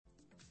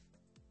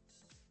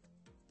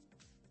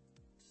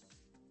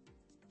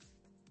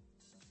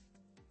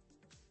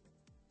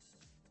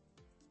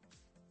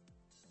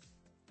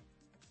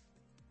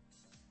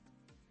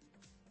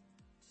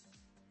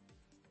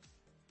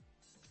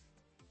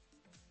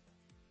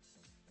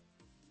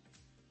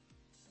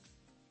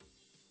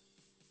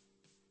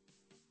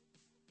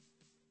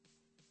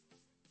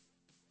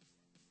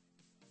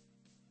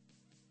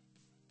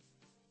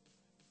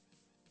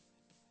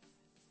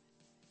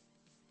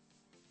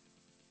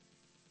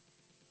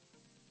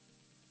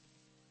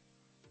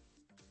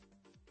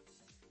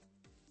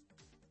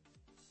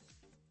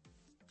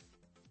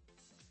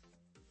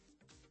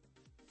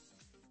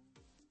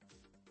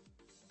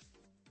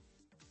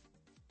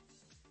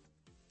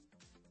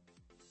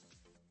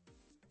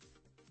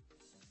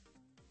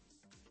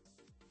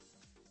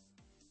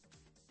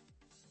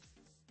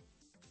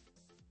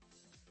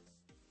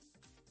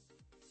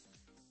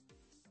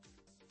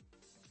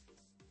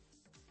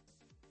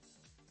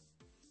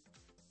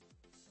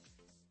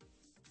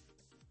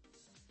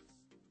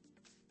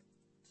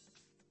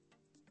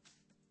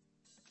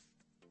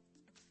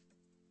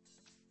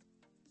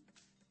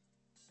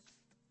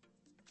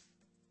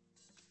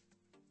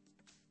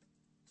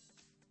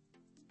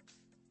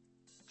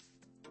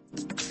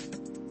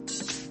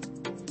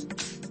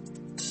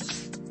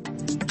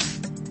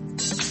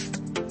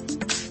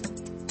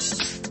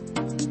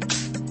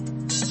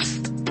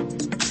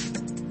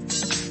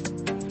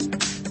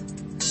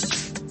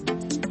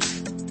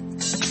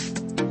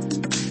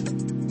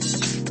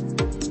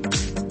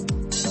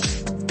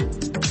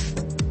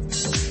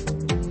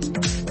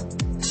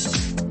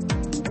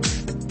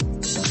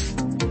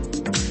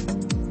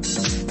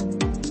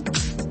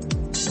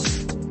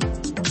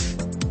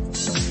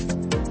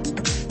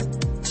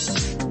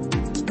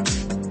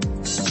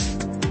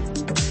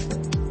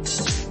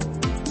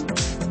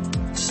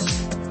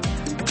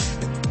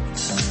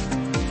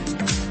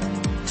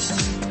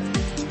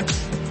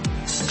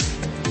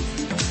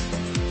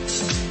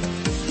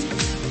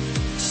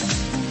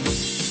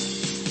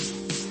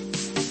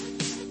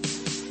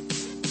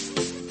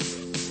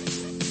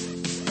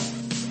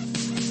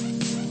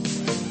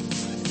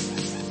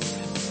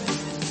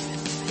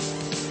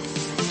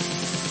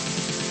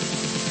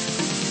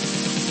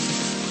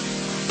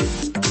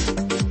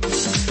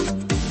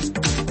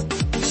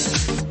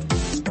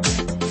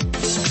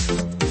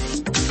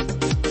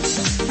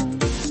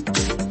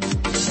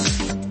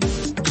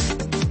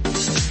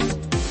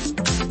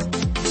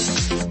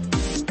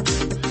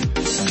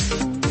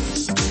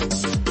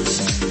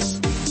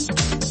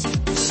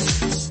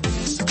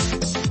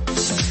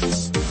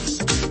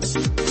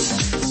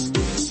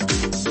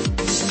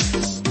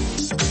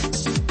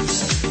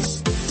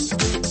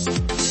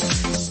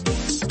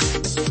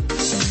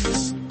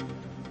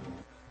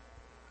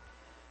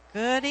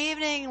Good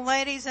evening,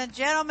 ladies and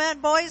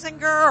gentlemen, boys and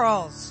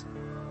girls.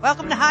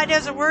 Welcome to High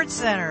Desert Word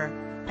Center.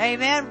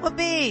 Amen.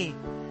 Whoopee.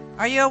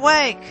 Are you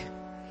awake?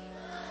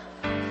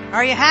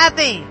 Are you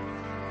happy?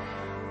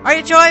 Are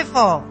you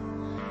joyful?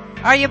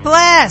 Are you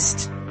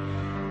blessed?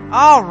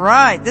 All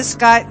right. This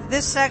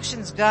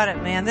section's got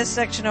it, man. This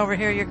section over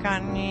here, you're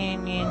kind of,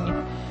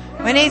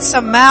 we need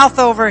some mouth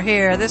over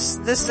here. This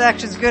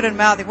section's good and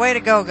mouthy. Way to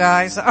go,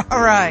 guys. All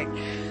right.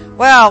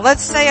 Well,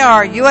 let's say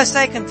our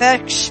USA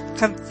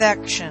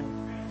confection.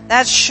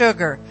 That's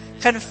sugar.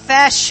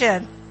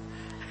 Confession.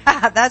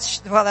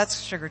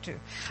 That's sugar too.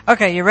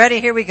 Okay, you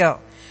ready? Here we go.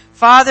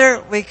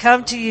 Father, we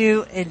come to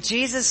you in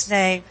Jesus'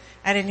 name,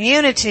 and in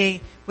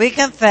unity we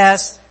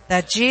confess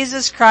that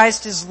Jesus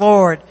Christ is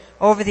Lord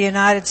over the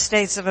United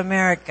States of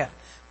America.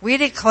 We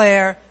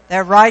declare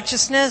that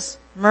righteousness,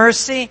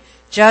 mercy,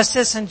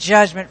 justice, and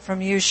judgment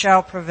from you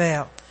shall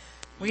prevail.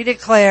 We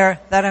declare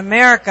that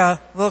America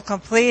will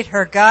complete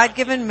her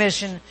God-given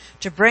mission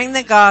to bring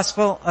the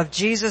gospel of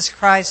Jesus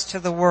Christ to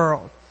the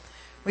world.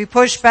 We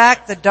push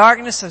back the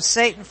darkness of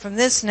Satan from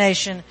this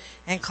nation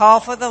and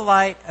call for the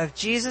light of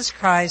Jesus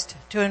Christ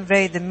to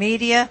invade the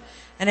media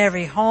and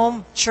every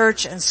home,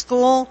 church, and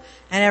school,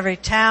 and every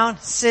town,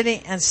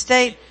 city, and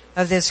state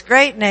of this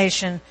great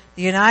nation,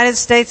 the United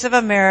States of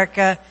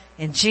America.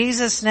 In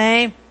Jesus'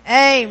 name,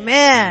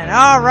 amen.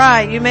 All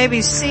right, you may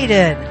be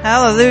seated.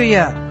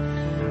 Hallelujah.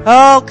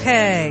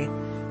 Okay.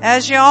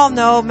 As you all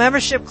know,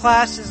 membership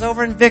class is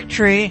over in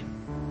Victory.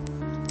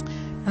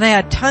 And they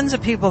had tons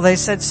of people, they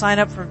said, sign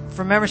up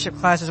for membership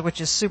classes,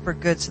 which is super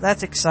good. So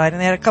that's exciting.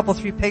 They had a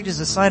 3 pages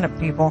of sign up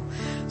people.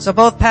 So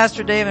both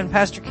Pastor Dave and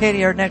Pastor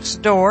Katie are next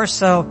door.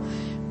 So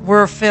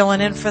we're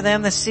filling in for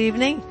them this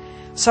evening.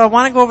 So I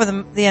want to go over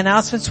the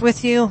announcements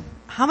with you.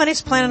 How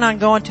many's planning on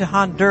going to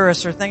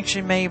Honduras or thinks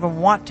you may even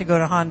want to go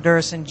to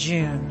Honduras in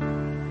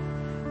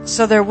June?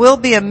 So there will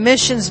be a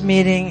missions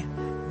meeting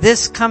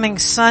this coming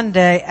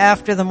Sunday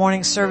after the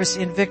morning service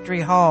in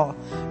Victory Hall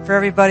for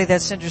everybody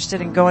that's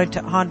interested in going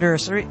to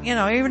Honduras, or,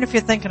 even if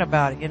you're thinking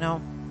about it,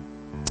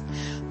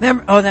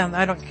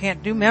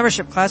 can't do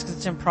membership class because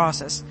it's in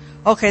process.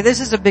 Okay,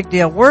 this is a big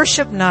deal.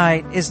 Worship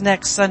night is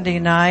next Sunday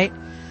night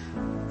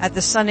at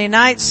the Sunday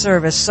night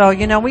service. So,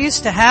 we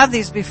used to have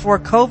these before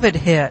COVID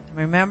hit,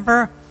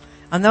 remember?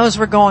 And those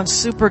were going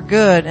super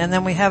good, and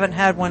then we haven't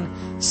had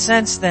one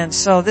since then.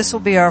 So this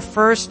will be our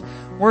first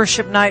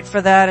worship night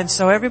for that, and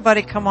so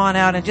everybody come on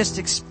out and just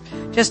to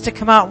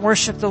come out and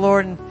worship the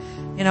Lord and,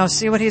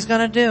 see what He's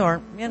gonna do,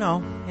 or, you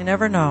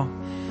never know.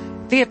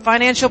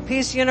 Financial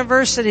Peace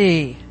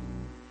University.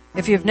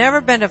 If you've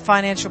never been to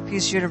Financial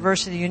Peace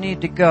University, you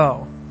need to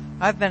go.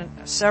 I've been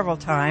several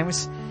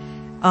times.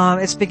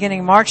 It's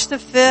beginning March the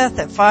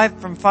 5th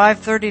from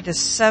 5:30 to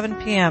 7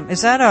 p.m.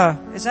 Is that a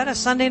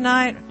Sunday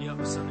night?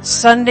 Yep,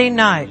 Sunday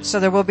night. So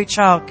there will be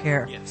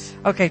childcare. Yes.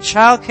 Okay,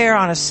 childcare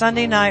on a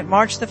Sunday night,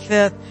 March the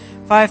 5th,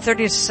 5:30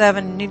 to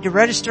 7. You need to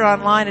register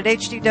online at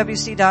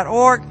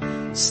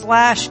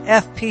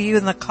hdwc.org/FPU,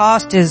 and the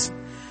cost is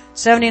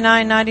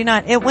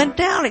 $79.99. It went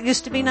down. It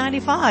used to be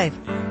 $95.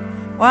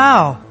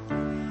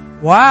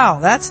 Wow,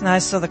 that's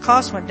nice. So the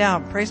cost went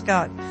down. Praise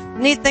God. The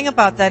neat thing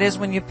about that is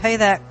when you pay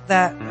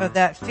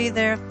that fee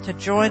there to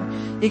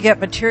join, you get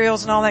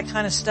materials and all that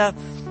kind of stuff.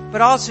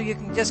 But also you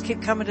can just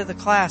keep coming to the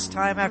class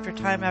time after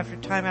time after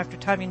time after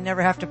time. You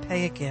never have to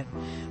pay again.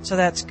 So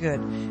that's good.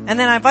 And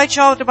then I invite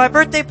you all to my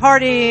birthday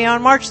party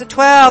on March the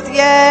 12th.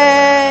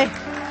 Yay!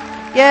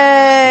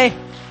 Yay!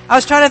 I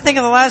was trying to think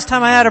of the last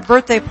time I had a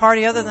birthday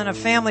party other than a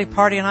family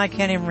party, and I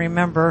can't even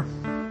remember.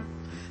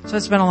 So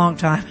it's been a long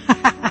time.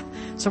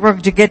 So we're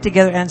going to get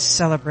together and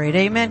celebrate.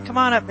 Amen. Come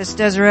on up, Miss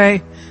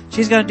Desiree.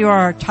 She's going to do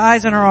our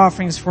tithes and our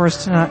offerings for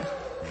us tonight.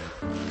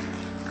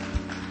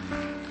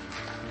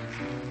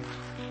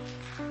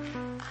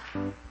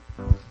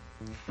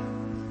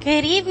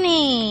 Good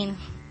evening.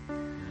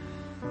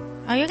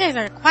 Oh, you guys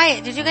are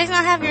quiet. Did you guys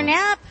not have your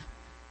nap?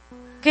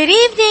 Good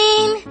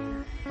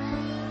evening.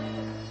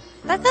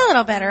 That's a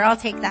little better. I'll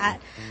take that.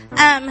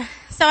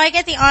 So I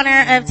get the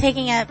honor of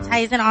taking up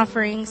tithes and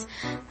offerings,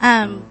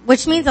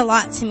 which means a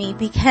lot to me,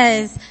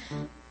 because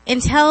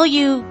until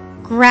you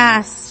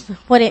grasp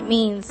what it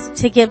means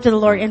to give to the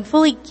Lord and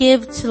fully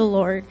give to the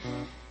Lord,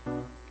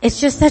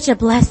 it's just such a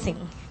blessing.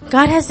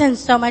 God has done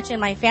so much in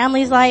my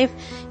family's life,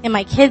 in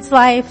my kids'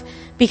 life,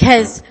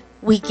 because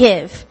we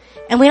give.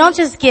 And we don't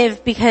just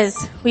give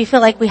because we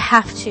feel like we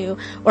have to,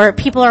 or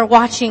people are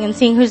watching and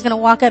seeing who's going to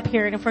walk up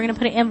here and if we're going to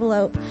put an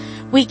envelope.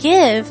 We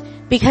give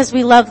because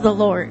we love the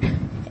Lord.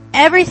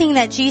 Everything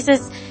that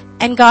Jesus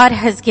and God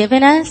has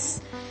given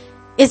us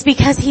is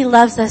because He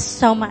loves us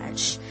so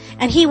much.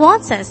 And He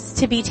wants us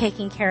to be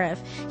taken care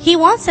of. He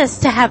wants us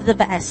to have the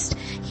best.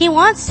 He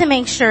wants to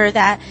make sure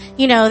that,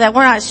 that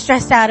we're not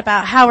stressed out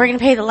about how we're going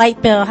to pay the light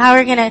bill, how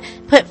we're going to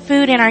put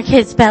food in our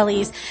kids'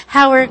 bellies,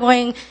 how we're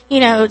going,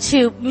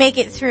 to make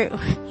it through.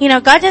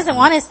 God doesn't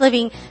want us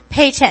living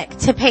paycheck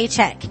to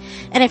paycheck.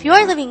 And if you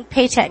are living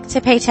paycheck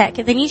to paycheck,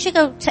 then you should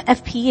go to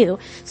FPU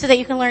so that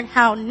you can learn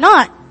how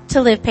not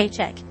to live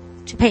paycheck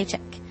to paycheck.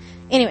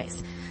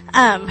 Anyways,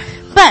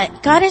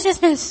 But God has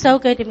just been so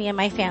good to me and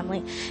my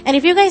family. And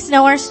if you guys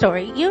know our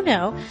story, you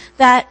know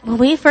that when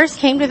we first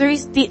came to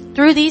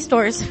through these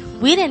doors,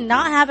 we did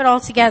not have it all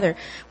together.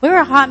 We were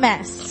a hot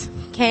mess,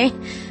 okay?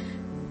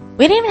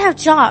 We didn't even have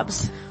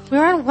jobs. We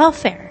were on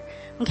welfare,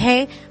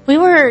 okay? We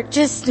were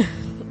just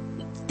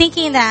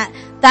thinking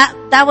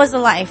that was the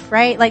life,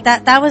 right? Like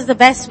that was the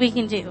best we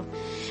can do.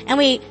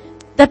 And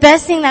the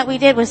best thing that we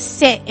did was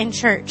sit in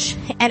church.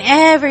 And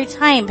every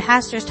time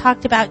pastors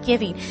talked about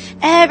giving,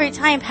 every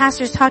time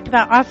pastors talked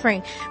about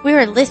offering, we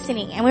were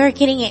listening and we were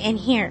getting it in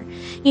here.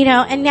 You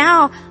know, and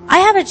now I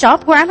have a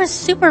job where I'm a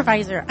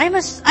supervisor.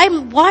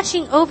 I'm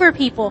watching over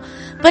people.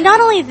 But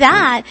not only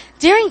that,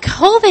 during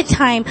COVID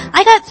time,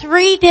 I got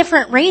 3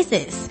 different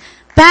raises.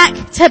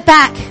 Back to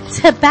back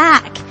to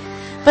back.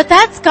 But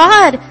that's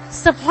God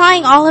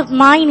supplying all of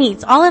my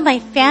needs, all of my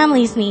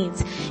family's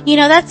needs. You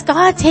know, that's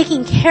God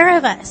taking care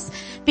of us.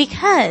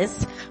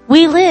 Because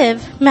we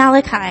live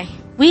Malachi.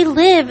 We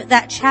live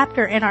that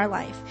chapter in our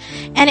life.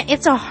 And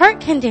it's a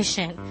heart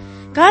condition.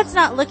 God's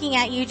not looking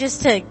at you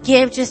just to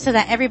give just so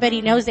that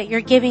everybody knows that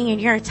you're giving and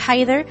you're a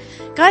tither.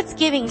 God's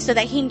giving so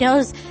that He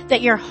knows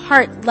that your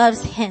heart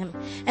loves Him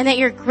and that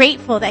you're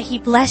grateful that He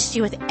blessed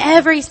you with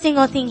every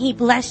single thing He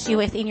blessed you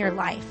with in your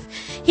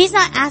life. He's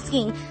not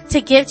asking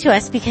to give to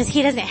us because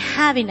He doesn't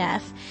have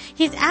enough.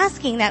 He's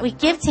asking that we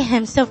give to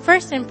Him. So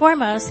first and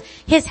foremost,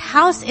 His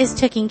house is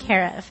taken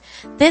care of.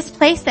 This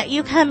place that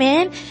you come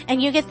in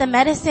and you get the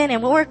medicine,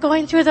 and when we're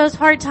going through those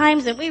hard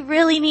times and we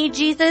really need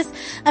Jesus,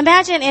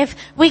 imagine if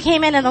we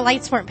came in and the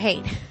lights weren't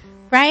paid,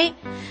 right?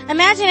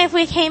 Imagine if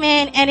we came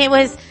in and it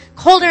was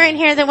colder in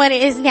here than what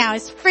it is now.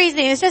 It's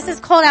freezing. It's just as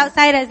cold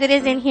outside as it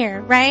is in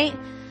here, right?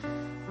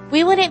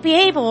 We wouldn't be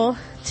able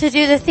to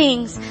do the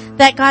things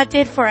that God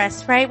did for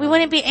us, right? We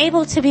wouldn't be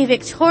able to be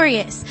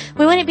victorious.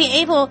 We wouldn't be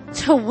able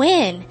to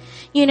win,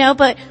 you know,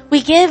 but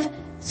we give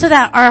so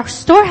that our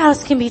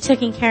storehouse can be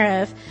taken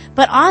care of,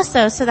 but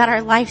also so that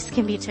our lives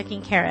can be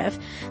taken care of.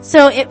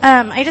 So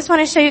I just want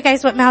to show you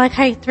guys what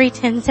Malachi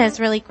 3:10 says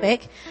really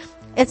quick.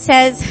 It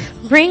says,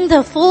 bring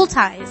the full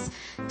tithes.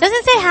 It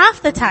doesn't say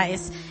half the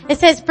tithes. It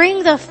says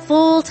bring the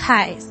full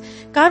tithes.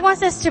 God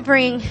wants us to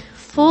bring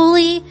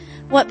fully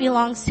what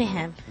belongs to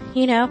Him,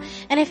 you know?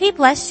 And if He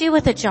blessed you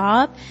with a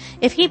job,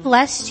 if He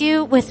blessed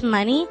you with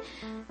money,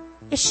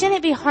 it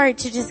shouldn't be hard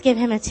to just give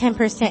Him a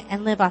 10%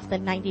 and live off the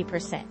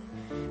 90%,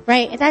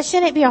 right? That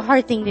shouldn't be a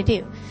hard thing to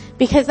do.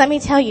 Because let me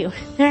tell you,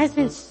 there has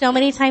been so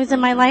many times in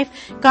my life,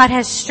 God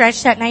has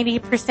stretched that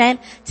 90%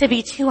 to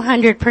be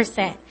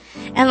 200%.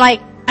 And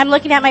like, I'm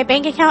looking at my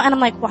bank account and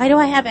I'm like, why do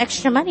I have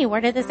extra money? Where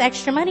did this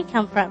extra money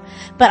come from?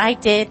 But I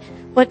did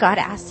what God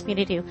asked me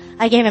to do.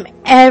 I gave Him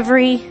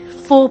every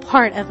full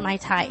part of my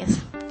tithe.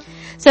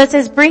 So it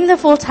says, bring the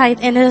full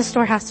tithe into the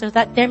storehouse so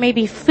that there may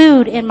be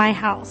food in my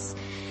house.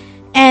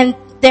 And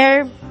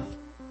thereby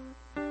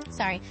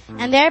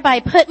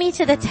put me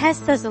to the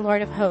test, says the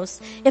Lord of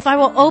hosts, if I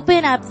will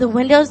open up the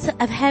windows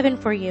of heaven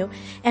for you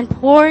and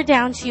pour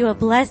down to you a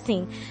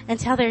blessing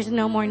until there's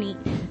no more need.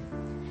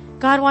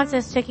 God wants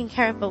us taken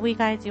care of, but we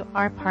gotta do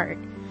our part.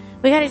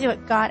 We gotta do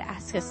what God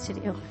asks us to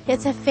do.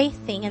 It's a faith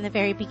thing in the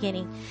very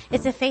beginning.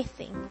 It's a faith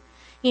thing,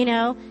 you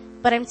know?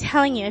 But I'm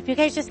telling you, if you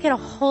guys just get a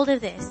hold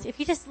of this, if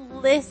you just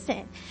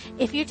listen,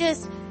 if you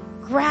just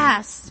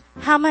grasp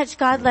how much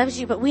God loves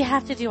you, but we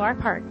have to do our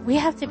part. We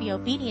have to be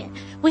obedient.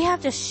 We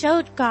have to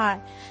show God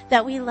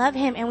that we love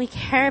Him and we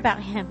care about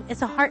Him.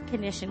 It's a heart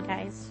condition,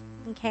 guys.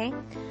 Okay?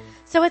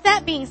 So with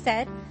that being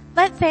said,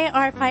 let's say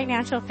our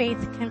financial faith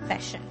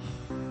confession.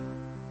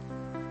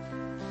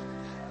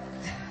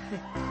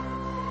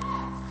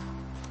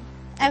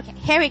 Okay,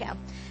 here we go.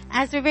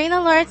 As we bring the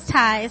Lord's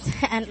tithes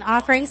and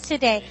offerings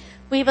today,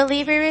 we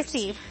believe we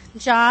receive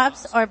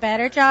jobs or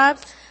better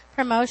jobs,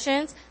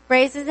 promotions,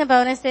 raises and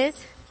bonuses,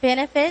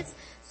 benefits,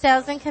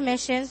 sales and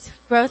commissions,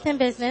 growth in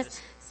business,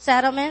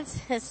 settlements,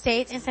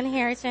 estates and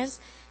inheritance,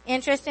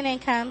 interest and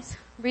incomes,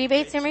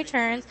 rebates and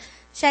returns,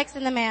 checks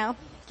in the mail,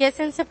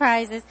 gifts and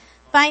surprises,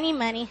 finding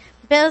money,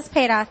 bills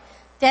paid off,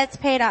 debts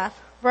paid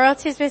off,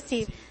 royalties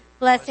received,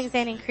 blessings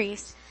and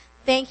increase.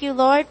 Thank you,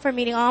 Lord, for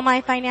meeting all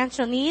my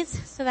financial needs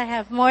so that I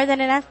have more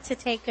than enough to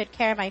take good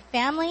care of my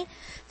family,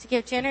 to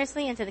give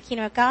generously into the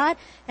kingdom of God,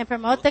 and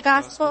promote the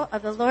gospel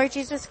of the Lord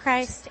Jesus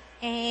Christ.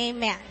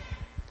 Amen.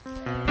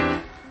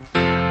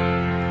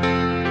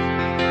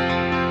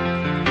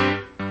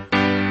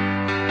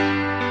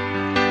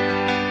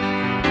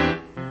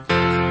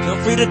 Feel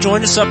free to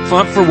join us up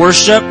front for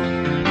worship.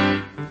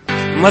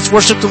 And let's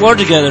worship the Lord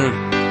together.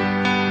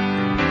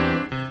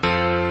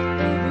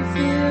 Every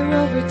fear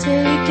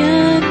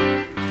overtaken,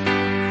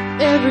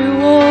 every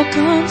wall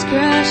comes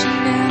crashing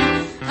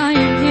down. I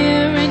am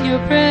here in your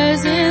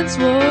presence,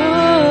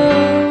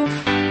 whoa.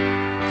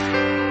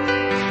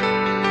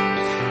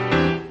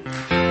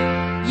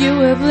 You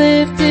have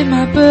lifted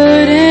my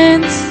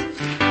burdens.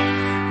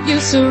 You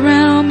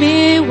surround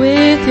me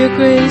with your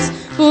grace,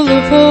 full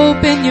of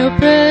hope in your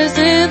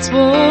presence,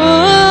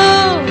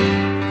 whoa.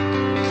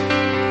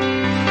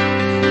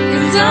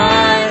 And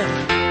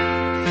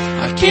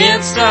I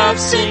can't stop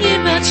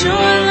singing about your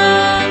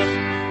love.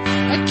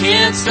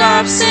 can't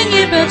stop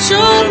singing about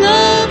your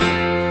love.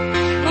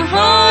 My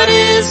heart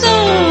is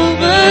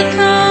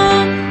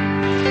overcome.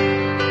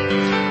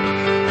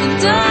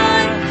 And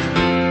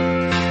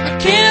I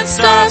can't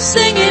stop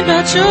singing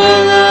about your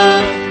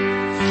love.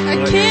 I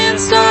can't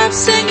stop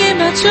singing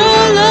about your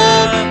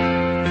love.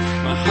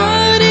 My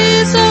heart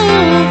is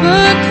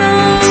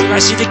overcome. I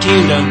see the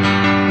kingdom.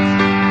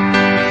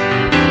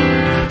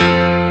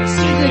 I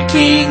see the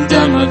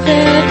kingdom of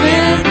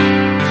heaven.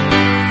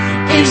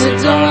 In the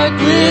dark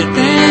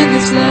within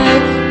this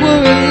light,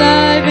 we're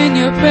alive in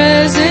your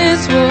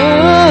presence.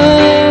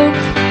 Whoa.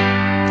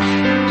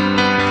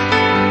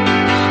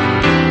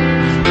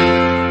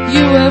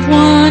 You have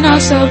won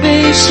our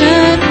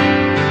salvation.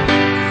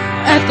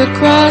 At the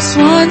cross,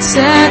 one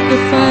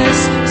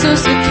sacrifice, so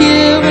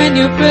secure in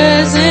your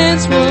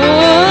presence.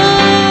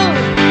 Whoa.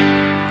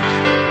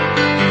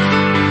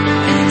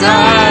 And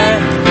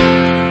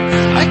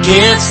I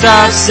can't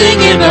stop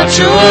singing about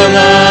your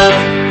love.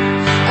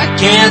 I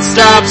can't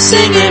stop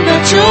singing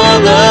about your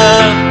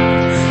love.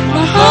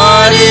 My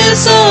heart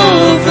is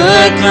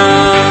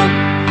overcome.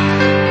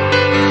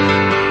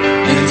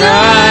 And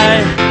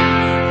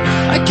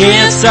I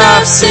can't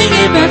stop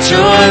singing about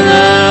your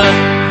love.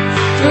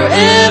 For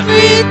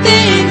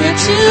everything that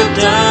you've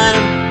done,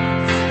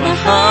 my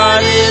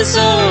heart is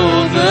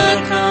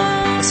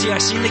overcome. See,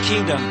 I've seen the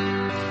kingdom.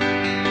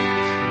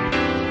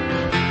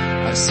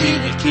 I've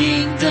seen the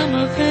kingdom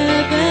of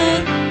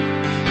heaven.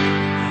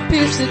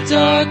 Pierce the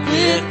dark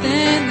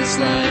within this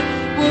light.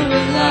 We're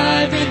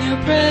alive in your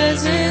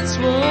presence.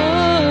 Whoa.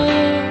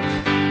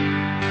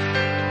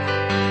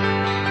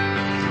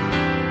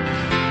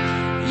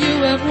 You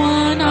have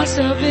won our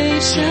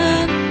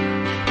salvation.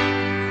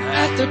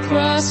 At the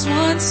cross,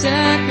 one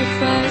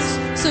sacrifice,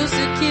 so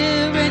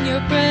secure in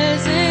your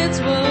presence.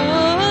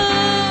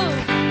 Whoa.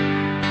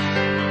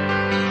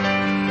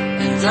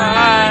 And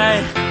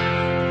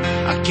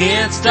I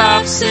can't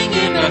stop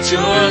singing about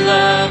your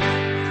love.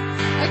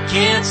 I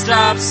can't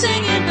stop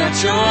singing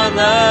about your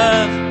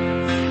love.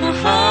 My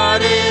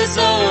heart is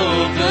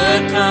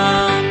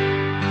overcome.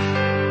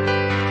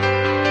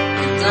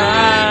 And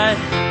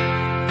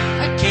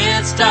I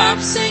can't stop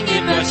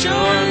singing about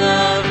your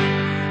love.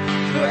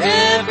 For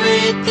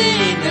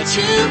everything that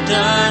you've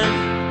done,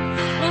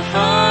 my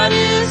heart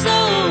is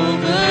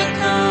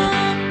overcome.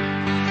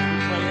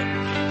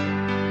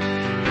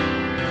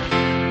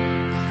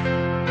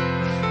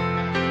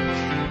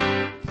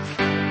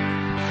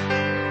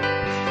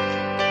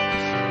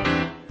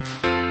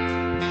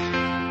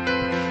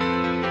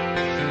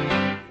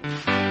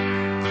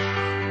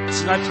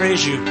 So I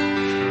praise you.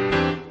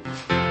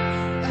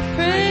 I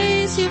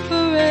praise you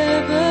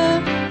forever.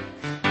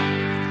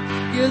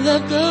 Your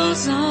love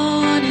goes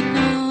on and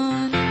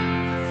on.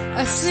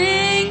 I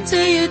sing to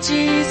you,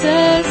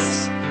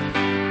 Jesus.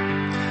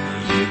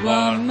 You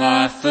are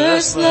my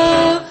first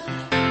love.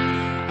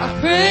 I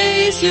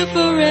praise you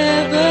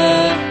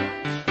forever.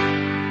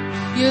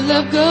 Your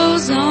love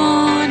goes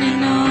on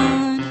and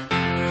on.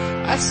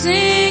 I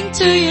sing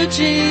to you,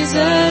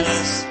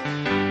 Jesus.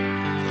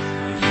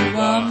 You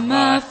are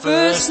my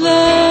first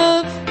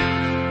love.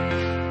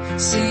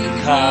 Sing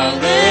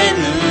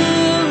hallelujah.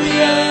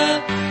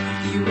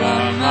 You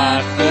are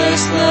my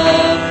first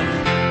love.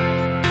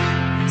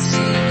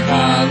 Sing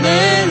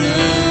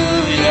hallelujah.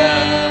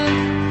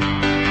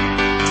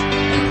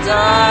 And I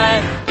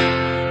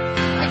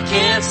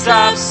can't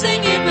stop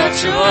singing about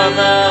your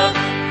love.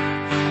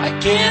 I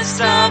can't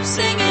stop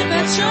singing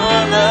about your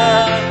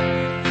love.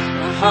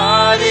 My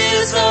heart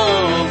is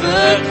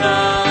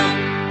overcome.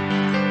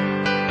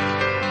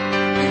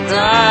 And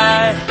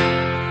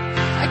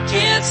I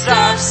can't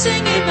stop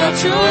singing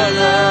about your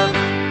love.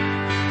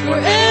 For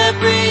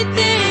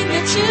everything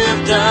that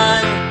you've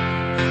done,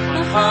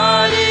 my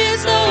heart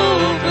is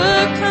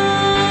overcome.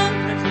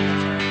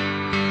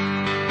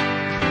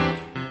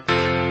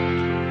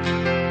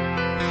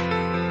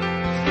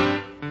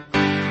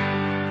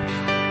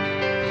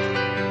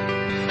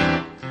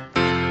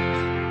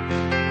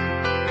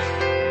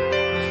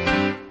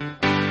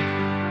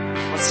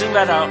 Let's sing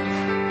that out.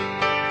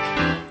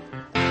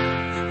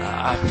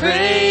 I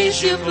praise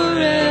you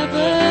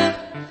forever.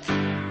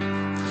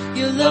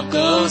 Your love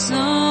goes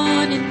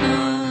on and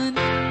on.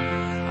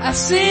 I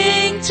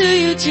sing to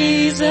you,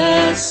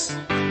 Jesus.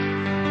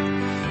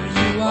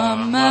 You are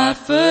my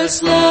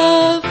first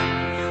love.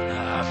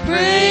 I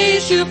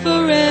praise you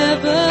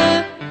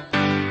forever.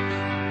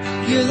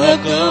 Your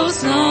love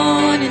goes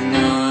on and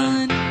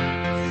on.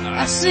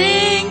 I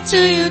sing to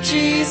you,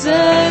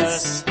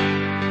 Jesus.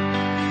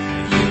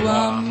 You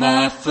are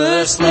my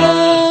first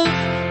love.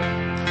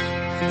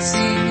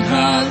 Sing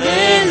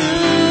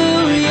hallelujah.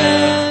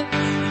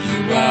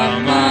 You are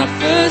my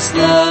first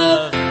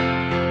love.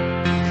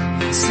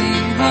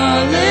 Sing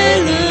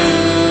hallelujah.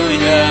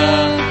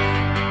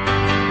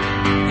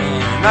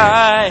 And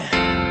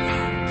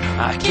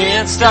I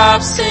can't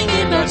stop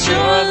singing about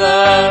your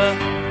love.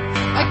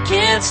 I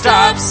can't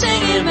stop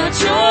singing about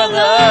your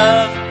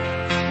love.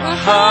 My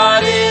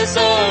heart is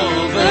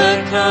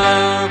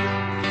overcome.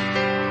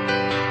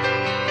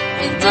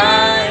 And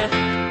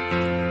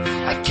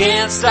I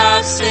can't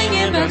stop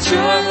singing about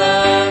your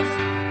love.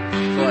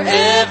 For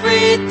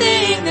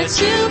everything that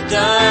you've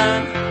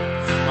done,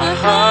 my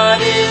heart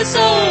is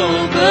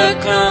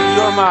overcome.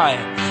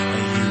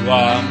 You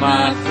are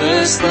my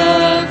first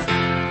love.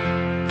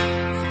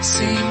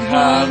 Sing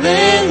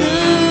hallelujah.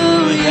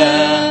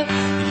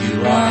 You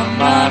are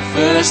my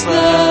first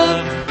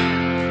love.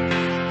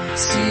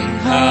 Sing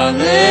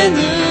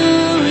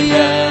hallelujah.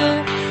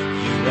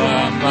 You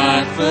are my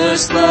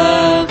first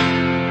love.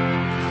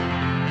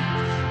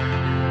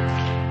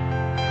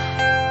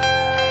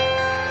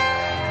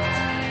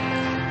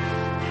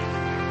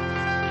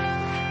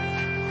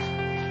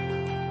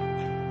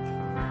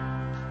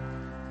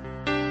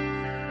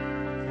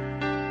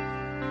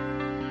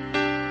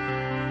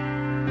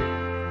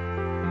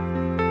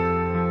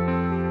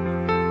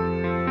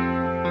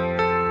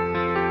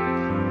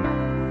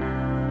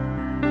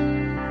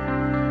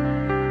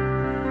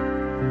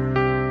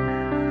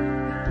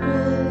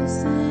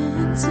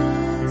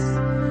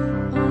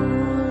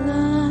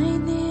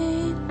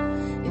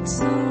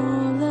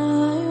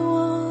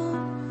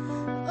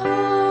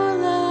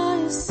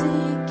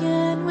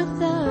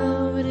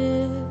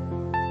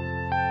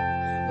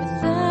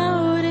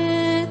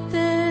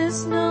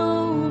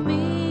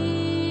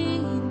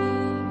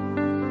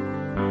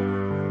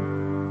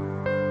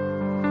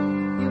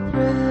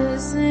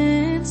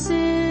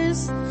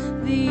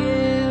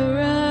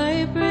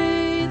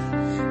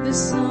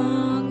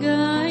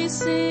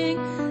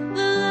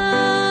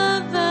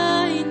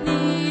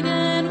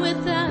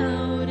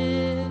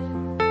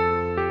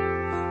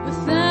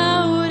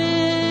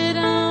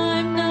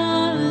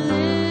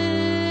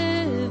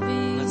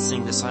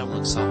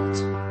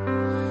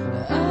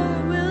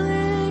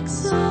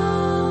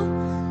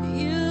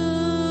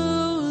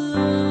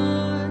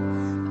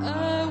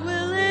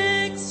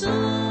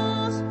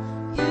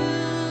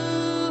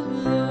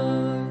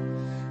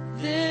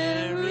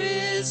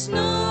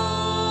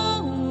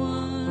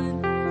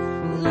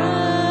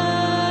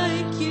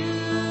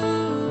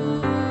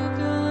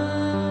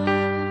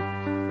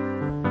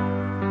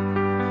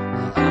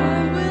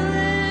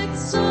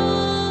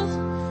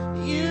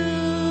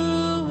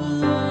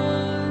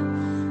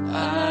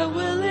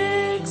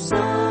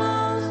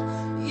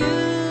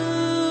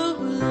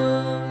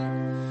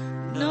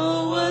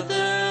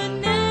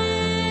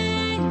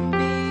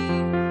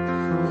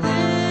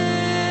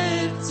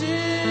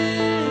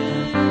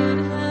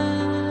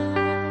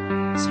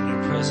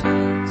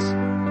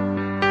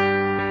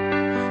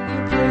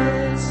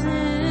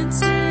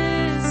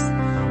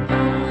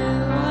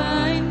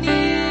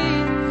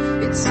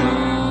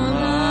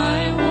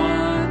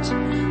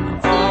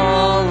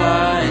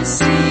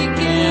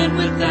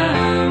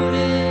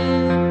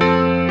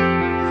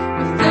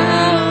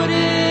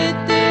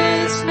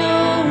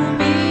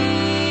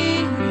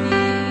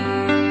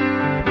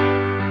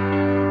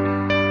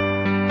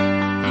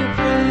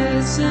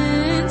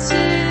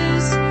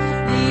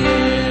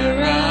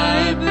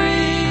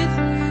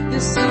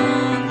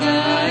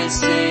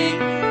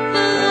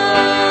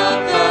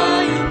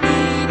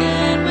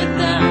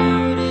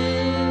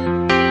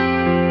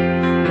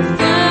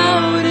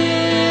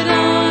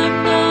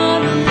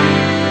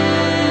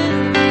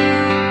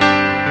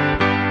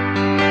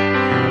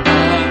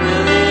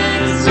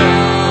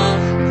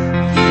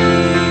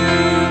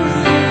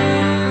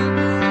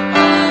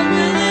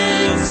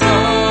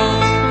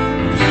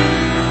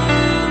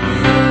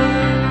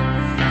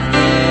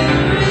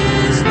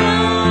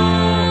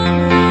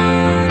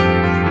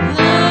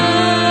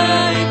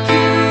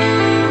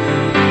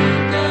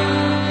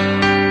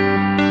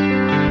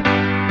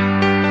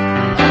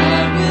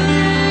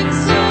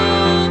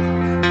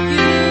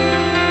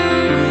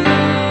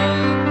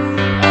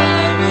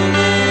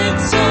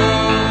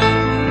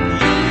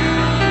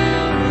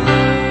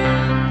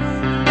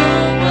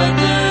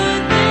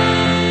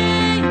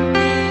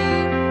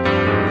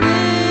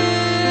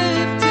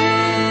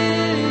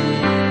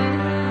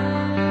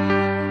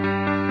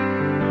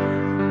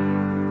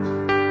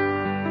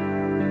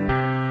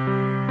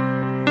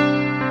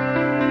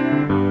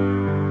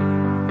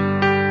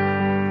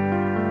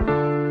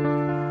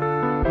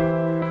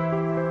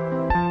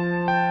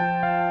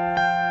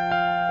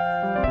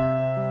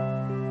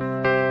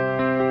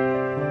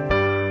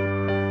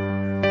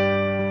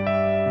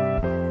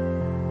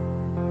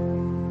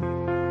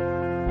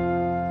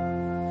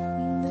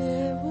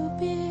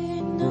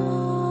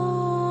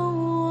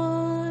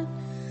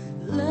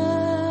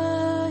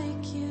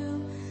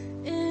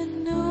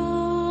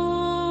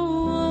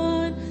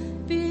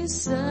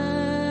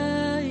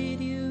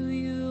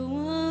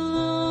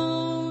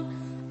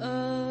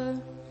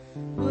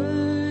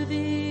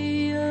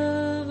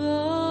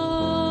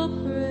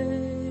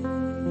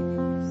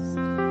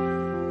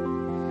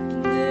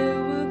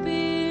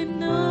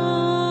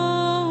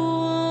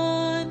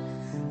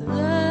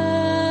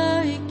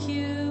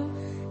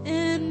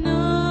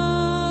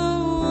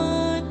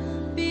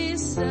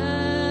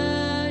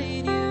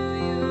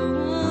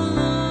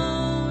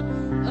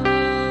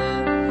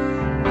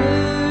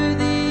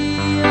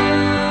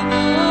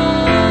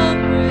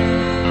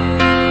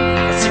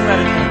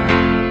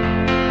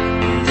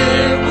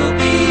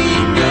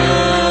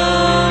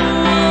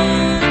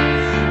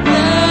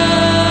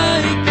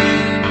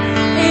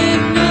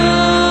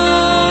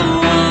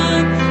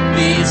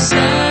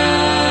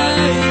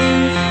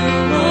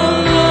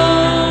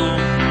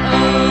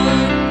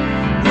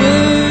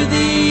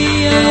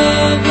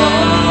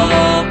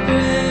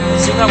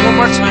 that one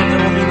more time.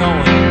 There will be no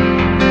one.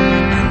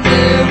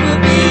 There will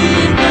be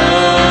no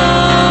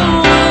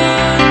one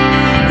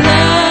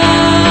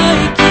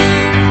like you,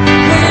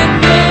 and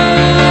no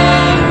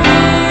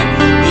one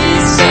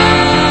beside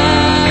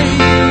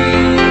you.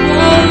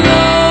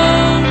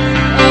 Alone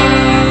are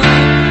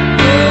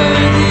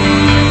worthy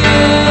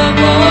of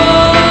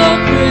all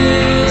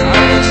praise.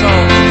 I will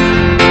exalt you.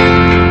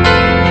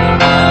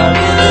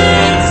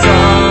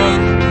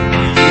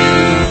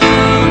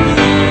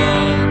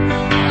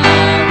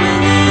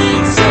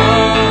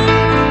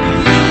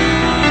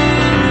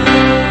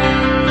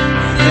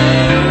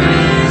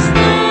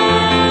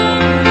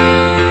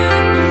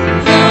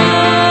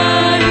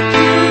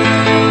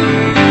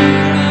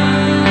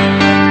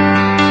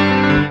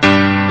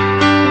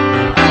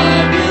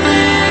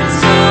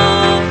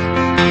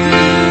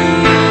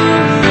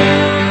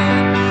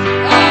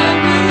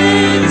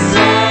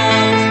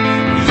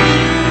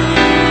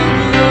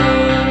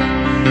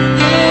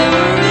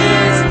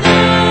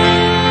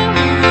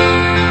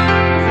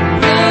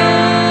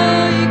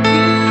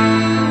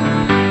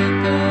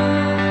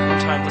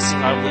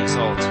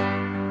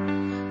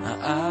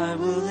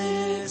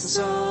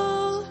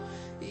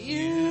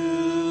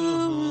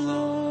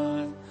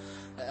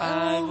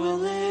 I will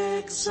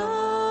exalt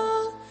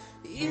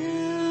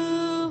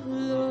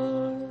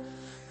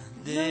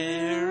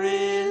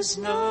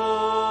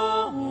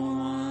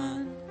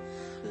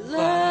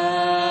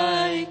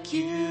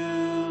you,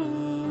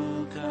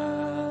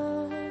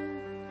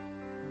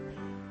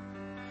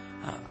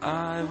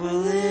 I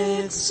will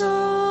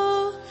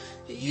exalt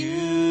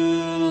you,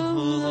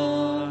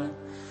 Lord.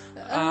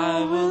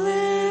 I will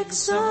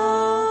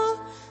exalt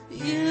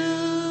you,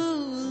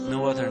 Lord.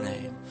 No other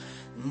name.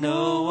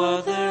 No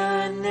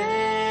other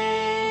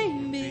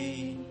name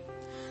be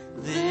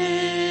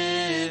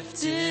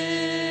lifted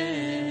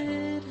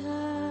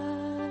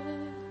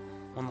high.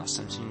 One last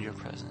time, sing your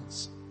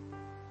presence.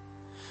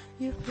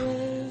 Your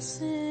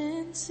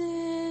presence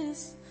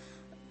is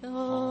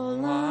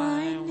all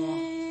I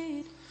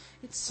need.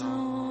 It's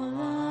all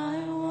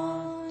I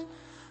want,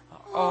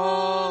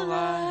 all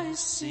I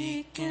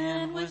seek,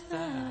 and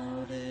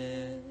without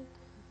it,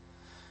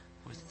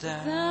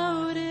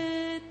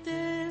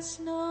 there's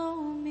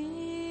no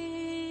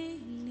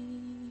meaning.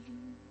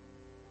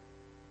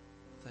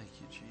 Thank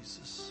you,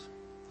 Jesus.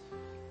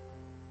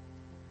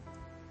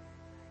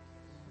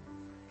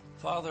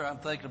 Father, I'm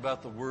thinking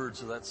about the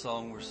words of that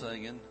song we're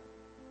singing.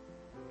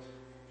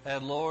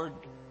 And Lord,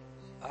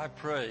 I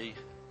pray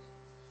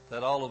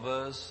that all of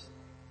us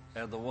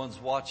and the ones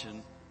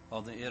watching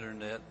on the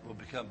internet will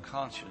become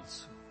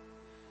conscious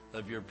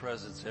of your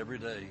presence every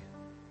day,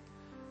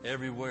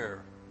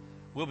 everywhere.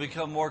 We'll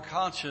become more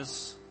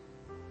conscious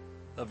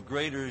of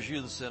greater is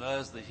you that's in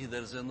us than he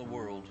that is in the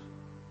world.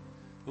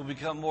 We'll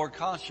become more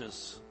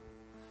conscious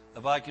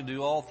of I can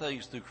do all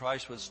things through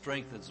Christ which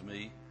strengthens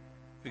me,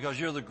 because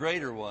you're the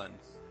greater one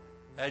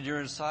and you're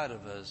inside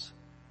of us.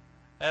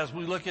 As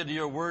we look into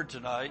your word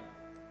tonight,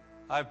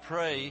 I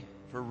pray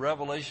for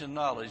revelation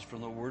knowledge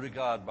from the Word of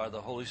God by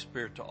the Holy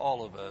Spirit to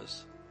all of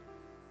us,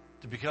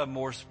 to become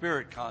more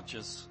spirit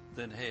conscious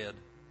than head,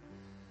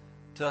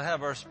 to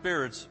have our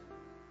spirits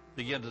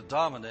begin to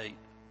dominate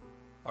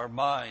our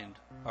mind,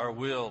 our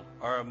will,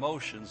 our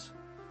emotions,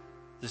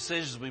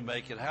 decisions we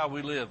make, and how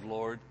we live,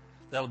 Lord.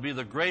 That'll be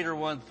the greater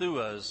one through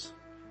us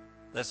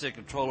that's in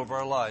control of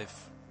our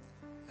life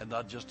and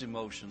not just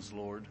emotions,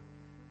 Lord.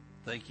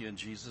 Thank you in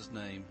Jesus'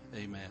 name.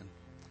 Amen.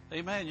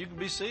 Amen. You can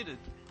be seated.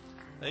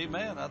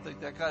 Amen. I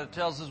think that kind of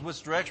tells us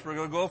which direction we're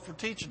going to go for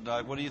teaching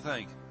tonight. What do you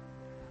think?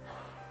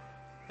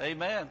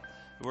 Amen.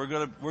 We're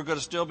going to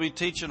still be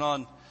teaching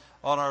on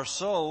our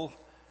soul,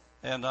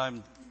 and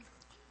I'm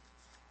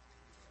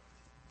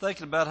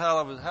thinking about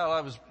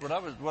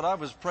what I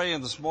was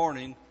praying this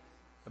morning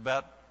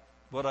about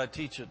what I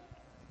teach it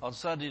on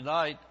Sunday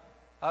night.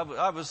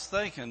 I was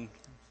thinking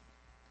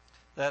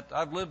that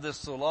I've lived this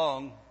so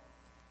long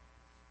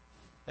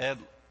and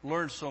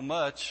learned so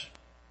much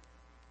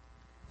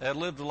and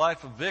lived a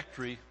life of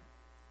victory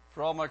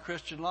for all my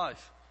Christian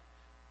life.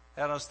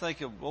 And I was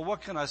thinking, well,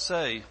 what can I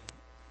say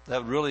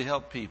that would really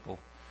help people?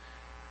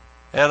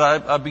 And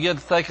I began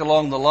to think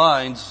along the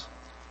lines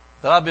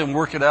that I've been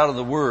working out of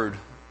the Word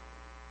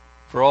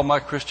for all my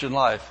Christian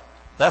life.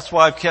 That's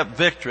why I've kept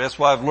victory. That's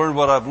why I've learned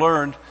what I've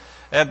learned.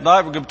 And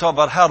tonight we're going to talk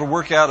about how to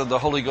work out in the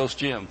Holy Ghost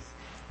gym.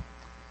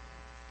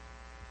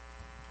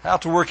 How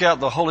to work out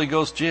in the Holy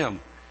Ghost gym.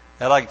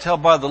 And I can tell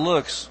by the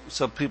looks,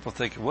 some people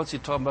thinking, what's he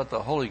talking about,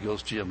 the Holy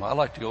Ghost gym? I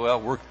like to go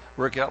out and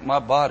work out my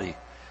body.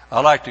 I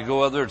like to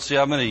go out there and see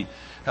how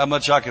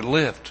much I can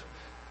lift,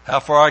 how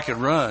far I can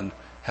run,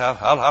 how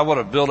I want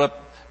to build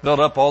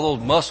up all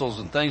those muscles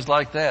and things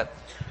like that.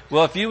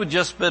 Well, if you would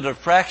just spend a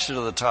fraction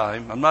of the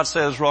time, I'm not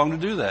saying it's wrong to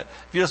do that.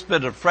 If you just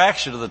spend a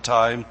fraction of the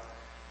time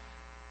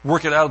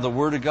working out of the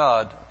Word of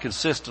God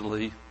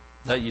consistently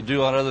that you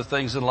do on other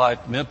things in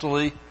life,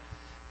 mentally,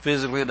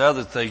 physically, and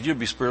other things, you'd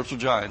be spiritual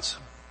giants.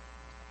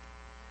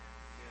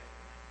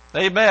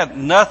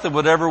 Amen. Nothing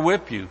would ever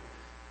whip you.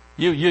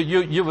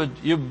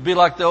 You'd be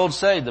like the old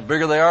saying, the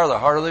bigger they are, the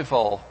harder they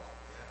fall.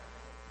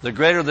 The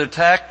greater the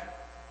attack,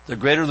 the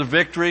greater the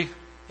victory,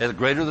 and the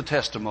greater the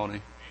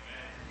testimony.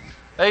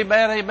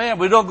 Amen, amen.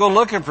 We don't go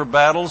looking for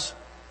battles,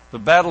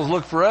 but battles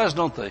look for us,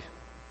 don't they?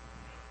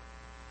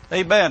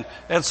 Amen.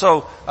 And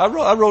so I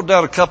wrote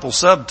down a couple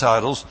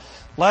subtitles.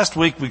 Last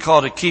week we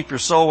called it Keep Your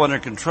Soul Under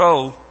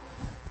Control.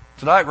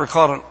 Tonight we're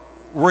calling it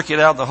Work It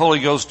Out in the Holy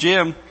Ghost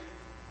Gym.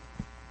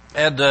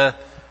 And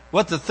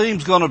what the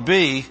theme's going to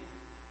be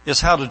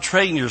is how to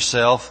train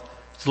yourself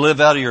to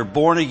live out of your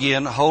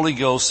born-again, Holy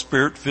Ghost,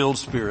 Spirit-filled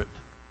spirit.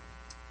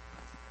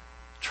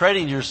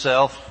 Training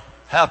yourself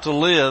how to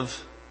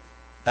live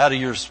out of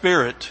your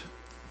spirit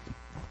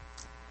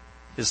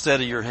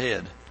instead of your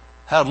head.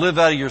 How to live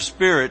out of your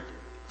spirit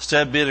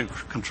instead of being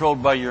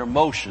controlled by your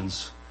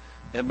emotions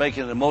and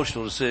making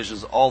emotional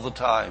decisions all the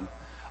time.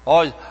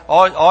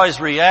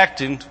 Always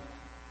reacting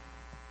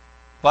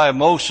by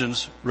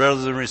emotions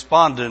rather than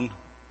responding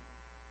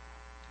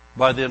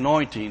by the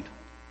anointing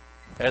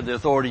and the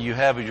authority you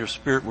have in your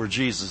spirit where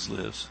Jesus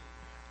lives.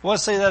 I want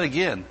to say that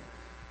again.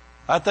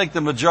 I think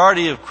the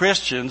majority of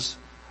Christians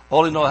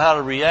only know how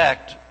to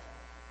react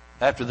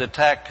after the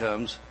attack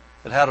comes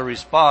and how to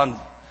respond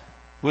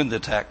when the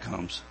attack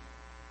comes.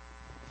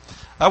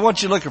 I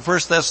want you to look at 1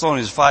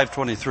 Thessalonians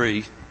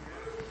 5:23.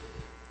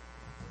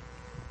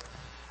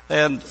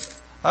 And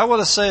I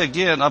want to say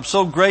again, I'm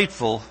so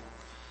grateful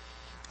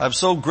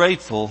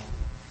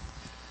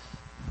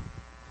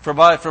for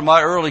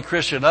my early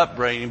Christian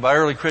upbringing. By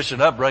early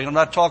Christian upbringing, I'm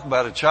not talking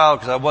about a child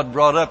because I wasn't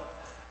brought up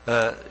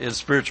in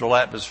spiritual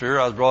atmosphere.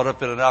 I was brought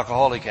up in an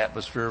alcoholic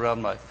atmosphere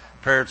around my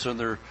parents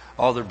and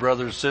all their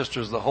brothers and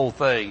sisters, the whole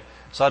thing.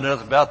 So I knew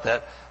nothing about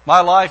that.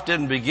 My life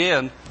didn't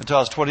begin until I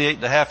was 28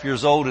 and a half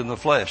years old in the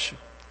flesh.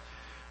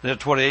 Then at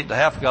 28 and a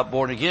half, I got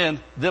born again.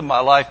 Then my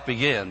life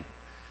began.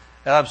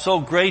 And I'm so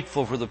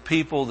grateful for the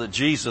people that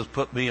Jesus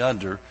put me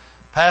under.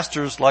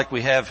 Pastors like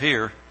we have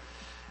here,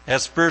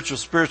 and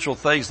spiritual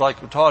things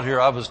like we're taught here,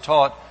 I was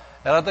taught.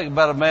 And I think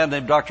about a man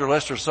named Dr.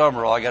 Lester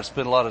Summerall I got to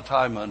spend a lot of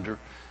time under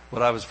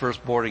when I was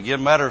first born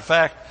again. Matter of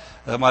fact,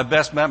 my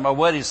best man at my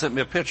wedding sent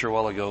me a picture a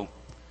while ago,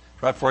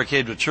 right before I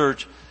came to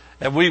church.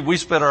 And we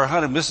spent our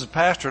honeymoon, Mrs.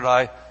 Pastor and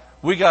I,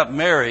 we got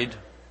married,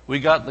 we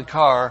got in the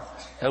car,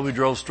 and we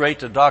drove straight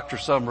to Dr.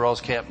 Summerall's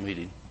camp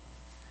meeting.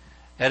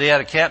 And he had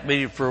a camp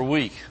meeting for a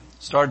week.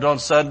 Started on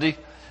Sunday,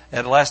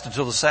 and it lasted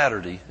until the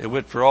Saturday. It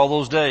went for all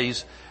those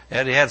days,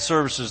 and he had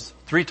services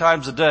 3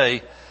 times a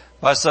day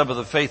by some of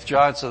the faith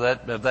giants of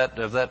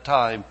that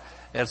time.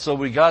 And so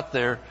we got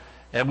there,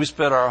 and we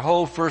spent our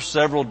whole first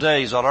several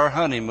days on our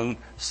honeymoon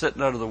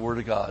sitting under the Word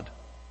of God.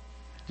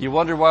 Do you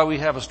wonder why we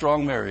have a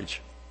strong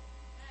marriage?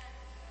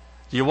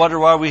 Do you wonder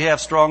why we have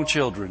strong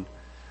children?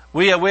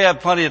 We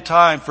have plenty of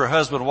time for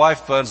husband-wife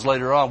funds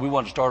later on. We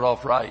want to start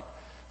off right.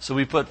 So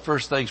we put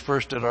first things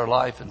first in our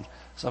life, and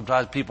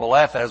sometimes people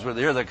laugh at us when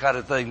they hear that kind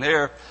of thing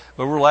there,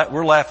 but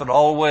we're laughing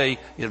all the way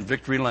in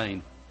Victory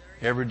Lane.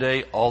 Every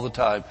day, all the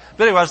time.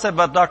 But anyway, I said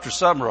about Dr.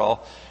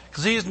 Summerall,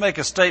 because he used to make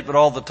a statement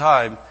all the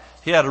time.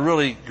 He had a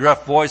really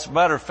gruff voice.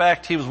 Matter of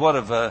fact, he was one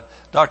of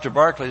Dr.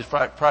 Barclay's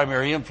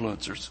primary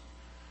influencers.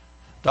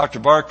 Dr.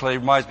 Barclay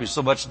reminds me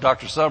so much of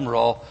Dr.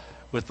 Summerall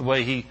with the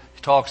way he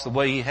talks, the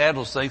way he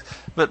handles things.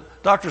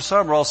 But Dr.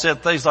 Summerall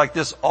said things like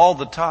this all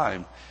the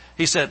time.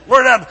 He said,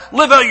 learn how to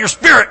live out of your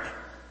spirit,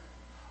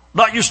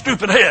 not your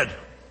stupid head.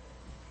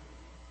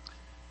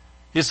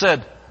 He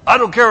said, I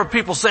don't care what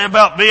people say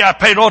about me, I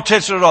pay no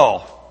attention at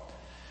all.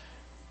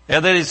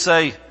 And then he'd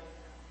say,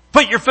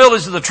 put your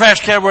feelings in the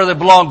trash can where they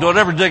belong, don't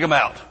ever dig them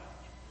out.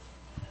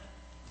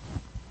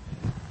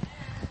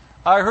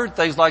 I heard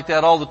things like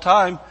that all the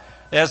time,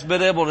 and it's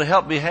been able to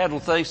help me handle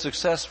things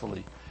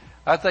successfully.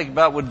 I think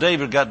about when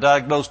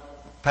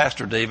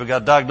Pastor David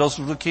got diagnosed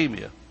with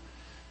leukemia.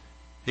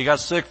 He got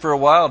sick for a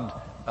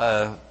while.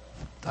 I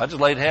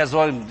just laid hands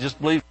on him and just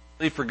believed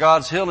for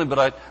God's healing,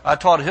 but I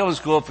taught healing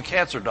school for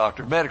cancer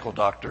doctor, medical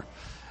doctor.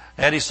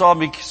 And he saw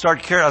me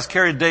I was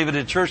carrying David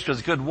in church because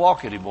he couldn't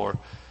walk anymore.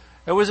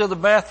 I was in the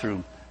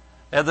bathroom.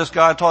 And this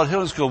guy I taught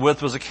healing school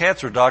with was a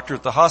cancer doctor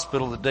at the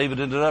hospital that David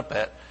ended up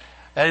at.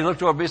 And he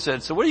looked over at me and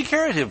said, so what are you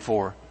carrying him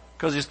for?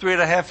 Because he's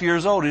 3.5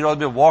 years old. He'd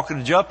been walking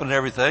and jumping and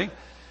everything.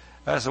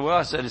 And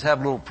I said, he's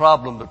having a little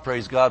problem, but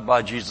praise God,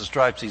 by Jesus'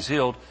 stripes he's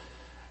healed.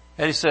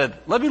 And he said,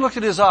 let me look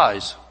at his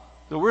eyes.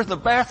 So we're in the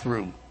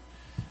bathroom.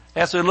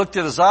 And so he looked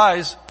at his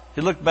eyes.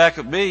 He looked back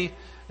at me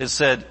and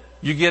said,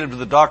 you get him to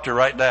the doctor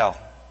right now.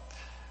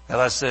 And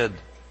I said,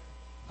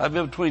 I've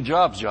been between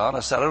jobs, John. I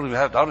said,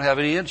 I don't have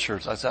any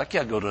insurance. I said, I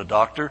can't go to a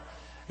doctor.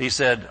 He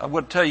said, I'm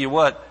going to tell you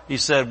what. He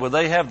said, when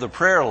they have the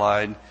prayer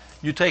line,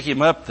 you take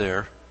him up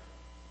there,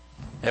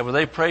 and when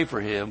they pray for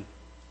him,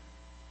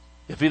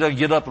 if he doesn't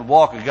get up and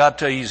walk and God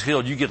tell you he's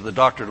healed, you get to the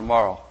doctor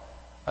tomorrow.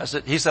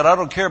 He said, I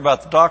don't care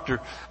about the doctor.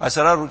 I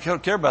said, I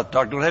don't care about the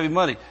doctor. Don't have any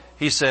money.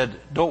 He said,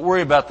 don't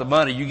worry about the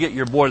money. You get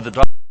your boy to the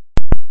doctor.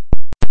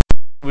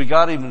 We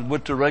got him and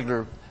went to a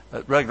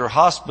regular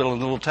hospital in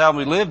the little town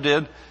we lived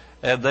in,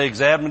 and they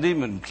examined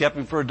him and kept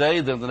him for a day.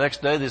 Then the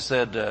next day they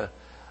said,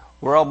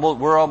 we're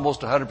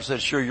almost 100%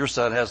 sure your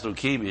son has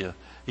leukemia.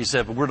 He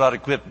said, but we're not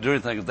equipped to do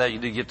anything with that. You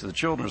need to get to the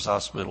children's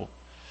hospital.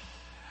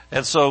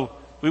 And so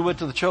we went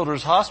to the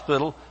children's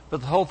hospital,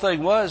 but the whole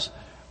thing was,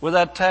 when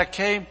that attack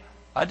came,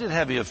 I didn't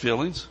have any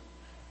feelings.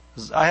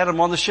 I had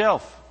them on the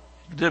shelf.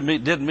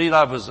 Didn't mean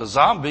I was a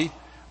zombie,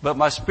 but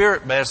my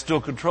spirit man still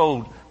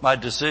controlled my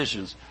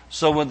decisions.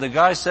 So when the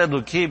guy said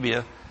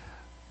leukemia,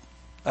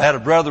 I had a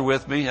brother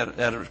with me, had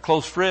a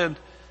close friend,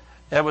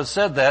 and when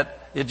said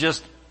that,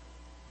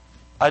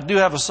 I do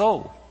have a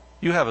soul.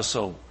 You have a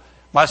soul.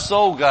 My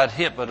soul got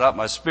hit, but not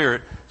my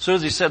spirit. As soon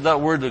as he said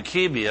that word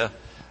leukemia,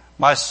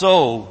 my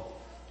soul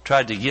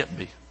tried to get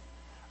me.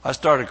 I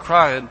started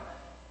crying,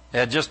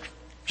 and just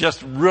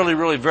really,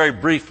 really very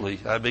briefly.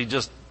 I mean,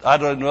 I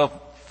don't know,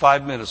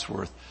 5 minutes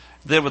worth.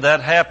 Then when that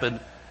happened,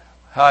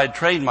 how I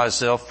trained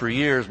myself for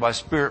years, my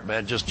spirit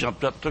man just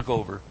jumped up, took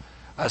over.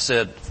 I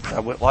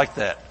went like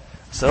that.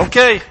 I said,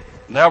 okay,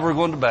 now we're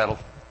going to battle.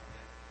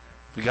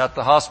 We got to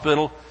the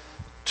hospital.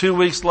 2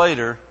 weeks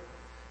later,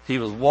 he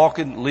was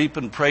walking,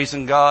 leaping,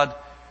 praising God,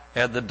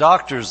 and the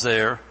doctors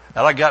there,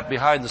 and I got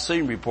behind the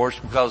scene reports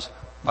because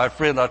my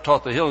friend I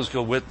taught the healing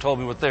school with told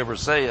me what they were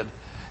saying.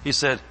 He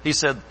said,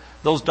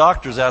 those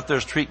doctors out there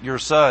treating your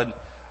son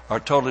are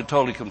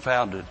totally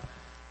confounded.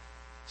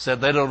 Said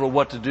they don't know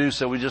what to do,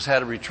 so we just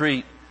had a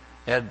retreat,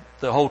 and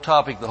the whole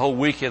topic, the whole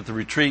weekend at the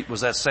retreat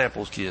was that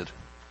Samples kid.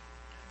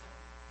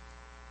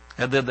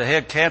 And then the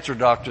head cancer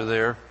doctor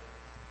there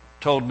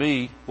told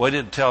me, well, he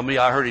didn't tell me,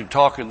 I heard him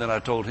talking, then I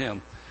told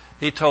him.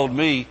 He told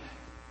me,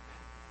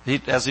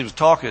 as he was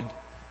talking,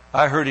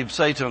 I heard him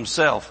say to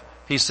himself,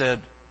 he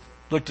said,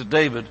 looked at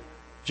David,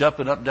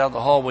 jumping up and down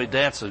the hallway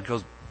dancing,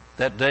 because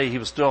that day he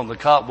was still on the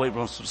cot waiting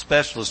for some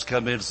specialists to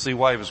come in to see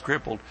why he was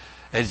crippled.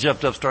 And he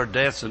jumped up, started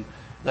dancing.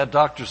 That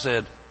doctor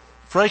said,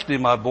 frankly,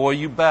 my boy,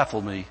 you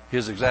baffle me.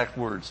 His exact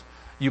words.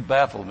 You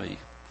baffle me.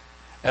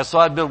 And so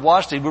I'd been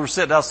watching him. We were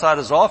sitting outside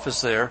his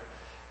office there.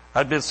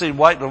 I'd been seen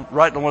writing on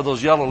one of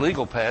those yellow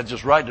legal pads,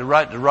 just writing.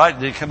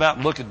 And he'd come out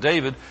and look at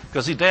David,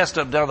 because he danced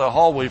up and down the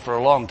hallway for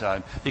a long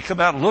time. He'd come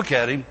out and look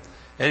at him,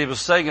 and he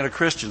was singing a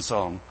Christian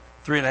song,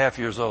 3.5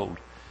 years old.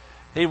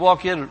 He'd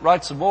walk in and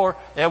write some more,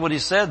 and when he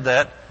said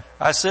that,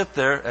 I sit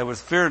there, and with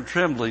fear and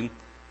trembling,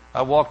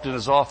 I walked in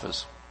his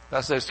office.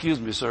 I said, excuse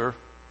me, sir.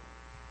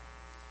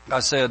 I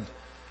said,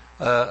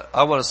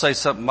 I want to say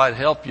something might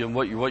help you in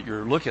what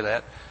you're looking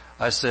at.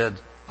 I said,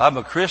 I'm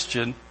a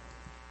Christian,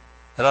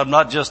 and I'm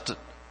not just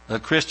a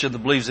Christian that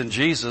believes in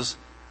Jesus.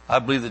 I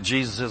believe that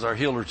Jesus is our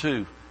healer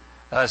too.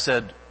 And I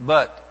said,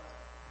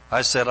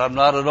 I'm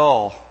not at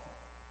all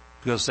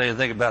going to say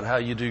anything about how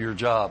you do your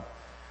job.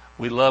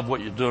 We love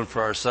what you're doing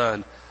for our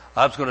son.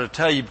 I was going to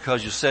tell you,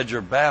 because you said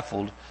you're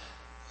baffled,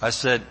 I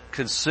said,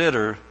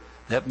 consider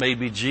that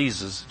maybe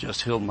Jesus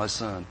just healed my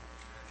son.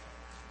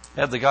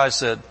 And the guy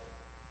said,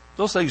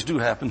 those things do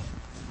happen.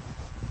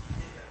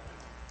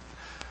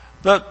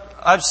 But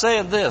I'm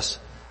saying this,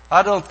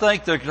 I don't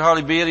think there can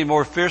hardly be any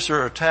more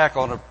fiercer attack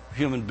on a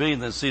human being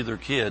than see their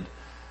kid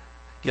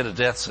get a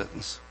death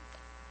sentence.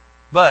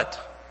 But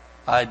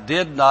I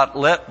did not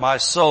let my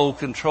soul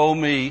control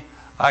me.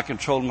 I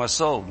controlled my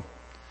soul.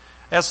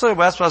 And so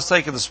that's what I was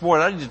thinking this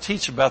morning. I need to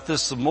teach about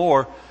this some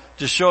more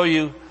to show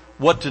you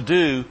what to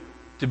do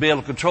to be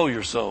able to control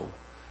your soul.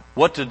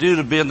 What to do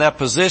to be in that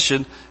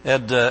position.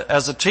 And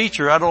as a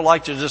teacher, I don't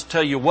like to just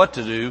tell you what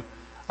to do.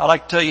 I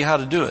like to tell you how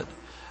to do it.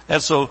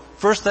 And so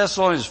 1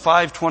 Thessalonians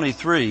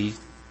 5:23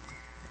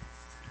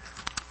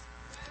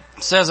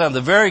 says, and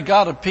the very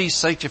God of peace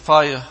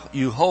sanctify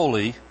you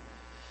wholly.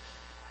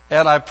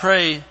 And I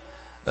pray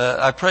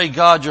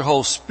God your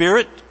whole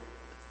spirit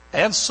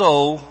and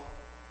soul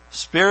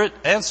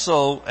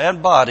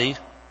and body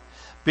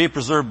be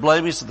preserved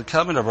blameless at the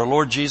coming of our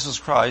Lord Jesus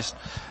Christ.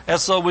 And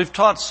so we've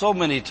taught so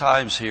many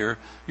times here,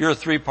 you're a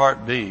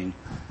three-part being.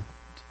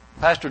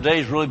 Pastor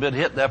Dave's really been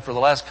hitting that for the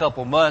last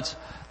couple months,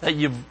 that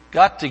you've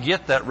got to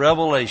get that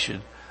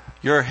revelation.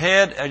 Your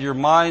head and your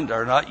mind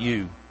are not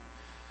you.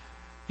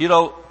 You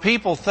know,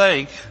 people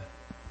think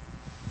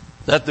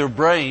that their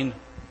brain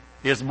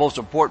is the most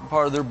important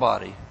part of their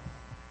body.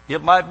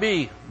 It might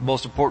be the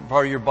most important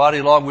part of your body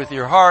along with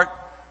your heart,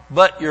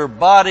 but your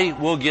body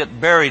will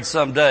get buried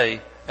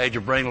someday and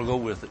your brain will go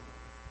with it.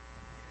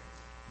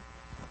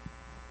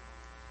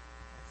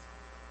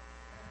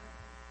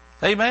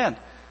 Amen.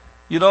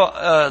 You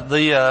know,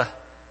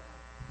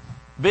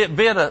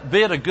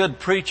 being a good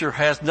preacher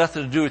has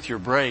nothing to do with your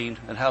brain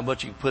and how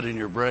much you put in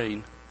your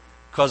brain,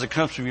 because it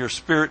comes from your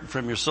spirit and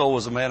from your soul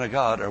as a man of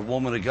God or a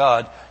woman of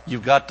God.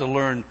 You've got to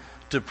learn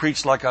to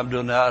preach like I'm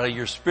doing now out of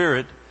your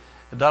spirit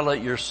and not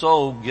let your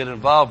soul get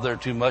involved there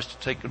too much to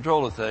take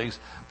control of things.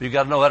 But you've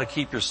got to know how to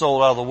keep your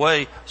soul out of the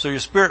way so your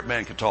spirit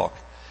man can talk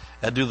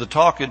and do the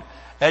talking.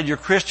 And your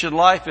Christian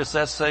life is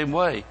that same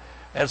way.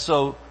 And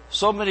so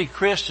many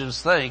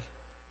Christians think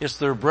it's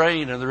their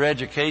brain and their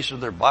education,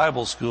 their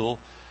Bible school.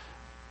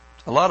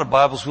 A lot of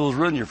Bible schools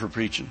ruin you for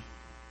preaching.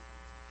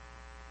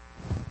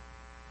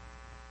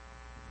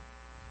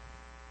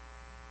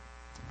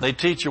 They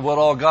teach you what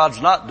all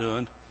God's not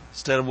doing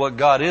instead of what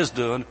God is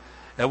doing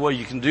and what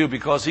you can do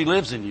because He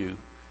lives in you,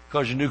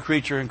 because you're a new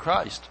creature in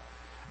Christ.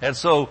 And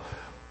so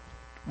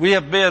we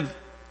have been,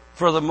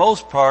 for the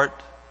most part,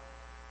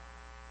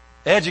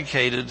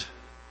 educated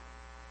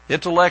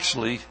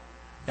intellectually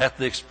at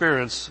the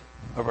experience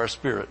of our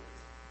spirit.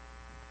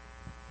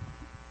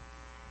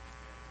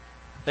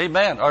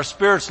 Amen. Our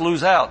spirits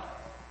lose out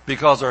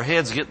because our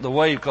heads get in the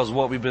way because of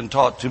what we've been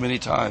taught too many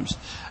times.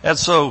 And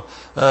so,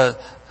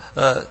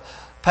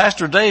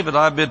 Pastor Dave and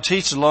I have been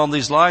teaching along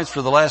these lines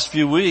for the last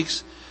few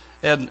weeks,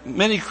 and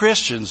many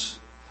Christians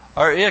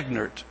are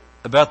ignorant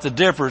about the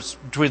difference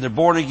between their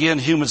born-again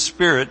human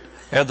spirit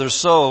and their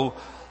soul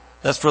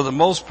that's for the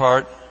most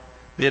part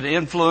been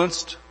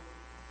influenced,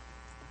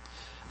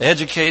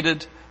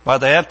 educated by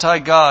the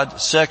anti-God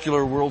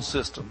secular world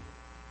system.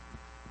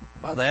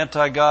 By the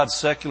anti-God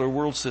secular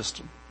world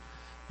system.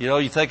 You know,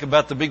 you think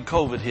about the big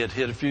COVID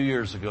hit a few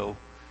years ago.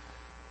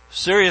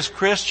 Serious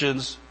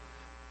Christians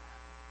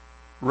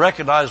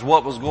recognized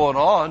what was going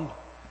on.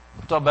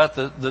 I'm talking about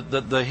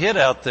the hit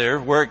out there,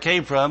 where it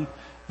came from,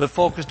 but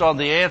focused on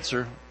the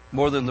answer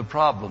more than the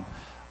problem.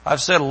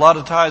 I've said a lot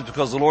of times,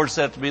 because the Lord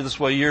said to me this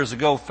way years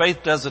ago,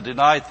 faith doesn't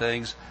deny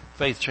things,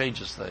 faith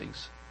changes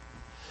things.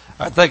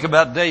 I think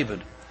about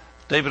David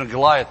and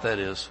Goliath, that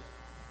is.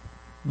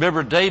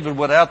 Remember, David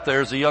went out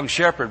there as a young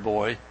shepherd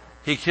boy.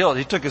 He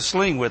took a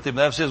sling with him.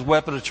 That was his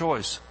weapon of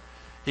choice.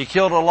 He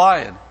killed a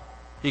lion.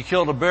 He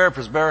killed a bear with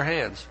his bare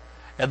hands.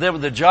 And then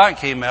when the giant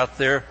came out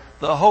there,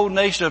 the whole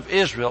nation of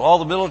Israel, all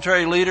the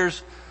military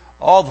leaders,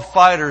 all the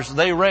fighters,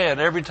 they ran.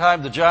 Every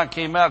time the giant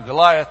came out,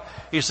 Goliath,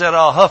 he said,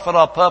 I'll huff and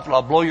I'll puff and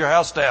I'll blow your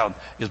house down,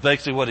 is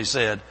basically what he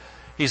said.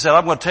 He said,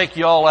 I'm going to take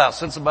you all out.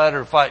 Send somebody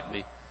to fight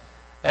me.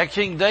 And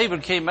King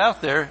David came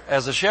out there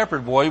as a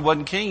shepherd boy. He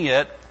wasn't king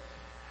yet.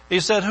 He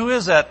said, who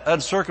is that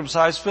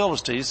uncircumcised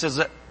Philistine? He says,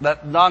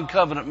 that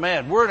non-covenant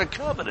man. We're in a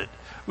covenant.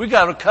 We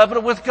got a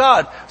covenant with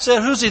God. He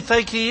said, who's he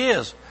think he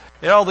is?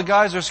 And all the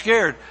guys are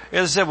scared.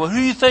 And they said, well, who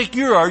do you think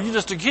you are? You're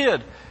just a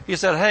kid. He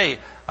said, hey,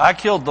 I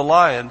killed the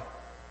lion.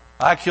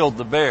 I killed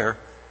the bear.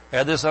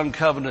 And this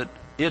uncovenant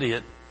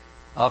idiot,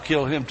 I'll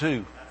kill him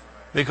too.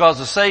 Because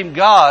the same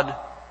God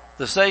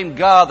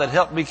that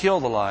helped me kill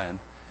the lion.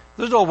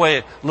 There's no way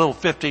a little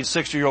 15,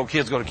 16-year-old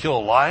kid's going to kill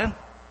a lion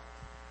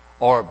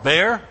or a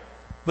bear.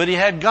 But he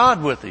had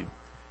God with him.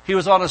 He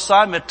was on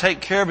assignment to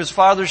take care of his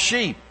father's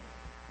sheep.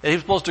 And he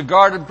was supposed to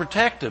guard and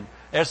protect him.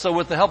 And so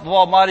with the help of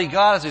Almighty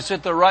God, as he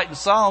sit there writing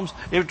Psalms,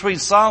 in between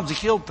Psalms he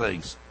killed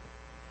things.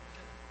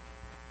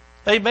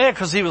 Amen,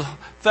 because he was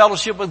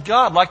fellowship with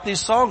God, like these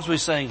songs we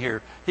sang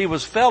here. He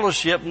was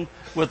fellowshipping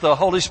with the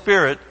Holy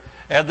Spirit,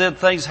 and then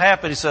things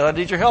happened. He said, I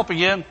need your help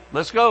again.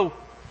 Let's go.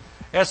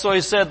 And so he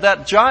said,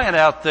 that giant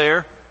out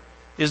there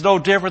is no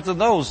different than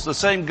those. The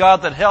same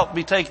God that helped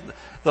me take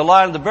the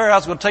lion and the bear, I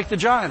was going to take the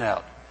giant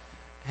out.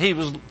 He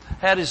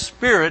had his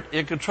spirit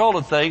in control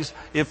of things,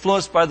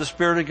 influenced by the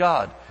Spirit of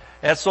God.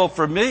 And so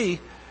for me,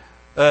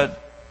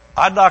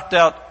 I knocked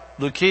out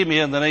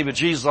leukemia in the name of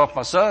Jesus off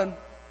my son.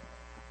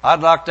 I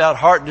knocked out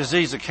heart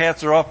disease and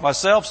cancer off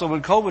myself. So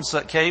when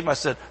COVID came, I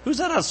said, who's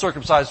that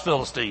uncircumcised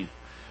Philistine?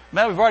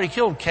 Man, we've already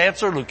killed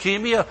cancer,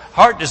 leukemia,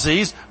 heart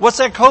disease. What's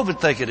that COVID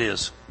think it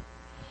is?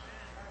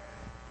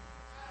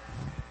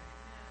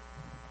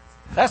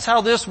 That's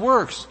how this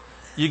works.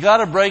 You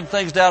gotta bring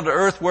things down to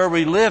earth where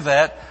we live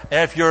at.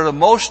 And if you're an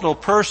emotional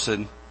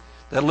person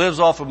that lives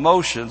off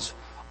emotions,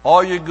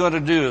 all you're going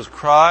to do is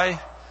cry,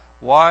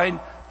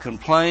 whine,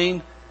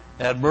 complain,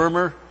 and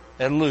murmur,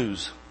 and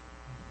lose.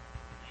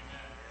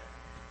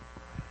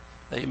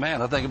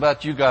 Amen. I think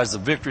about you guys, the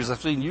victories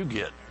I've seen you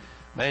get.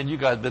 Man, you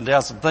guys have been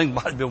down some things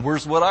might have been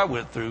worse than what I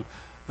went through.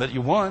 But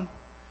you won.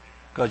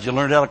 Because you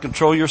learned how to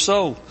control your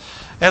soul.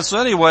 And so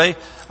anyway,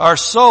 our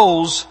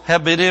souls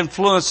have been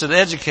influenced and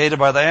educated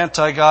by the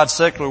anti-God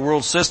secular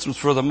world systems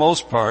for the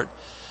most part.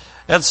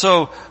 And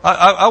so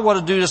I want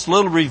to do just a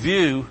little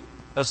review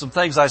of some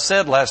things I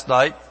said last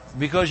night,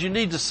 because you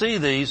need to see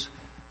these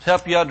to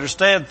help you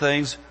understand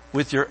things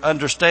with your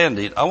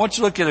understanding. I want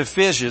you to look at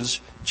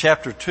Ephesians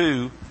chapter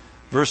 2,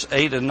 verse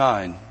 8 and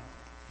 9.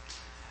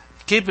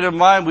 Keeping in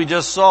mind, we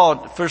just saw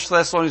 1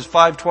 Thessalonians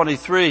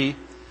 5:23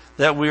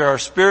 that we are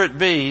spirit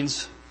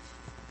beings,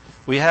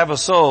 we have a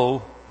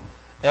soul,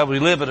 and we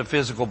live in a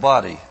physical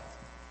body.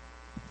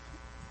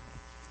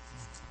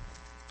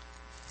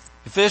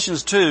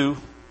 Ephesians 2,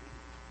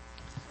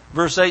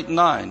 verse 8 and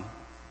 9.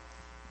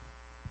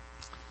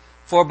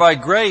 For by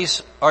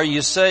grace are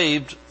you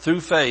saved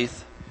through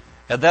faith,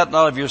 and that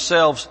not of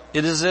yourselves.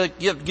 It is a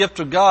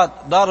gift of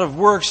God, not of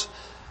works,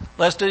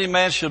 lest any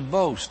man should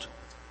boast.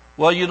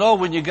 Well, you know,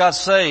 when you got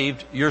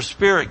saved, your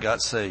spirit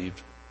got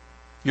saved.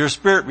 Your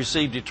spirit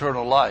received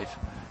eternal life.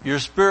 Your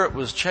spirit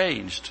was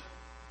changed.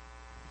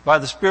 By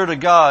the Spirit of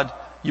God,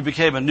 you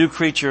became a new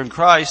creature in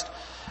Christ.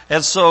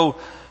 And so,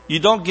 you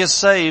don't get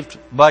saved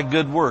by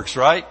good works,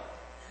 right?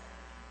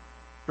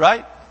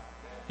 Right?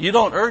 You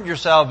don't earn your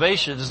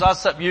salvation. It's not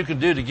something you can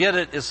do to get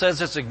it. It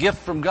says it's a gift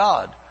from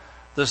God.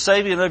 The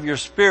saving of your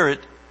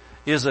spirit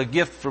is a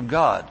gift from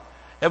God.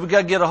 And we've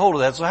got to get a hold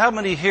of that. So how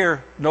many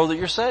here know that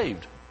you're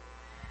saved?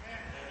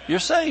 You're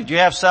saved. You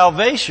have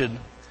salvation.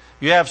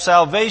 You have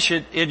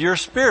salvation in your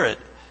spirit.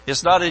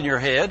 It's not in your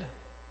head.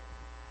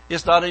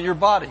 It's not in your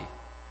body.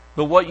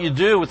 But what you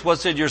do with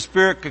what's in your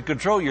spirit can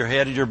control your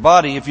head and your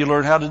body if you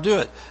learn how to do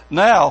it.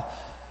 Now,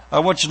 I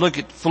want you to look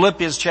at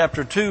Philippians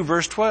chapter 2,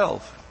 verse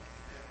 12.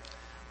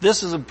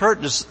 This is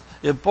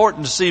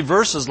important to see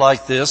verses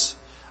like this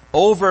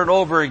over and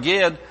over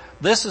again.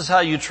 This is how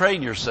you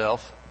train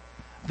yourself.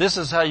 This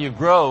is how you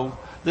grow.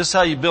 This is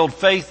how you build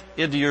faith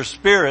into your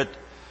spirit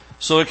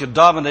so it can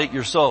dominate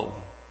your soul.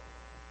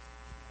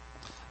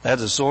 That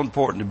is so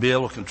important, to be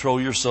able to control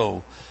your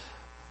soul.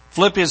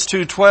 Philippians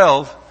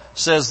 2:12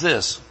 says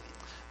this.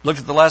 Look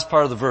at the last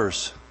part of the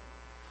verse.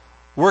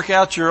 Work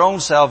out your own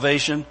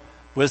salvation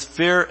with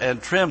fear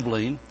and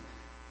trembling,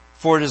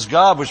 for it is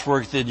God which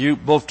worketh in you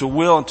both to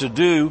will and to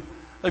do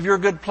of your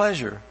good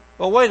pleasure.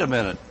 Well, wait a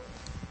minute.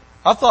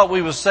 I thought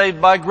we were saved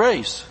by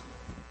grace.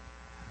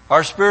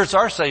 Our spirits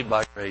are saved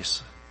by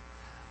grace.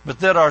 But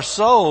then our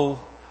soul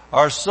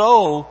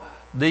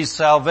needs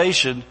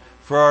salvation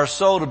for our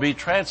soul to be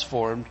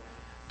transformed,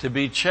 to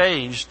be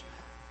changed,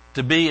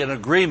 to be in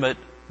agreement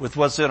with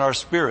what's in our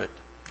spirit.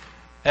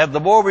 And the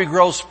more we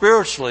grow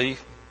spiritually,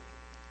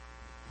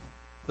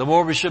 the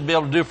more we should be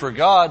able to do for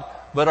God,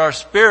 but our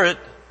spirit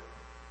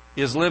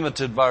is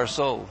limited by our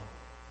soul.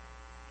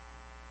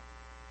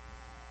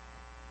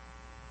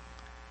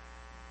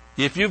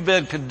 If you've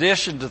been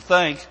conditioned to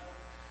think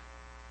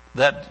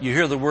that you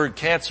hear the word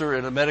cancer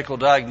in a medical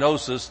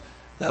diagnosis,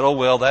 that, oh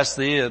well, that's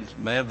the end,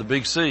 man, the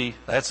big C,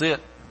 that's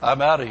it,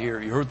 I'm out of here.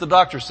 You heard what the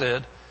doctor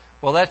said.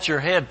 Well, that's your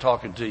head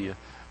talking to you.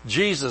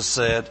 Jesus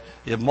said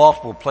in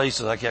multiple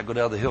places, I can't go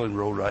down the healing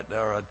road right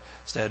now or I'd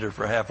stand here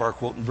for a half hour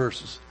quoting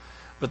verses.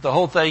 But the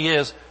whole thing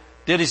is,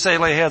 did he say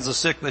lay hands on the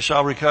sick and they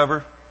shall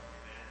recover?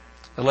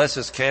 Unless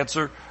it's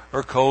cancer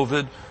or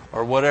COVID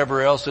or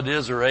whatever else it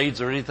is, or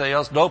AIDS or anything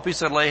else. Nope, he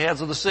said lay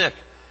hands on the sick.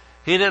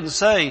 He didn't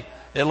say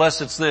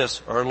unless it's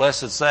this or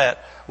unless it's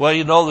that. Well,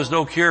 you know there's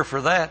no cure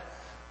for that.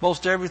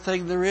 Most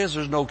everything there is,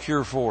 there's no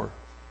cure for.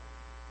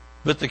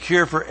 But the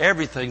cure for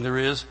everything there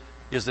is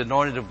the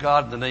anointing of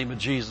God in the name of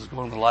Jesus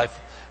going to life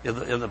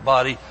in the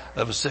body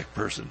of a sick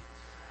person.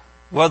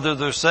 Whether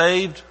they're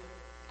saved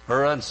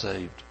or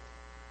unsaved,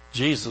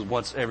 Jesus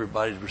wants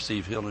everybody to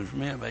receive healing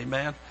from Him.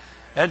 Amen.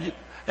 And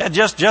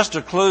just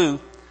a clue,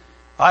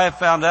 I have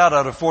found out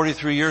of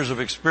 43 years of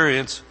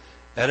experience,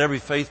 and every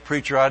faith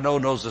preacher I know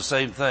knows the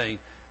same thing,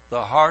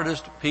 the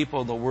hardest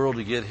people in the world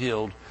to get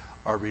healed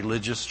are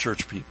religious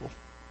church people.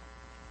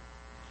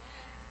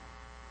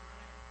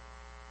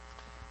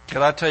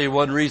 Can I tell you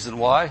one reason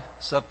why?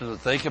 Something to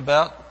think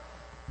about.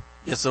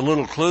 It's a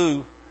little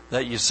clue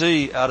that you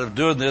see out of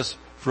doing this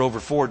for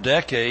over 4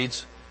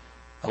 decades.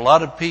 A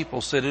lot of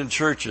people sit in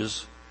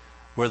churches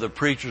where the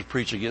preachers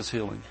preach against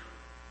healing.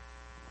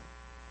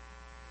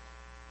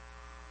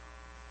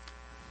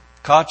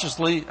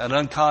 Consciously and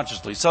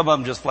unconsciously. Some of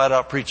them just flat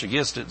out preach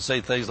against it and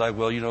say things like,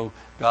 well, you know,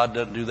 God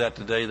doesn't do that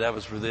today. That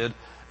was for then,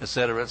 et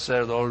cetera, et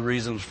cetera. The only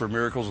reason was for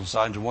miracles and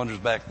signs and wonders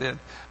back then.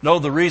 No,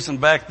 the reason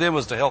back then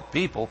was to help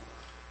people.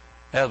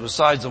 As the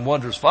signs and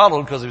wonders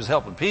followed because He was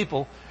helping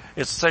people.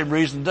 It's the same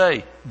reason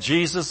today.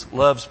 Jesus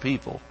loves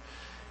people.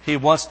 He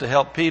wants to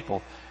help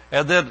people.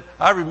 And then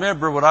I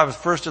remember when I was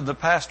first in the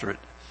pastorate.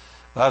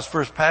 When I was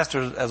first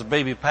pastor as a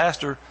baby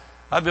pastor,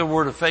 I've been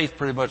Word of Faith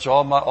pretty much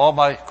all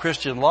my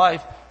Christian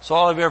life. So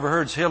all I've ever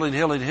heard is healing,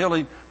 healing,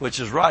 healing, which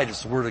is right.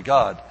 It's the Word of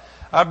God.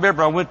 I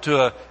remember I went to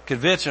a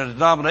convention, a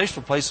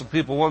denominational place, and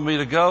people wanted me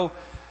to go,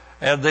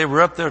 and they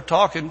were up there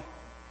talking.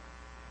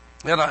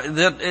 And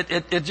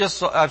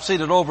I've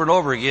seen it over and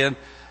over again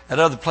at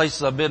other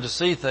places I've been to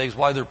see things,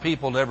 why their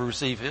people never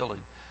receive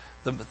healing.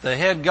 The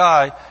head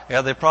guy,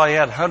 and they probably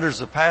had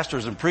hundreds of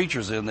pastors and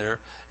preachers in there.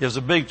 It was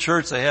a big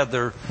church. They had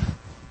their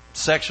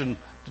section,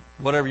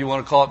 whatever you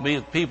want to call it, me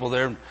and people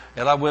there,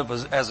 and I went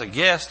as a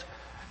guest.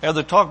 And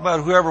they talked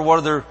about whoever one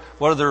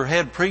of their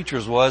head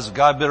preachers was. The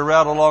guy been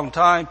around a long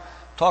time.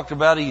 Talked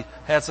about he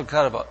had some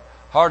kind of a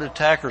heart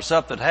attack or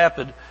something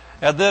happened.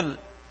 And then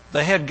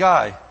the head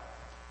guy,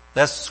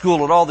 that's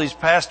schooling all these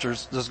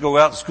pastors, just go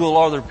out and school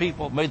all their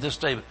people, made this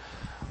statement.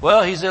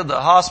 Well, he's in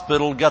the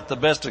hospital, got the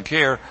best of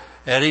care,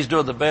 and he's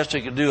doing the best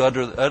he can do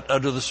under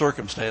the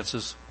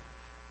circumstances.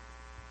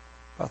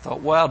 I thought,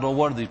 wow, no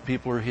wonder these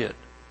people are hit.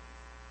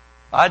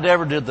 I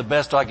never did the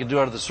best I could do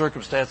under the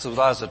circumstances when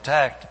I was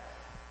attacked.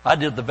 I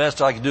did the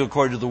best I could do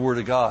according to the Word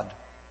of God.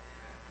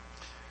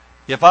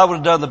 If I would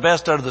have done the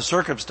best under the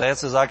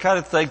circumstances, I kind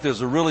of think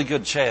there's a really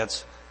good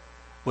chance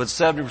when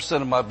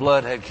 70% of my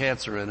blood had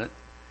cancer in it,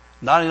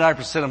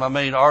 99% of my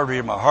main artery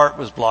in my heart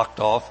was blocked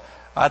off.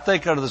 I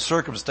think under the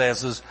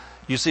circumstances,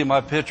 you see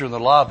my picture in the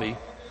lobby,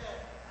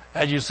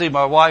 and you see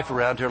my wife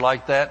around here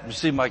like that, and you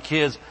see my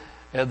kids,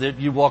 and then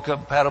you walk up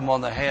and pat them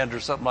on the hand or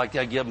something like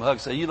that, give them a hug,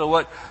 say, you know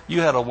what, you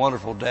had a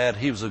wonderful dad,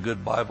 he was a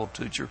good Bible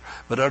teacher,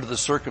 but under the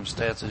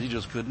circumstances, he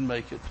just couldn't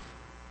make it.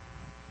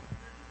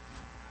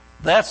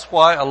 That's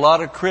why a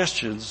lot of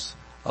Christians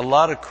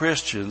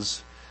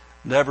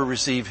never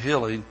receive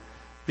healing,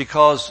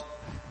 because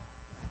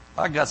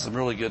I got some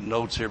really good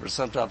notes here, but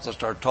sometimes I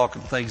start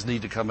talking, things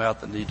need to come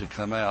out that need to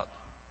come out.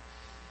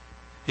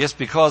 It's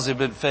because they've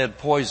been fed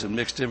poison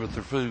mixed in with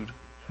their food.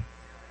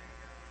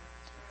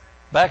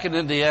 Back in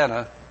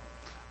Indiana,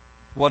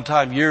 One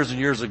time years and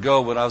years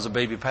ago when I was a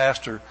baby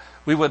pastor,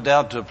 we went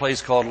down to a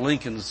place called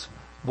Lincoln's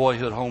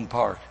Boyhood Home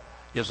Park.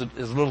 It's a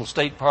little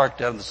state park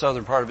down in the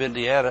southern part of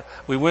Indiana.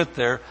 We went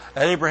there,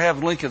 and Abraham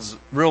Lincoln's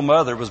real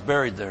mother was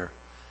buried there.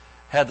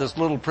 Had this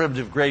little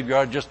primitive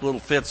graveyard, just little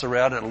fence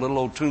around it, a little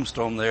old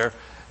tombstone there.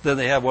 Then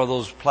they have one of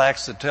those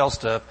plaques that tell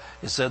stuff.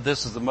 It said,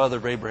 this is the mother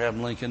of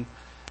Abraham Lincoln,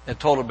 and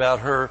told about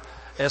her.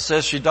 It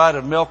says she died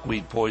of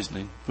milkweed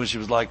poisoning when she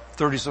was like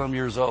 30-some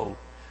years old.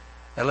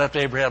 And left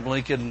Abraham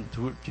Lincoln,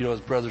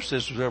 his brothers,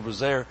 sisters, whoever was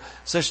there.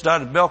 Said she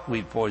died of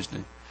milkweed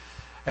poisoning.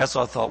 And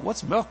so I thought,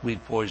 what's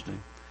milkweed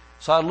poisoning?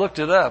 So I looked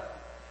it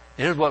up.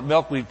 And here's what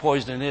milkweed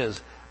poisoning is.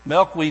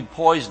 Milkweed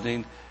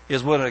poisoning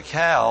is when a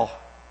cow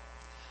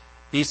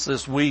eats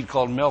this weed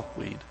called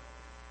milkweed.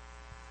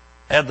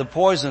 And the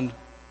poison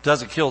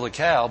doesn't kill the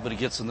cow, but it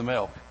gets in the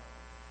milk.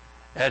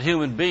 And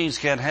human beings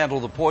can't handle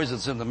the poison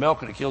that's in the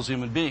milk, and it kills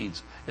human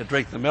beings. They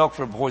drink the milk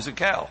from a poisoned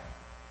cow.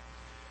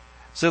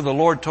 So the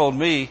Lord told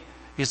me,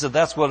 He said,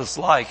 that's what it's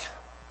like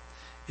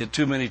in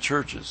too many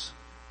churches.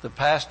 The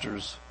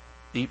pastors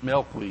eat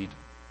milkweed.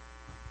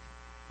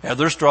 And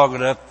they're strong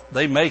enough,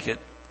 they make it,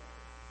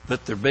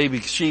 but their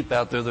baby sheep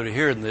out there that are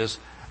hearing this,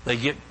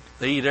 they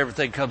eat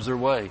everything comes their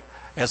way.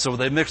 And so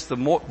they mix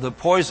the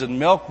poison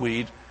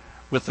milkweed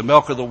with the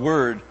milk of the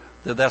Word,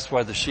 that's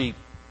why the sheep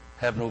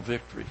have no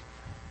victory.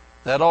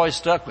 That always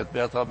stuck with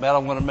me. I thought, man, I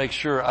want to make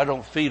sure I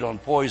don't feed on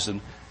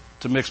poison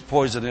to mix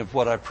poison in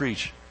what I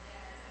preach.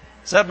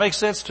 Does that make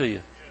sense to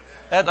you?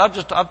 And I'm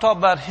talking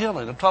about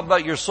healing. I'm talking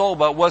about your soul,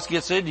 about what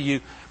gets into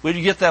you when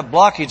you get that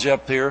blockage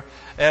up here.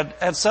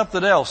 And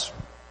something else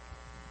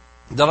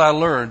that I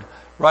learned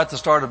right at the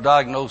start of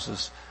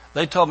diagnosis.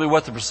 They told me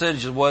what the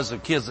percentage was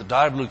of kids that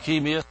died of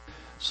leukemia.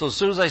 So as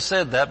soon as they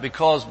said that,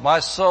 because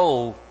my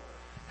soul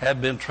had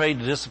been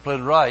trained to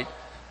discipline right,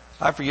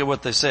 I forget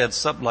what they said,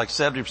 something like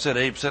 70%,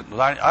 80%,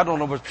 90%, I don't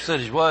know what the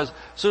percentage was.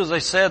 As soon as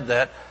they said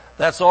that,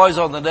 that's always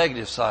on the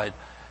negative side.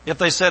 If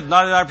they said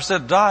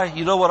 99% die,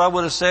 you know what I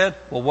would have said?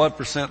 Well,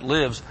 1%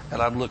 lives,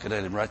 and I'm looking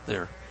at him right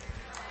there.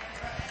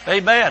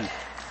 Amen.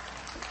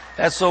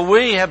 And so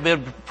we have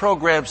been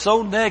programmed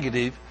so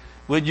negative.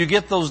 When you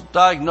get those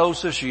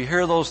diagnoses, you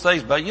hear those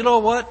things, but you know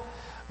what?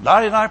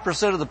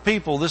 99% of the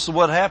people, this is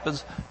what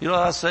happens. You know,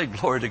 I say,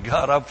 glory to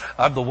God,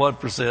 I'm the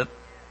 1%.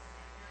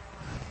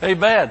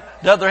 Amen.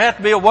 Does there have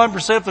to be a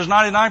 1% if there's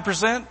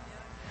 99%?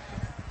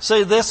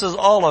 See, this is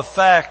all a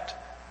fact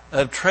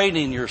of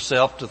training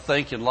yourself to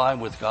think in line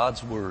with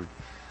God's Word.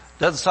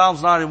 Doesn't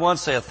Psalms 91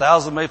 say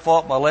 1,000 may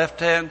fall at my left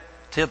hand,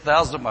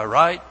 10,000 at my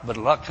right, but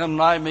it'll not come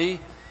nigh me?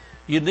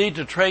 You need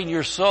to train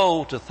your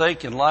soul to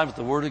think in line with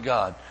the Word of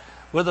God.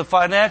 When the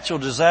financial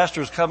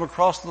disasters come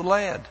across the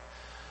land,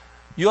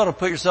 you ought to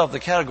put yourself in the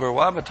category,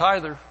 well, I'm a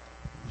tither.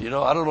 I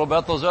don't know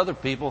about those other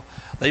people.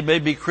 They may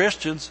be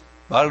Christians,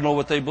 but I don't know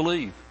what they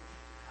believe.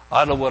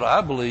 I know what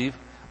I believe.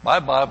 My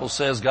Bible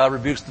says God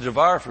rebukes the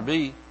devourer for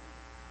me.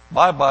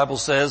 My Bible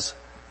says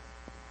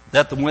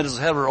that the windows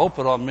of heaven are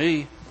open on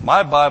me.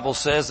 My Bible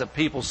says that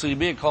people see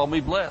me and call me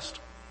blessed.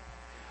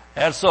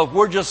 And so if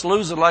we're just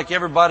losing like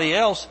everybody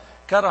else,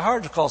 kind of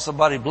hard to call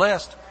somebody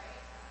blessed.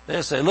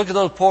 They say, look at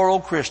those poor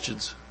old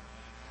Christians.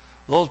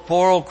 Those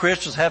poor old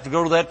Christians have to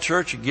go to that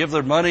church and give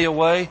their money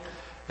away.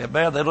 And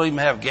man, they don't even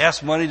have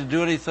gas money to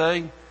do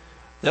anything.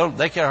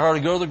 They can't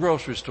hardly go to the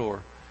grocery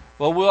store.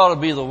 Well, we ought to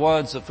be the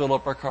ones that fill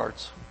up our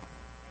carts.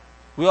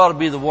 We ought to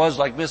be the ones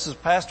like Mrs.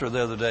 Pastor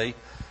the other day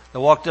that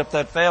walked up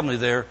that family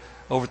there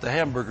over at the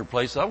hamburger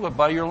place. I'm going to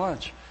buy your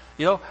lunch.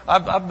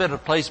 I've been at a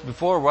place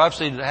before where I've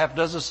seen a half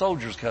dozen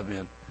soldiers come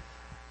in.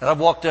 And I've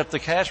walked up the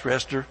cash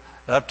register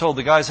and I've told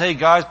the guys, hey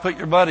guys, put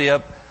your money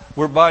up.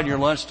 We're buying your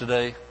lunch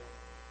today.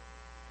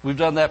 We've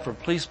done that for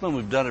policemen.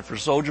 We've done it for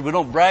soldiers. We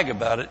don't brag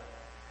about it.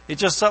 It's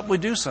just something we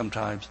do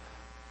sometimes.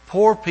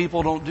 Poor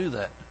people don't do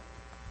that.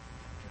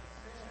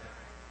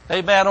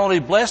 Amen. Only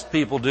blessed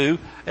people do.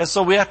 And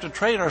so we have to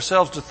train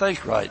ourselves to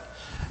think right.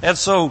 And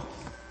so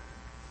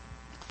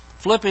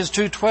Philippians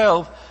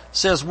 2:12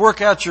 says,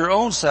 work out your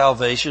own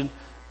salvation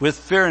with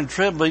fear and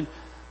trembling.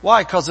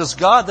 Why? Because it's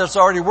God that's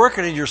already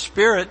working in your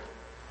spirit.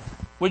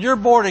 When you're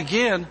born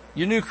again,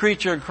 you're a new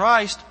creature in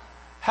Christ,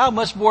 how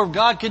much more of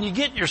God can you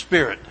get in your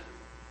spirit?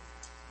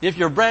 If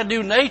you're a brand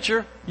new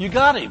nature, you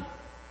got Him.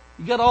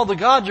 You got all the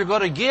God you're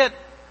going to get.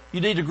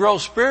 You need to grow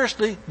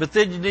spiritually, but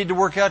then you need to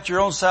work out your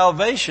own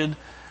salvation,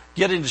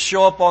 getting to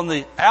show up on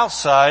the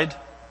outside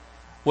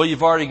what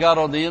you've already got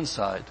on the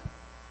inside.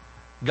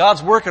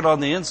 God's working on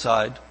the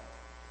inside.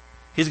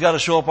 He's got to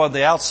show up on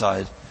the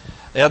outside.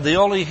 And the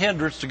only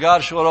hindrance to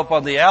God showing up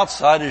on the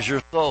outside is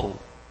your soul.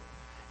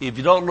 If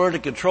you don't learn to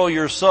control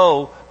your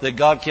soul, then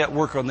God can't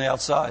work on the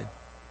outside.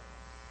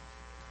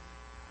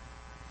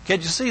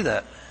 Can't you see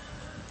that?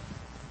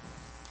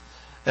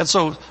 And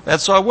so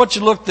I want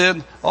you to look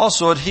then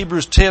also at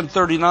Hebrews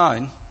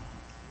 10:39.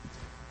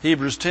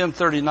 Hebrews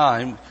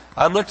 10:39.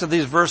 I looked at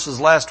these verses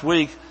last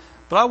week,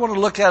 but I want to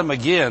look at them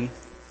again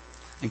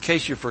in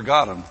case you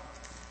forgot them.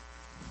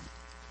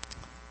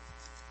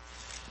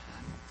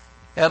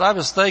 And I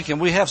was thinking,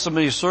 we have so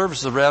many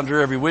services around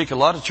here every week. A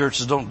lot of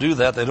churches don't do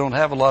that. They don't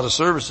have a lot of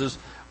services.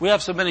 We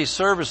have so many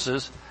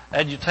services,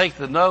 and you take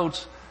the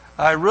notes.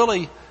 I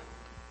really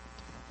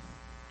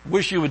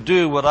wish you would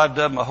do what I've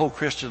done my whole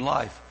Christian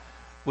life.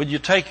 When you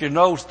take your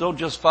notes, don't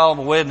just file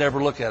them away and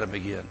never look at them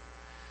again.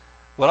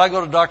 When I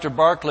go to Dr.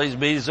 Barclay's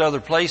meetings,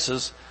 other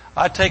places,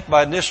 I take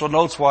my initial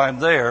notes while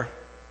I'm there,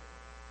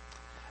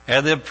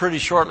 and then pretty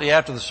shortly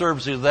after the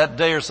service, either that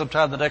day or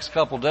sometime the next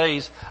couple of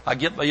days, I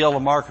get my yellow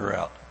marker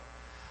out.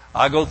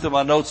 I go through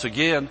my notes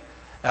again,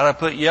 and I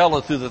put yellow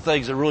through the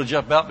things that really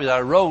jump out at me that I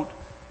wrote,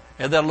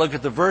 and then I look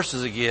at the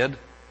verses again,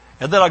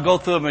 and then I go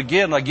through them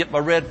again, and I get my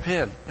red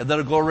pen, and then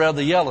I go around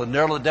the yellow and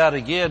narrow it down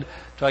again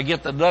till I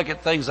get the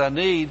nugget things I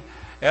need.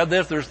 And then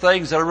if there's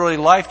things that are really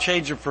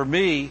life-changing for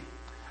me,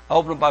 I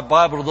open up my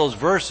Bible to those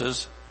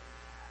verses,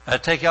 I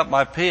take out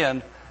my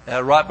pen, and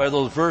I write by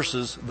those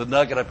verses the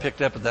nugget I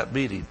picked up at that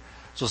meeting.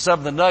 So some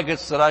of the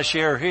nuggets that I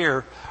share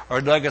here are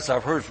nuggets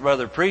I've heard from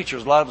other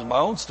preachers, a lot of it's my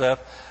own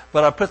stuff,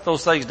 but I put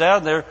those things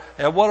down there,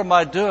 and what am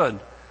I doing?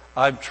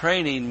 I'm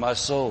training my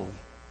soul.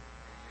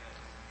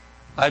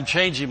 I'm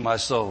changing my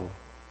soul.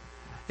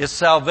 It's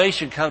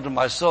salvation come to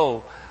my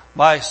soul.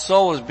 My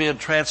soul is being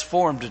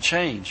transformed to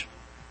change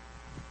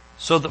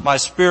so that my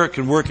spirit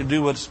can work and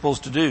do what it's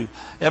supposed to do.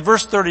 At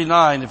verse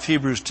 39 of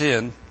Hebrews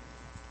 10,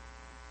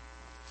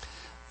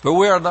 but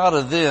we are not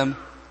of them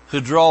who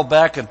draw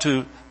back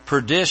into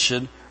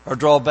perdition or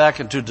draw back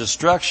into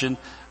destruction,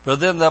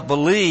 but them that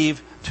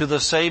believe to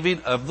the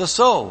saving of the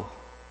soul.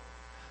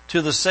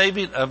 To the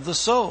saving of the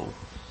soul.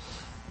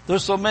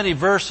 There's so many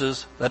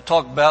verses that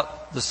talk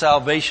about the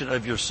salvation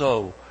of your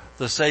soul,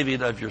 the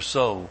saving of your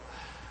soul.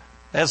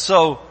 And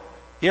so,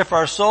 if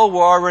our soul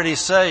were already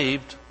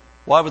saved,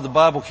 why would the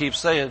Bible keep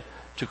saying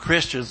to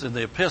Christians in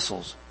the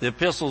epistles? The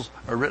epistles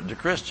are written to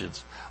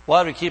Christians.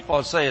 Why do we keep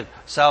on saying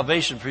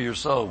salvation for your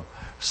soul,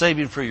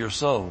 saving for your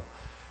soul?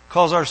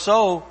 Because our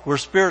soul, we're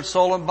spirit,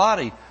 soul, and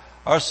body.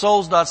 Our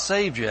soul's not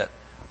saved yet.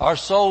 Our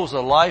soul's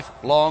a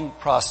lifelong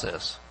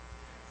process.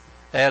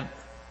 And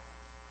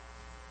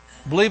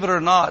believe it or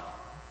not,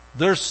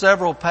 there's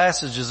several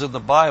passages in the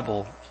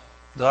Bible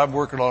that I'm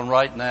working on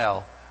right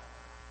now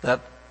that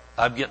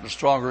I'm getting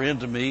stronger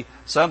into me.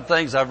 Some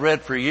things I've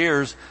read for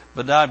years,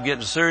 but now I'm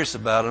getting serious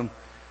about them,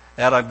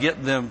 and I'm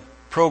getting them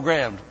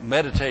programmed,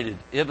 meditated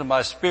into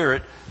my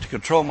spirit to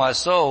control my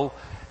soul.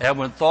 And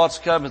when thoughts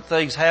come and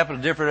things happen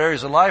in different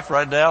areas of life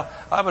right now,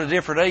 I'm at a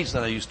different age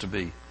than I used to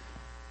be.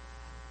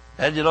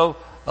 And you know,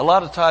 a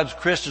lot of times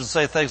Christians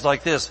say things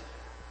like this,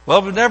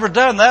 well, we've never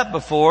done that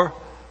before.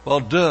 Well,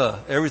 duh.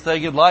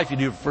 Everything in life you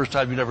do for the first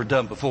time you've never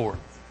done before.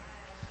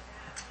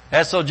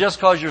 And so just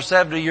because you're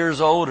 70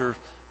 years old or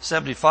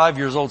 75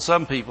 years old,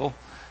 some people,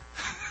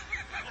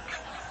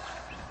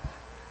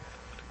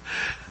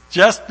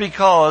 just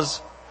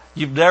because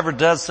you've never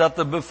done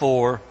something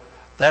before,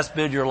 that's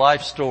been your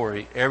life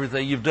story.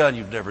 Everything you've done,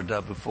 you've never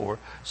done before.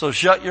 So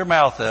shut your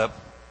mouth up.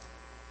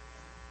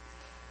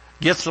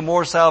 Get some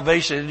more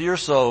salvation into your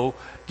soul.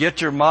 Get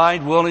your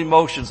mind, will, and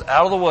emotions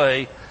out of the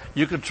way.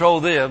 You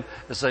control them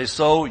and say,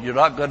 so you're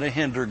not going to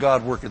hinder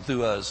God working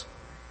through us.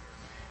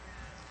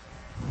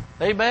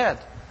 Amen.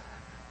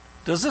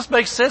 Does this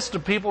make sense to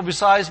people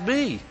besides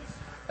me?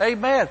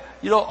 Amen.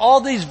 You know, all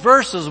these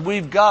verses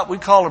we've got, we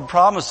call them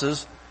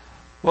promises.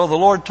 Well, the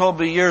Lord told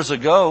me years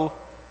ago,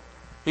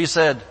 He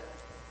said,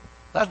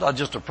 that's not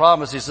just a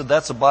promise. He said,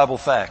 that's a Bible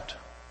fact.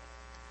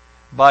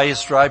 By His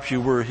stripes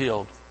you were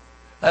healed.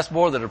 That's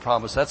more than a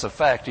promise. That's a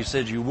fact. He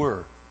said you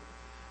were.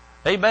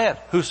 Amen.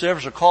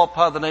 Whosoever shall call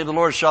upon the name of the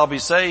Lord shall be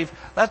saved.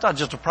 That's not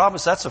just a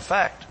promise. That's a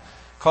fact.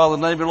 Call the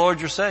name of the Lord,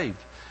 you're saved.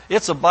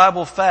 It's a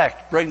Bible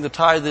fact. Bring the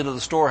tithe into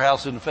the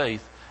storehouse in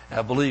faith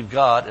and believe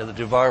God, and the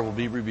devourer will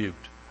be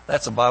rebuked.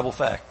 That's a Bible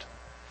fact.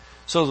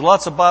 So there's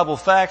lots of Bible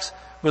facts,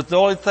 but the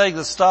only thing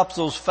that stops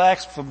those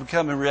facts from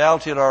becoming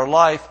reality in our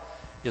life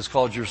is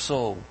called your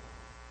soul.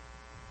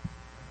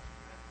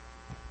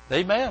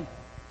 Amen.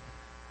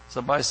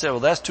 Somebody said, well,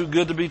 that's too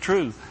good to be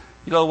true.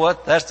 You know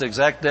what? That's the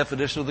exact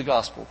definition of the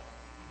gospel.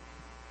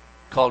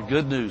 Called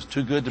good news.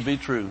 Too good to be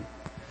true.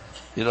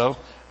 You know,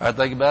 I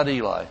think about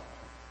Eli.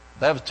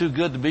 That was too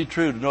good to be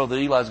true to know that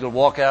Eli's going to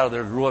walk out of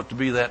there and grow up to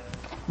be that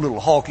little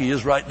hawk he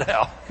is right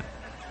now.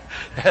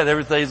 And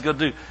everything he's going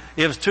to do.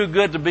 It was too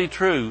good to be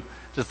true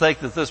to think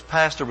that this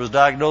pastor was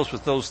diagnosed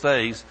with those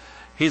things.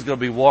 He's going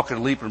to be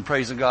walking, leaping,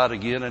 praising God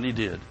again, and he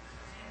did.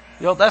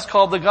 You know, that's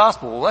called the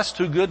gospel. Well, that's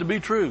too good to be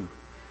true.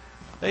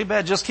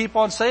 Amen. Just keep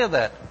on saying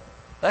that.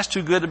 That's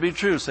too good to be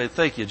true. Say,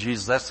 thank you,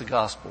 Jesus. That's the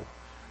gospel.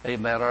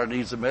 Amen. Our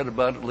needs are met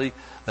abundantly.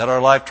 That our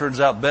life turns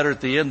out better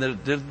at the end than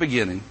it did at the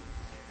beginning.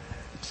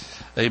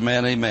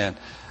 Amen. Amen.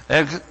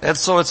 And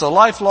so it's a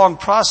lifelong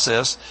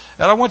process.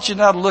 And I want you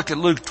now to look at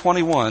Luke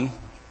 21.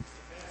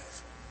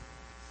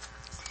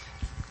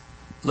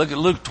 Look at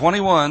Luke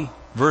 21,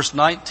 verse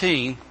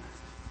 19.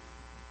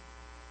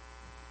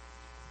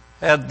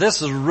 And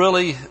this is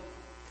really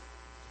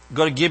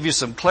going to give you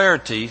some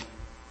clarity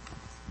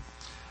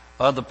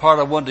on the part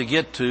I wanted to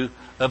get to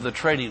of the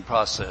training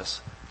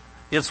process.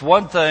 It's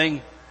one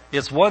thing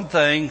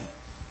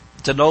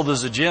to know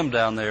there's a gym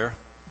down there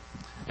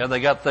and they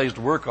got things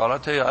to work on. I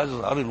tell you, I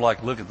don't even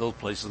like looking at those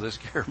places. They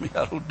scare me.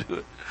 I don't do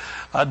it.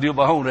 I do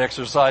my own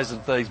exercise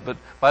and things. But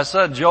my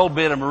son Joe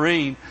being a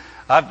Marine,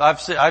 I've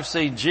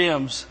seen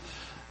gyms,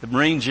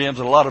 Marine gyms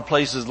in a lot of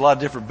places, a lot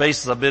of different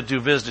bases I've been to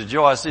visited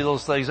Joe. I see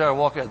those things there. I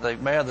walk out and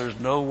think, man, there's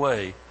no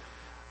way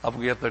I'm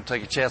going to get there and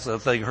take a chance of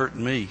that thing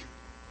hurting me.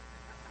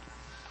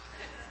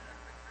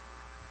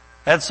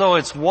 And so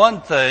it's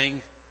one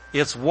thing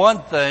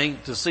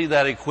to see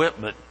that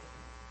equipment.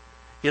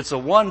 It's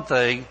one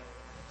thing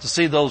to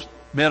see those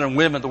men and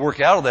women that work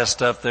out of that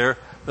stuff there.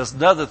 That's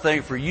another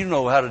thing for you to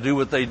know how to do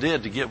what they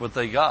did to get what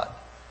they got.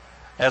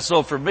 And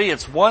so for me,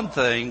 it's one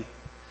thing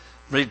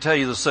for me to tell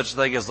you there's such a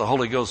thing as the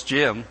Holy Ghost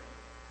gym.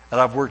 And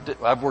I've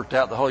worked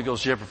out the Holy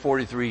Ghost gym for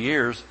 43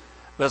 years.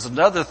 But it's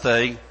another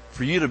thing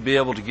for you to be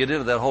able to get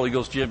into that Holy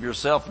Ghost gym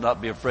yourself and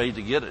not be afraid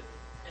to get it.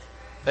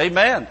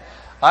 Amen.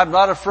 I'm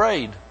not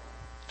afraid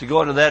to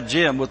go into that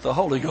gym with the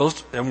Holy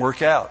Ghost and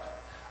work out.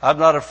 I'm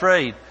not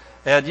afraid.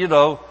 And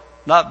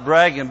not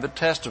bragging, but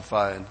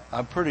testifying.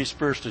 I'm pretty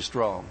spiritually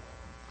strong.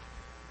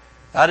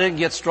 I didn't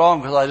get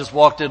strong because I just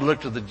walked in and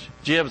looked at the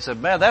gym and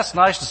said, man, that's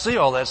nice to see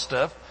all that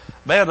stuff.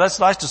 Man, that's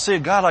nice to see a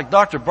guy like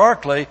Dr.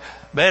 Barclay.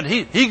 Man,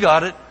 he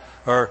got it.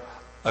 Or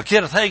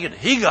Kenneth Hagin,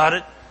 he got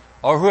it.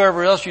 Or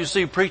whoever else you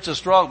see preaching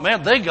strong,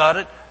 man, they got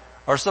it.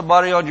 Or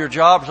somebody on your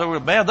job,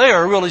 man, they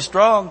are really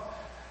strong.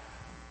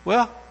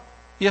 Well,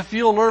 if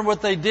you'll learn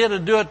what they did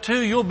and do it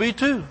too, you'll be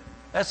too.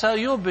 That's how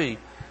you'll be.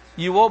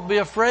 You won't be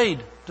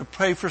afraid to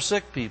pray for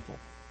sick people.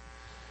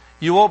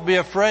 You won't be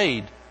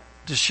afraid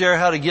to share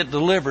how to get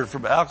delivered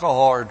from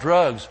alcohol or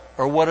drugs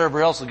or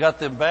whatever else that got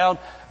them bound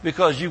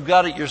because you've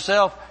got it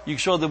yourself. You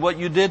show them what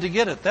you did to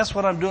get it. That's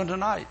what I'm doing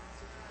tonight.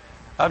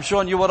 I'm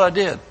showing you what I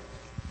did.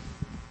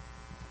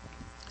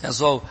 And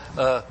so,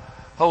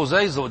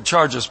 Jose's in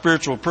charge of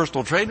spiritual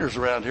personal trainers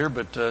around here,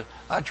 but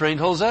I trained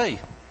Jose.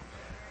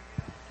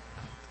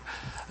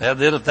 And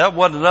then if that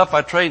wasn't enough,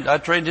 I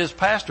trained his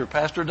pastor,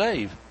 Pastor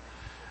Dave.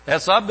 And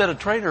so I've been a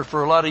trainer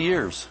for a lot of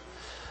years.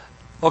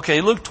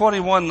 Okay, Luke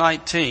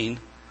 21:19,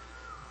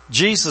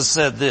 Jesus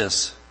said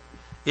this,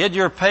 in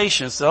your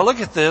patience, now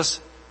look at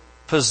this,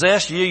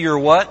 possess ye your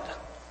what?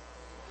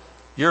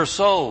 Your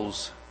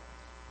souls.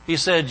 He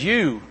said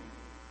you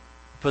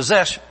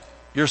possess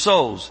your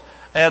souls.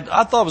 And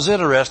I thought it was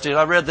interesting.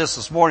 I read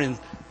this morning,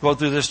 going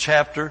through this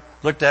chapter,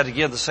 looked at it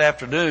again this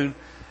afternoon.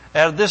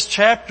 And this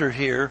chapter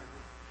here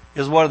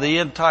is one of the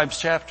end times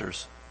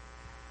chapters.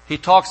 He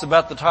talks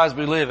about the times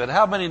we live in.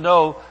 How many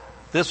know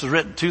this was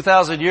written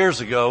 2,000 years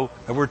ago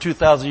and we're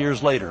 2,000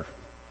 years later?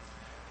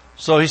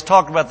 So he's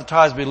talking about the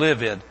times we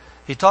live in.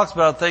 He talks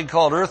about a thing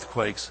called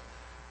earthquakes.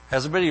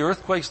 Has there been any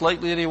earthquakes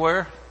lately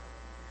anywhere?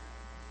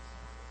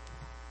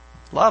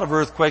 A lot of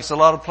earthquakes, a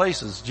lot of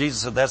places.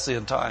 Jesus said that's the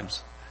end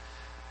times.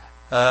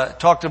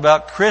 Talked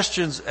about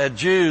Christians and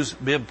Jews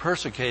being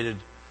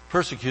persecuted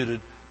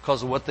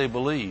because of what they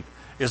believe.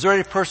 Is there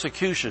any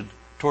persecution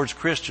towards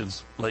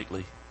Christians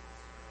lately?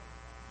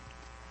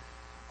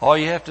 All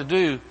you have to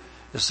do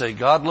is say,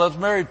 God loves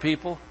married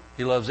people.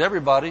 He loves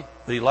everybody,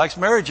 but He likes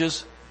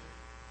marriages.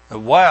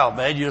 And wow,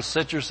 man, you just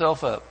set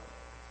yourself up.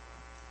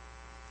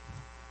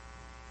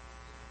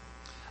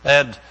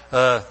 And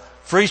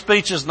free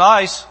speech is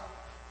nice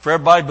for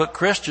everybody but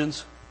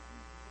Christians.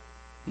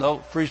 No,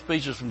 free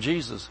speech is from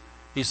Jesus.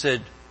 He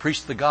said,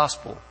 preach the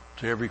gospel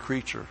to every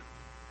creature,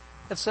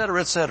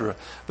 etc., etc.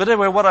 But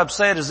anyway, what I'm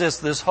saying is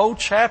this whole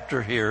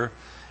chapter here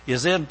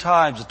is end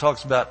times. It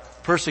talks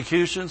about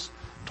persecutions,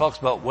 talks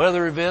about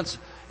weather events,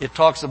 it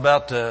talks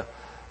about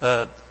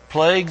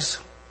plagues,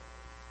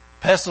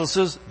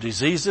 pestilences,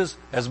 diseases.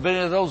 Has been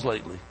any of those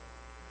lately?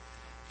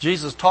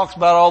 Jesus talks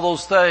about all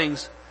those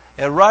things,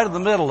 and right in the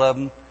middle of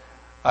them,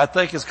 I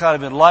think it's kind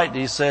of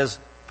enlightening. He says,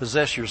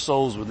 possess your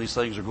souls when these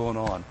things are going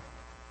on.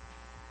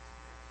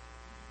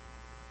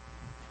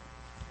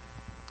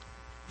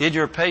 In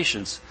your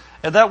patience.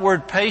 And that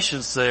word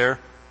patience there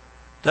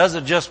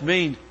doesn't just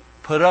mean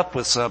put up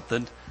with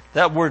something.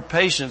 That word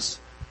patience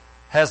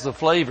has the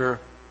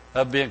flavor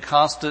of being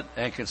constant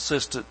and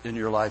consistent in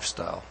your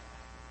lifestyle.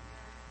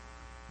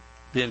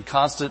 Being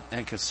constant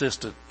and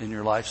consistent in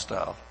your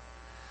lifestyle.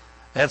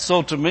 And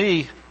so to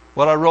me,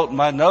 what I wrote in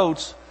my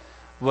notes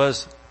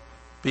was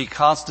be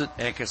constant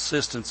and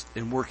consistent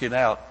in working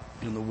out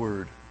in the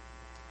Word.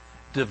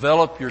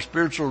 Develop your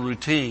spiritual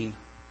routine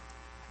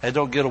and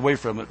don't get away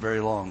from it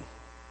very long.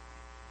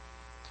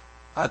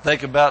 I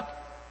think about,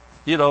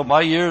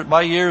 my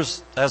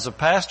years as a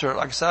pastor.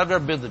 Like I said, I've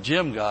never been the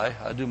gym guy.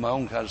 I do my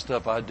own kind of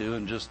stuff I do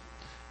and just,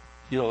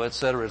 et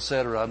cetera, et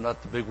cetera. I'm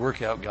not the big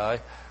workout guy.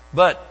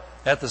 But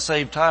at the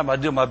same time, I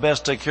do my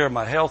best to take care of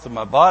my health and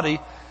my body.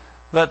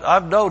 But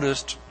I've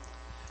noticed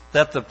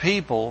that the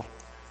people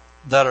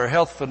that are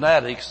health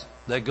fanatics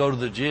that go to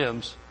the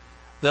gyms,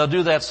 they'll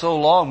do that so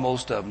long,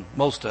 most of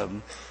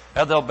them,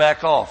 and they'll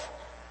back off.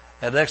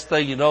 And next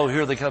thing you know,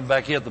 here they come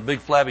back in with the big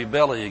flabby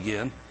belly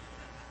again.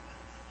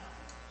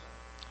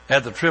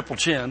 And the triple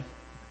chin.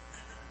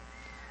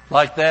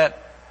 Like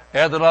that.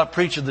 And they're not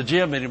preaching the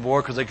gym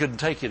anymore because they couldn't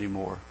take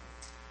anymore.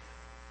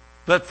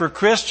 But for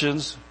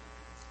Christians,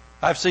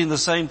 I've seen the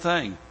same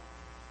thing.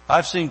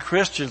 I've seen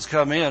Christians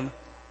come in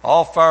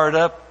all fired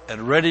up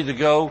and ready to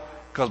go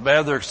because,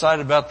 man, they're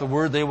excited about the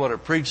word. They want to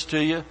preach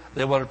to you.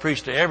 They want to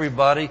preach to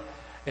everybody.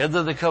 And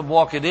then they come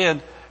walking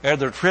in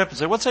and they're tripping and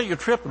say, what's that you're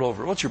tripping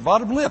over? What's your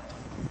bottom lip?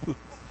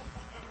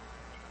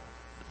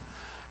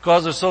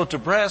 Because they're so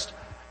depressed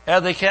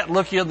and they can't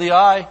look you in the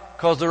eye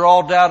because they're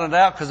all down and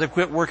out because they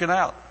quit working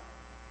out.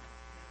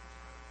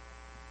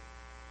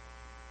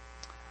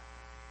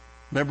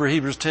 Remember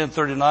Hebrews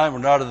 10:39, we're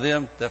not of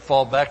them that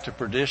fall back to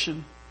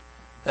perdition.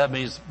 That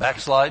means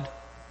backslide.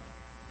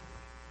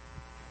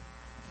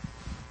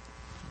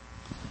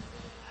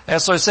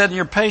 And so he said, in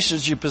your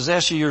patience you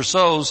possess your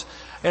souls.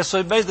 And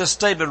so he made this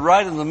statement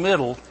right in the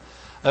middle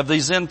of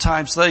these end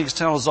times things,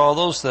 telling us all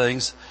those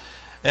things.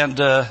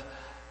 And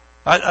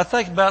I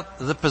think about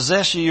the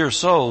possession of your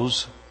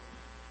souls.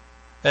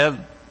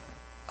 And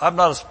I'm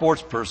not a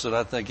sports person.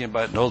 I think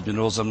anybody that knows me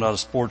knows I'm not a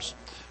sports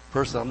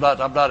person. I'm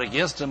not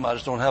against him. I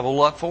just don't have a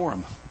lot for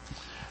him.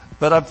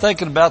 But I'm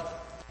thinking about,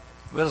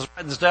 when I was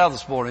writing this down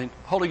this morning,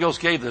 Holy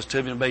Ghost gave this to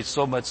me and it made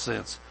so much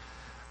sense.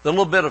 The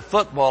little bit of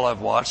football I've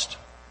watched,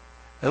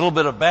 a little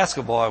bit of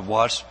basketball I've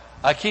watched,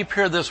 I keep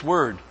hearing this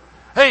word.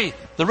 Hey,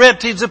 the red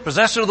team's in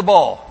possession of the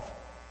ball.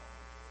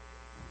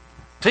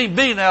 Team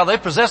B now, they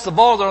possess the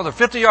ball. They're on their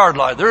 50-yard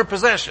line. They're in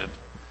possession.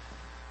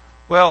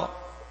 Well,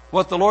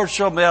 what the Lord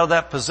showed me out of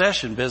that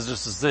possession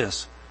business is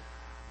this.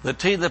 The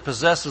team that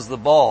possesses the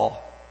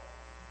ball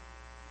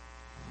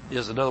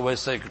is another way of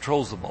saying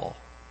controls the ball.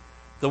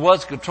 The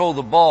ones that control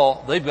the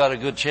ball, they've got a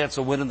good chance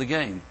of winning the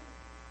game.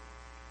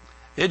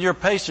 In your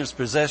patience,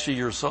 possess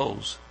your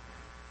souls.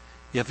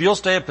 If you'll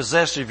stay in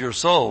possession of your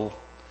soul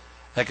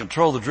and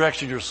control the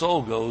direction your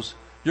soul goes,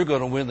 you're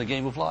going to win the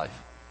game of life.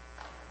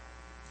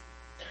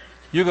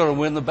 You're going to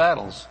win the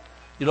battles.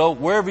 You know,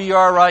 wherever you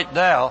are right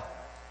now,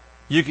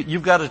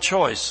 you've got a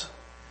choice.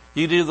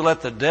 You can either let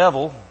the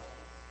devil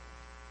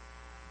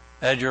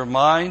and your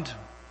mind,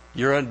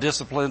 your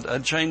undisciplined,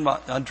 untrained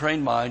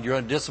mind, your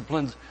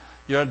undisciplined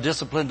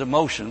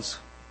emotions,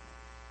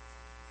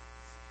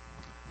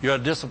 your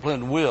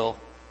undisciplined will,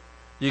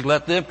 you can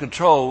let them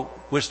control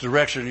which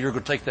direction you're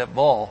going to take that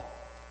ball.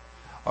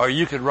 Or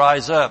you can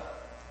rise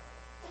up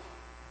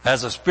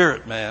as a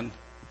spirit man.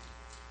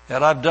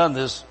 And I've done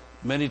this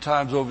many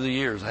times over the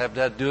years. I have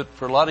had to do it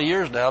for a lot of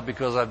years now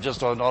because I'm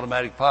just on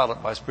automatic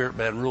pilot by spirit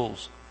man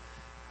rules.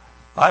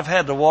 I've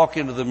had to walk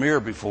into the mirror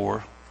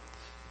before,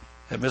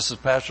 and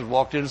Mrs. Pastor's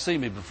walked in and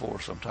seen me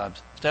before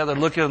sometimes. Stand there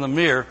looking in the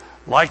mirror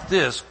like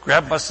this,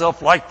 grabbed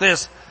myself like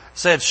this,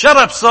 said, shut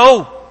up,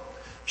 soul.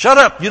 Shut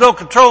up. You don't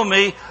control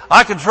me.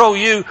 I control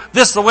you.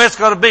 This is the way it's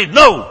going to be.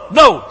 No,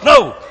 no,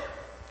 no.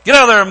 Get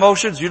out of there,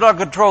 emotions. You don't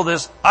control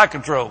this. I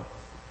control.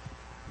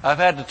 I've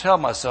had to tell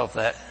myself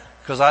that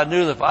because I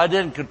knew that if I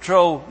didn't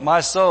control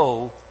my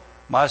soul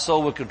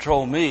would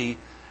control me.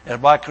 And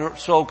if my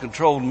soul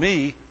controlled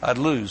me, I'd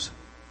lose.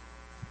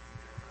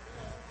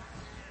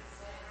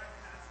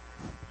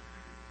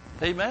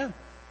 Amen.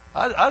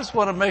 I just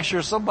want to make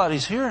sure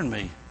somebody's hearing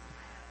me.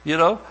 You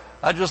know,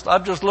 I'm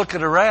just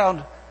looking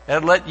around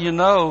and letting you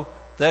know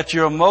that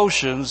your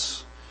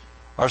emotions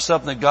are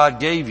something God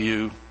gave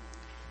you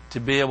to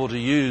be able to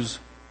use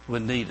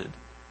when needed.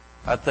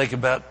 I think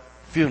about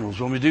funerals.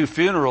 When we do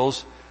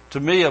funerals, to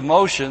me,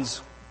 emotions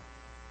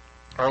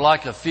are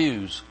like a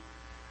fuse.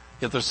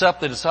 If there's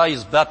something inside you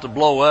that's about to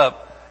blow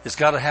up, it's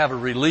got to have a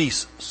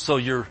release so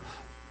your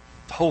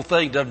whole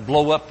thing doesn't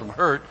blow up from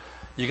hurt.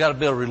 You got to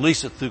be able to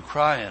release it through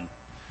crying,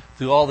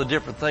 through all the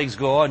different things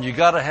go on. You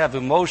got to have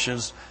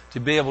emotions to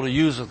be able to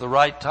use at the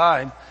right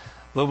time.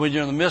 But when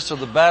you're in the midst of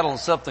the battle and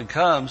something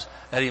comes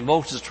and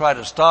emotions try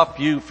to stop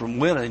you from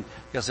winning,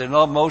 you gotta say,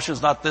 no,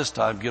 emotions, not this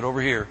time. Get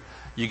over here.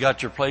 You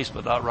got your place,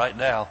 but not right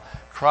now.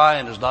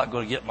 Crying is not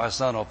going to get my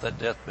son off that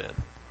deathbed.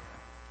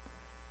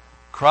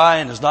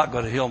 Crying is not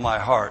going to heal my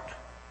heart.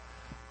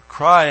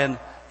 Crying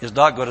is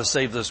not going to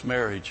save this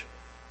marriage.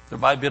 There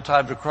might be a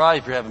time to cry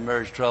if you're having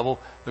marriage trouble,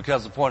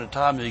 because at the point in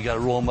time you got to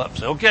roll them up and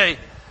say, okay,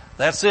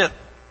 that's it.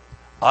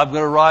 I'm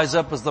going to rise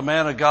up as the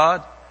man of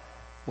God.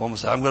 Woman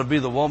say, I'm going to be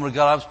the woman of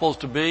God I'm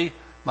supposed to be.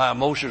 My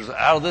emotions are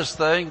out of this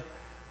thing.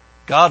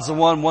 God's the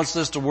one who wants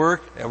this to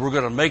work, and we're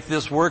going to make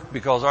this work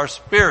because our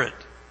spirit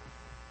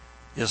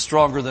is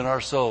stronger than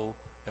our soul,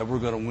 and we're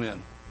going to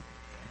win.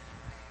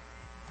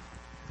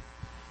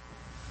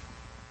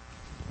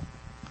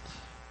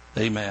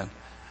 Amen.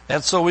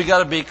 And so we got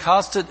to be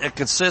constant and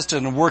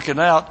consistent in working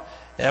out,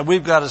 and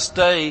we've got to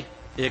stay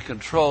in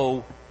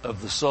control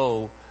of the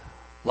soul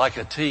like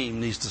a team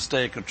needs to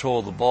stay in control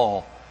of the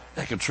ball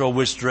and control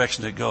which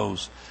direction it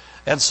goes.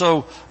 And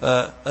so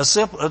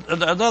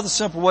another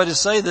simple way to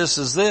say this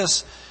is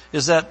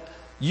that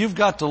you've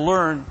got to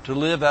learn to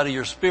live out of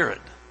your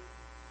spirit.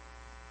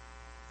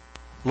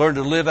 Learn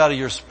to live out of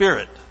your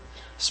spirit,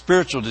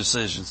 spiritual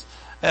decisions.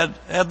 And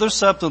there's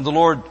something the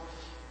Lord,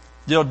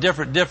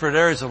 different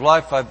areas of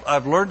life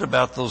I've learned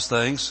about those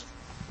things.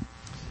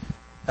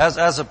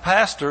 As a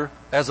pastor,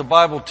 as a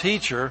Bible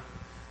teacher,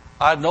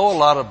 I know a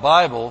lot of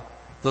Bible.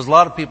 There's a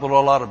lot of people who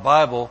know a lot of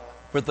Bible,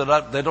 but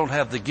they don't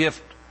have the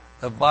gift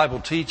of Bible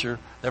teacher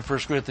that 1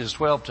 Corinthians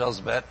 12 tells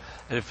about,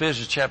 and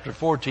Ephesians chapter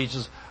 4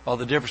 teaches all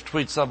the difference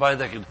between somebody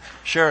that can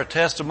share a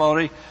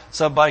testimony,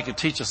 somebody can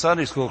teach a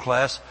Sunday school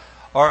class,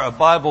 or a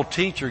Bible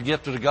teacher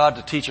gifted of God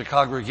to teach a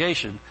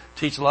congregation,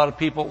 teach a lot of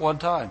people at one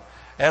time.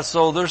 And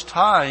so there's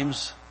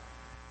times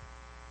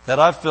that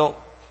I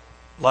felt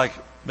like,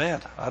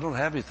 man, I don't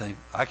have anything.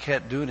 I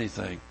can't do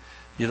anything.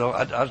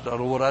 I don't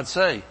know what I'd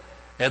say.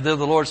 And then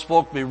the Lord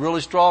spoke to me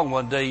really strong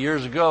one day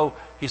years ago.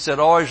 He said,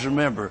 always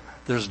remember,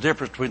 there's a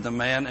difference between the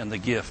man and the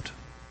gift.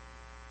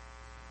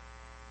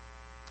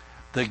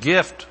 The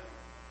gift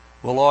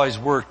will always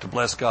work to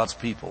bless God's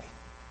people.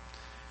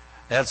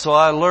 And so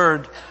I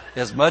learned,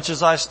 as much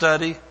as I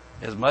study,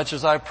 as much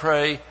as I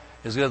pray,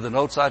 as good as the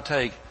notes I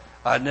take,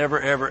 I never,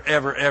 ever,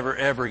 ever, ever,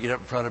 ever get up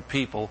in front of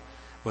people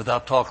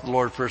without talking to the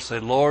Lord first. Say,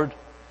 Lord,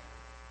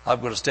 I'm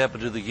going to step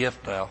into the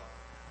gift now.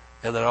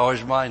 And then I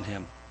always remind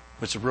him,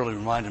 which really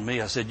reminded me.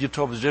 I said, you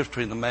told me the difference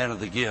between the man and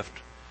the gift.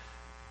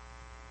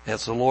 And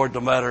so, Lord, no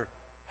matter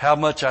how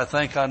much I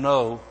think I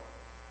know,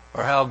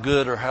 or how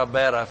good or how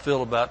bad I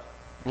feel about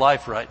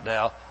life right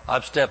now,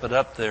 I'm stepping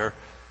up there,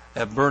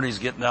 and Bernie's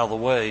getting out of the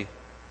way,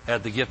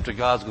 and the gift of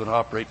God's going to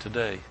operate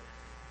today.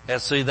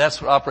 And see,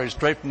 that's what operates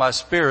straight from my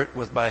spirit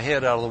with my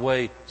head out of the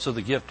way, so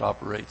the gift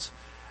operates.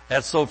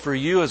 And so for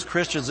you as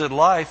Christians in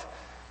life,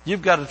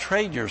 you've got to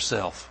train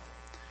yourself.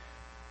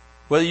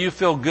 Whether you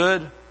feel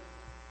good,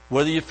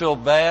 whether you feel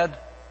bad,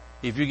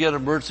 if you get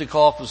an emergency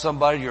call from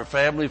somebody, your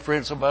family,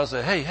 friend, somebody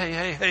say,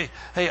 hey,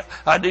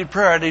 I need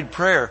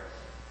prayer.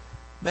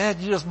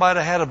 Man, you just might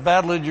have had a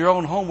battle in your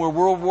own home where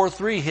World War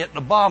III hit and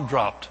a bomb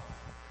dropped.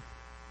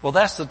 Well,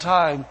 that's the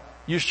time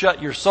you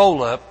shut your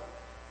soul up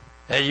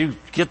and you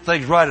get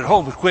things right at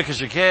home as quick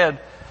as you can,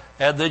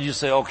 and then you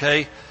say,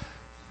 okay,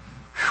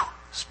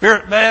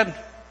 Spirit man,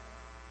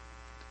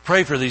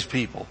 pray for these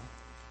people.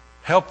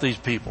 Help these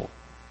people.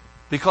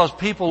 Because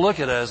people look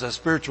at us as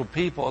spiritual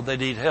people and they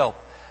need help.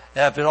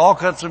 And if it all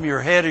comes from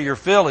your head or your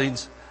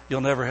feelings,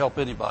 you'll never help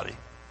anybody. It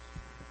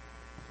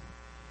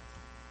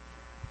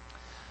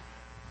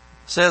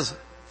says,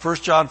 1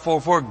 John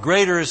 4:4,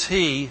 greater is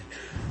he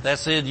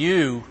that's in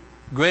you,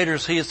 greater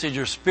is he that's in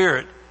your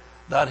spirit,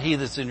 not he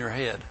that's in your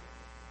head.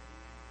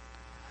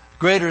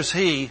 Greater is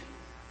he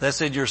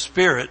that's in your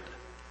spirit,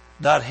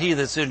 not he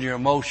that's in your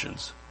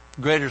emotions.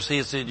 Greater is he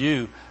that's in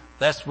you.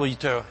 That's what you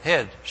tell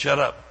head, shut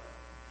up.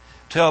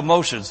 Tell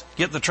emotions,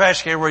 get in the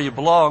trash can where you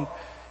belong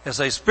and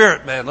say,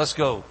 Spirit man, let's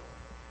go.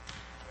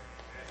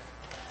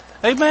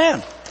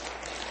 Amen.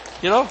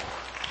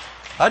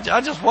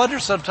 I just wonder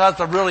sometimes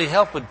if I'm really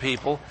helping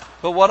people,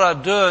 but what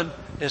I'm doing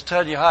is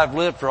telling you how I've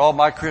lived for all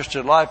my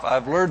Christian life.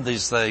 I've learned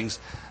these things.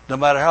 No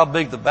matter how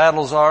big the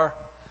battles are,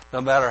 no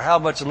matter how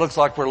much it looks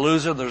like we're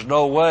losing, there's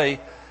no way.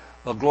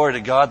 Well, glory to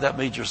God, that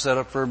means you're set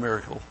up for a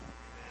miracle.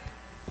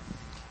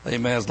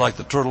 Amen. It's like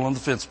the turtle on the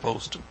fence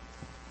post.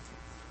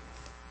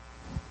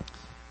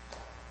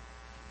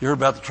 You heard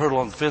about the turtle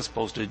on the fence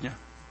post, didn't you?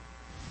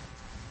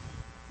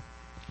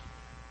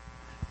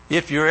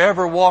 If you're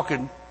ever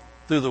walking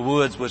through the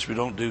woods, which we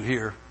don't do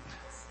here,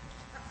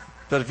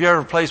 but if you're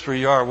ever a place where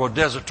you are, well,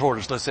 desert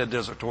tortoise, let's say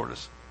desert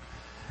tortoise.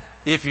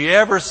 If you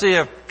ever see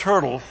a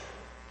turtle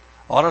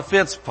on a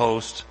fence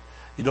post,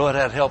 you know it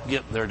had help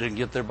getting there. It didn't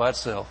get there by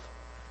itself.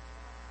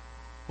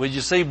 When you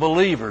see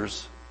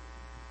believers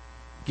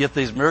get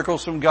these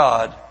miracles from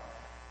God,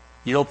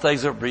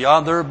 things that are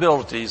beyond their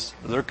abilities,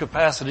 their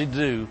capacity to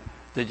do,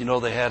 then you know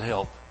they had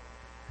help.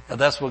 And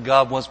that's what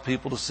God wants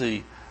people to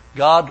see.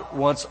 God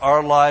wants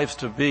our lives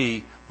to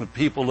be, when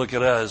people look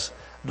at us,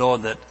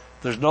 knowing that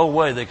there's no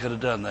way they could have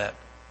done that.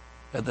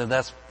 And then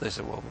they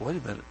say, well, wait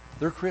a minute,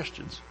 they're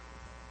Christians.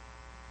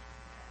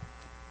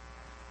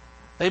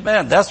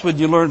 Amen. That's when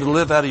you learn to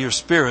live out of your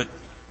spirit.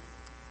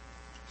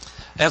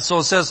 And so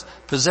it says,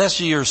 possess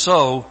ye your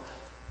soul.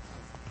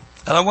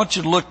 And I want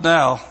you to look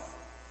now.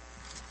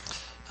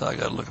 I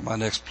got to look at my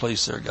next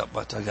place there.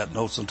 I got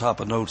notes on top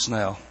of notes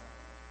now.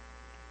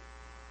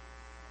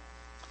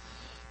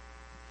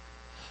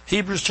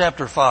 Hebrews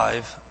chapter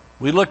 5.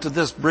 We looked at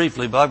this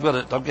briefly, but I'm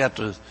going to have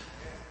to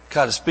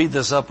kind of speed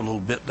this up a little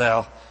bit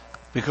now,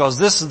 because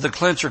this is the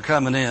clincher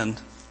coming in.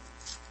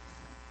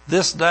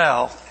 This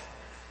now,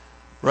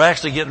 we're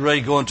actually getting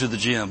ready to go into the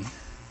gym.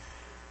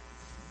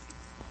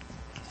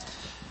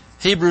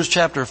 Hebrews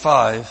chapter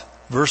 5,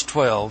 verse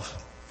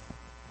 12.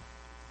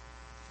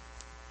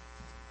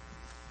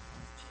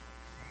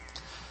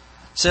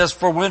 Says,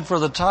 for when for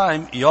the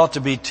time ye ought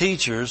to be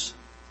teachers,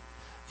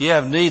 ye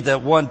have need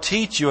that one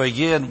teach you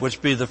again,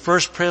 which be the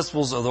first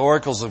principles of the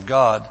oracles of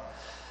God,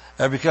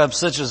 and become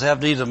such as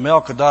have need of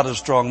milk and not of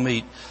strong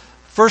meat.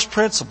 First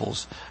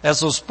principles. And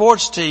so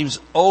sports teams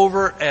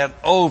over and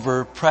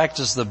over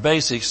practice the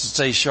basics to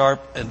stay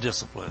sharp and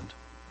disciplined.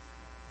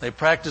 They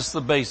practice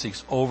the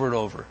basics over and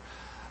over.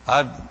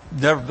 I've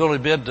never really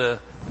been to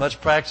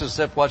much practice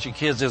except watching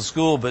kids in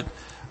school, but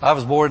I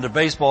was more into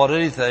baseball than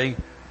anything.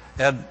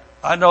 And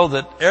I know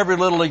that every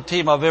Little League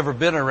team I've ever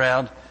been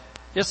around,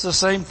 it's the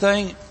same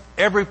thing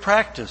every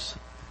practice.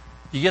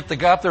 You get the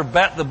guy up there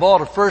batting the ball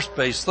to first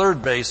base,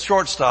 third base,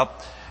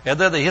 shortstop, and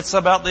then they hit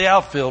some out in the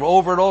outfield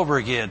over and over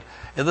again.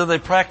 And then they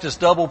practice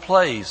double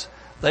plays.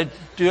 They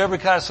do every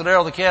kind of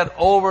scenario they can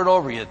over and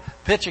over again.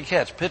 Pitch and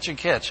catch, pitch and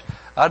catch.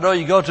 I know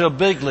you go to a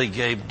big league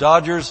game,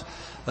 Dodgers,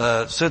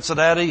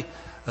 Cincinnati,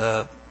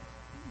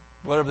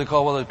 whatever they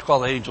call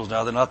the Angels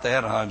now. They're not the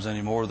Anaheims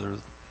anymore. They're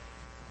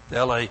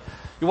the LA.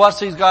 You watch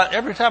these guys,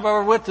 every time I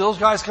ever went to, those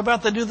guys come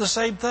out, they do the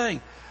same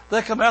thing.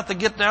 They come out, they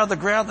get down on the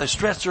ground, they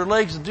stretch their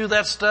legs and do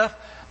that stuff.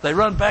 They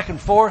run back and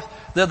forth.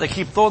 Then they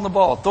keep throwing the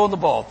ball, throwing the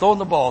ball, throwing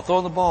the ball,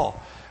 throwing the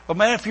ball. But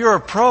man, if you're a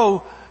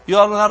pro, you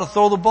ought to know how to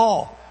throw the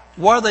ball.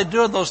 Why are they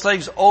doing those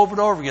things over and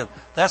over again?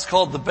 That's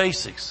called the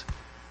basics.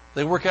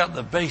 They work out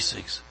the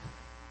basics.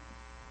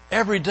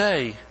 Every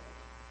day,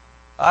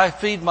 I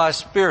feed my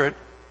spirit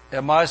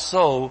and my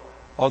soul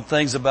on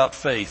things about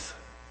faith.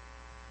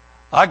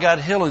 I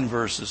got healing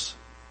verses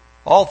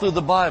all through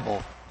the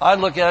Bible. I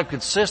look at them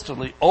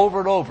consistently over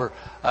and over.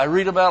 I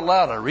read them out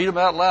loud. I read them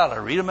out loud. I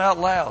read them out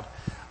loud.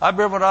 I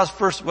remember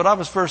when I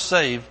was first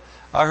saved,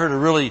 I heard a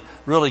really,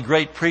 really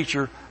great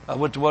preacher. I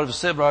went to one of his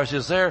seminars. He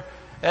was there,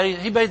 and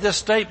he made this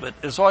statement.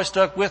 It's always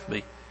stuck with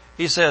me.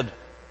 He said,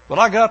 "When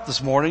I got up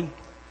this morning,"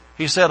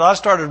 he said, "I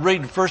started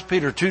reading 1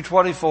 Peter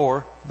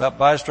 2:24 about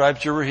by his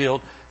stripes you were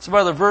healed. Some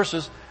other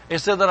verses. He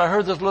said that I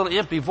heard this little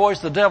empty voice.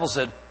 The devil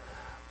said,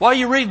 'Why are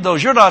you reading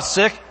those? You're not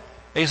sick.'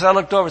 He said, I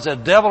looked over and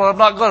said, 'Devil, I'm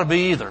not going to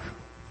be either.'"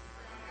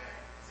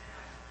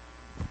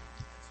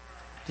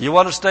 You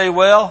want to stay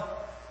well?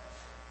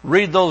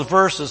 Read those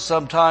verses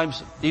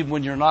sometimes, even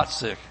when you're not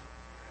sick.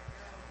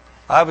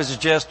 I would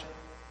suggest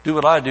do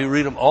what I do,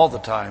 read them all the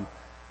time.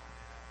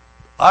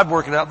 I'm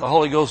working out in the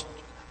Holy Ghost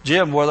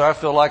gym whether I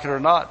feel like it or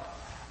not.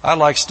 I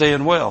like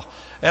staying well.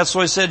 And so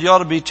he said you ought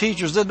to be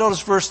teachers. Then notice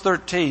verse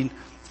 13,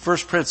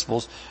 first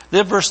principles.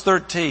 Then verse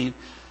 13,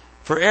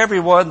 for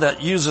everyone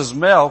that uses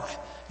milk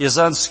is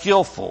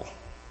unskillful.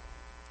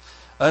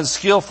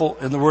 Unskillful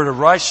in the word of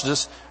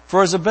righteousness,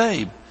 for as a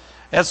babe.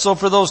 And so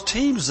for those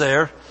teams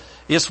there,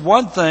 it's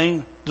one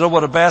thing to know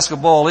what a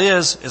basketball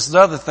is. It's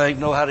another thing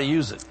to know how to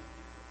use it.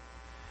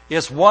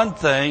 It's one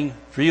thing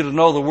for you to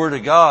know the Word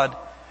of God.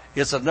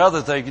 It's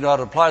another thing you know how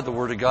to apply the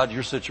Word of God to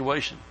your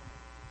situation.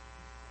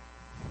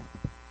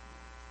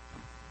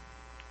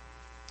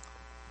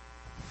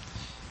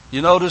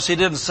 You notice he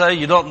didn't say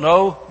you don't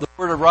know the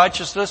Word of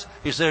righteousness.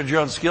 He said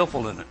you're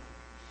unskillful in it.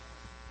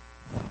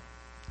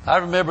 I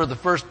remember the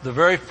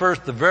very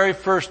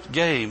first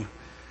game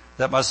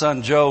that my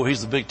son Joe,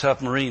 he's the big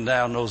tough Marine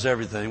now, knows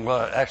everything.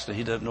 Well, actually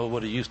he doesn't know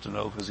what he used to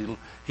know because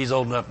he's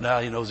old enough now,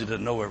 he knows he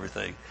didn't know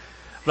everything.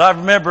 But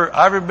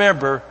I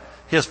remember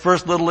his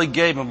first Little League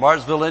game in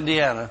Martinsville,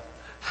 Indiana.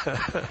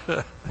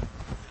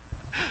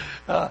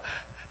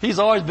 He's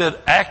always been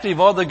active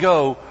on the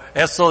go,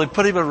 and so they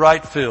put him in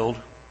right field.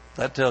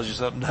 That tells you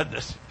something, doesn't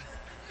it?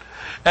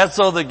 And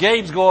so the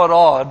game's going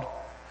on,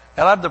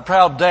 and I'm the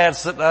proud dad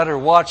sitting out there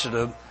watching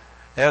him,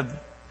 and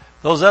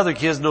those other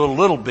kids know a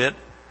little bit.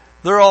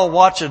 They're all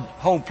watching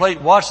home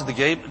plate, watching the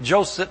game.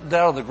 Joe's sitting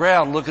down on the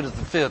ground looking at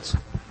the fence,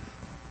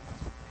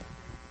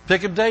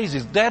 picking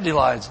daisies,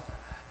 dandelions.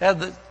 And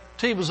the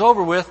team was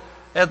over with,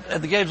 and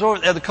the game's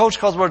over, and the coach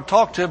calls over to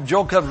talk to him.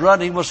 Joe comes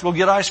running, he wants to go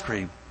get ice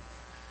cream.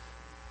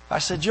 I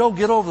said, Joe,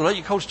 get over there, let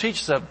your coach teach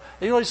you something.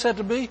 And you know what he said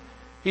to me?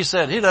 He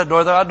said, he doesn't know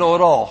anything, I know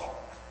it all.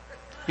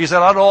 He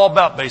said, I know all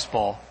about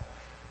baseball.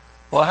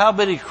 Well, how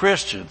many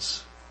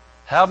Christians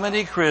have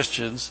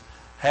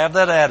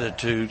that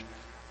attitude?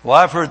 Well,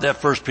 I've heard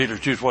that 1 Peter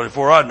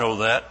 2:24, I know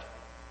that.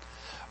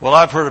 Well,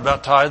 I've heard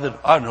about tithing,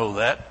 I know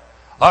that.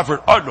 I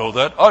know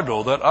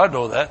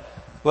that.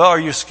 Well, are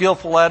you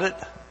skillful at it?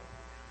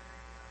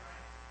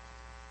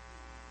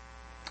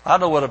 I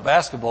know what a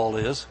basketball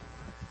is.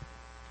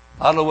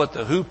 I know what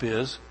the hoop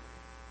is.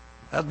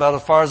 That's about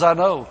as far as I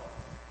know.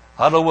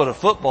 I know what a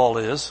football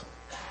is.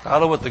 I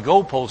know what the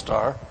goalposts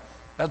are.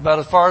 That's about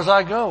as far as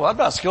I go. I'm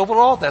not skillful at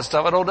all that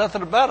stuff. I know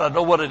nothing about it. I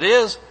know what it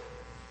is.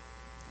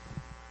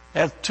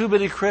 And too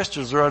many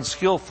Christians are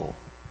unskillful.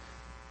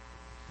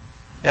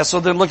 And so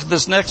then look at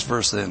this next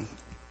verse then.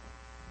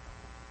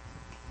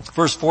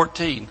 Verse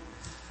 14.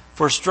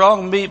 For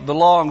strong meat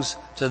belongs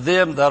to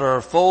them that are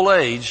of full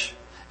age,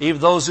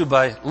 even those who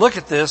by, look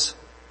at this,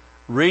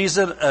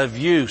 reason of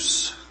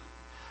use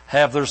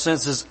have their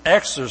senses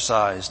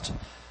exercised.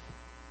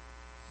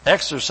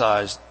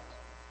 Exercised.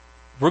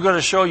 We're going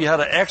to show you how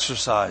to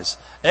exercise.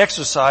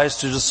 Exercise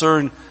to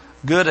discern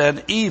good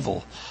and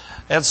evil.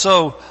 And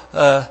so,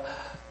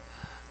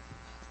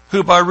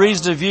 who by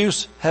reason of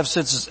use have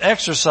senses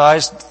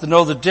exercised to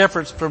know the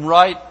difference from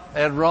right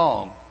and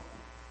wrong.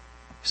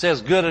 He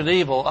says good and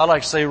evil. I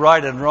like to say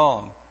right and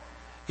wrong.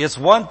 It's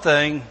one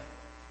thing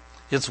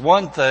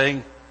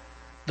to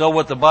know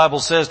what the Bible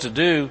says to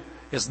do.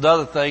 It's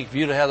another thing for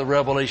you to have the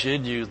revelation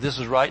in you. This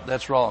is right,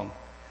 that's wrong.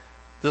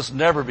 This will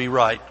never be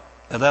right,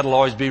 and that'll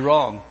always be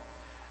wrong.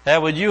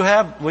 And when you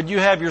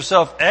have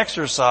yourself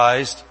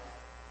exercised,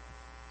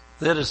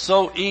 that is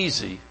so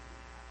easy.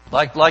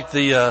 Like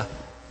the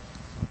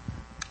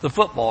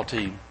football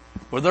team.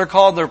 When they're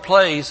calling their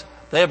plays,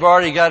 they've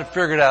already got it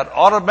figured out.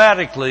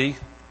 Automatically,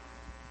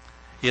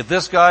 if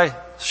this guy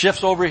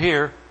shifts over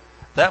here,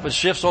 that one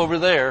shifts over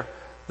there,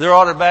 they're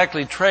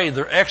automatically trained,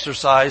 they're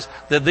exercised,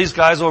 that these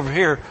guys over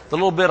here, the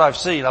little bit I've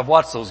seen, I've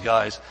watched those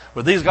guys,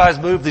 when these guys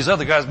move, these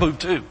other guys move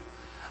too.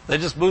 They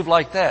just move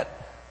like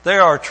that. They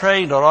are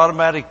trained on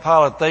automatic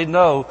pilot. They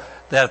know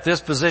that if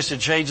this position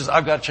changes,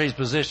 I've got to change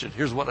position.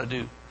 Here's what I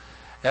do.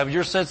 And when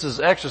your senses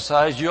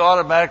exercised, you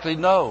automatically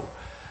know.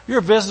 You're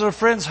visiting a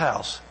friend's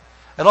house,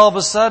 and all of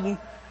a sudden,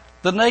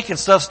 the naked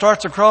stuff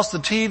starts across the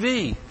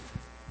TV.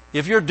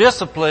 If you're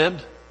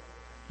disciplined,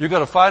 you're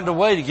going to find a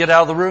way to get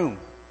out of the room.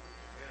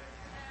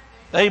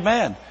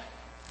 Amen.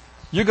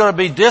 You're going to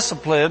be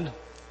disciplined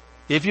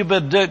if you've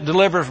been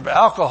delivered from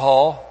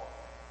alcohol.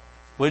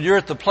 When you're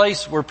at the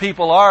place where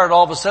people are and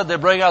all of a sudden they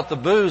bring out the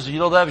booze, you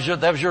know that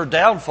was your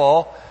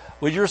downfall.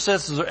 When your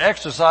senses are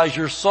exercised,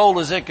 your soul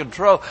is in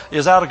control,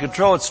 is out of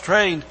control, it's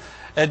trained,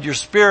 and your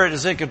spirit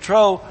is in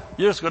control,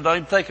 you're just going to not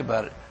even think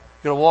about it.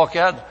 You're going to walk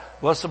out,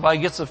 well, somebody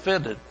gets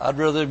offended. I'd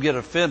rather them get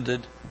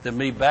offended than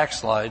me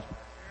backslide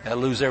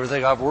and lose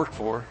everything I've worked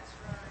for.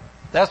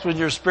 That's when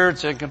your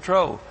spirit's in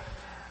control.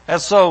 And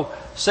so,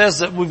 it says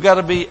that we've got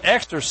to be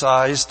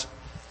exercised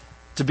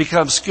to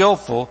become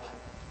skillful.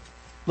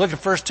 Look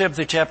at 1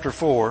 Timothy chapter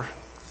 4.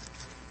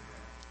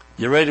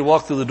 You ready to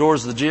walk through the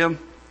doors of the gym?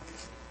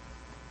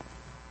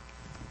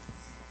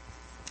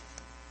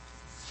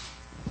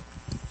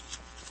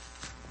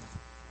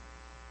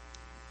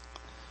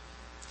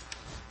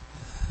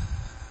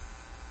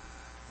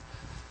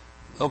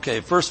 Okay,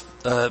 verse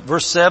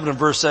 7 and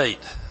verse 8.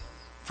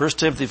 1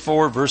 Timothy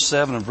 4, verse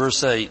 7 and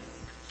verse 8.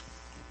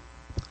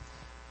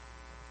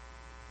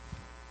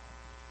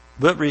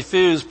 But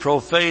refuse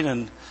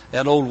profane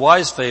and old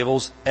wise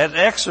fables, and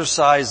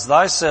exercise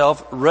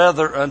thyself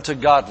rather unto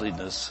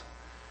godliness.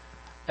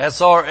 And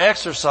so our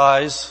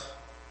exercise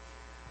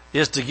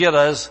is to get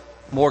us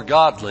more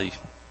godly.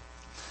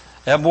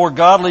 And more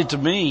godly to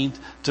me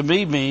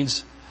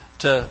means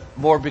to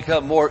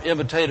become more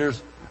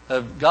imitators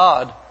of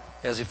God,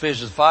 as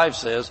Ephesians 5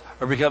 says,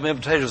 or become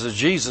imitators of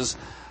Jesus.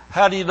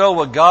 How do you know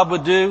what God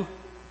would do?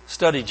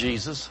 Study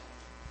Jesus.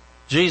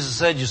 Jesus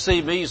said, you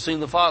see me, you've seen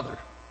the Father.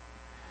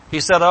 He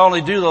said, I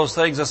only do those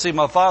things I see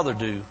my Father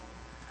do.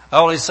 I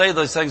only say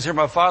those things I hear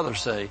my Father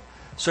say.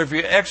 So if you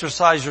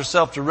exercise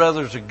yourself to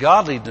rather to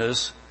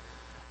godliness,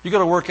 you're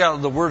going to work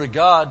out the Word of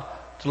God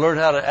to learn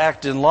how to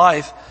act in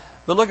life.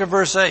 But look at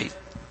verse 8.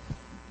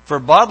 For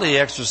bodily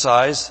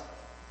exercise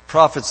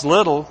profits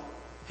little.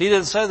 He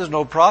didn't say there's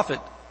no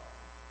profit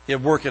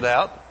in working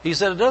out. He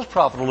said it does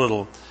profit a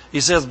little.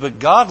 He says, but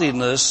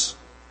godliness,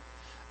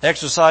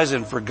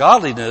 exercising for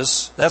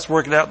godliness, that's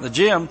working out in the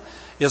gym,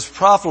 is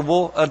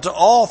profitable unto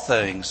all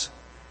things,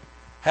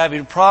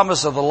 having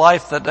promise of the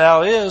life that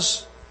now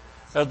is,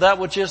 or that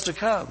which is to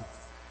come.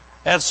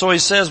 And so he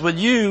says, when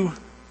you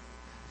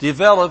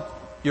develop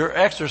your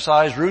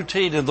exercise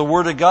routine in the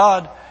Word of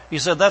God, he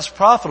said that's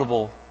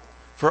profitable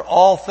for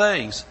all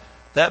things.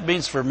 That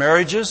means for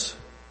marriages.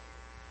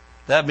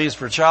 That means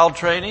for child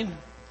training.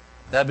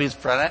 That means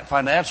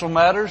financial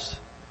matters,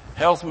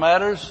 health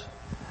matters,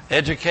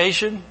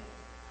 education,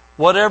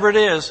 whatever it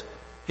is.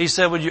 He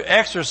said when you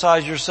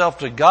exercise yourself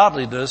to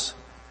godliness,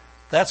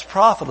 that's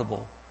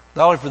profitable.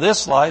 Not only for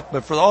this life,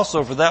 but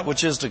also for that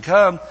which is to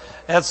come.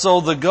 And so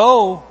the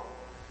goal,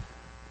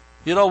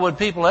 when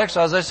people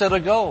exercise, they set a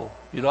goal.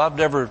 I've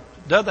never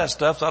done that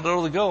stuff, so I don't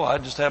know the goal. I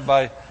just have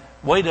my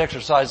weight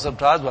exercise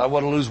sometimes, but I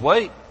want to lose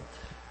weight.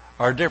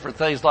 Or different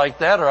things like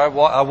that. Or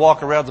I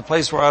walk around the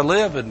place where I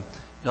live and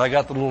I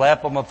got the little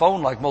app on my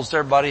phone like most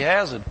everybody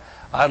has, and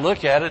I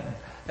look at it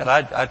and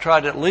I try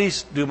to at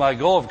least do my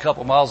goal of a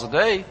couple miles a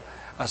day.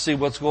 I see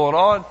what's going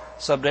on.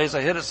 Some days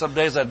I hit it, some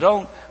days I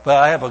don't, but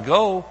I have a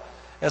goal.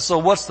 And so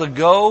what's the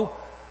goal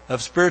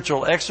of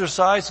spiritual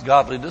exercise?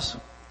 Godliness.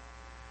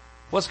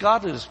 What's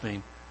godliness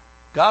mean?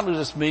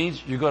 Godliness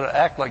means you're going to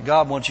act like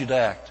God wants you to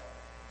act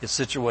in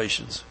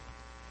situations.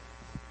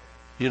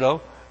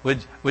 When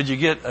you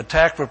get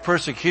attacked for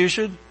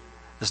persecution,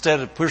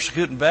 instead of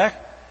persecuting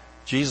back,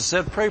 Jesus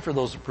said, pray for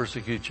those who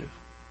persecute you.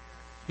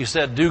 He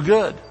said, do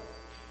good.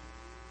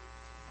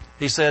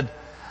 He said,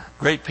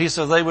 great peace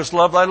are they which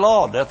love thy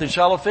law, nothing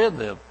shall offend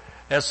them.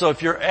 And so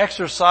if you're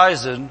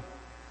exercising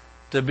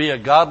to be a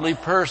godly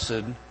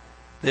person,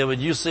 then when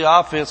you see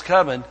offense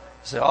coming, you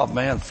say, oh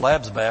man,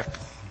 flab's back.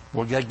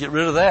 We've got to get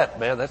rid of that,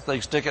 man. That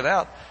thing's sticking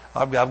out.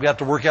 I've got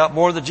to work out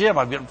more in the gym.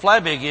 I'm getting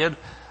flabby again.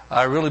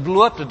 I really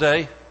blew up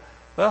today.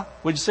 Well,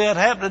 when you see that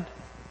happening,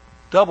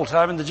 double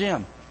time in the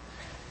gym.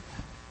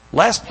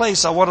 Last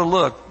place I want to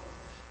look,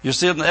 you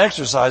see in the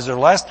exercise there,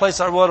 last place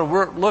I want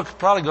to look,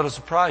 probably going to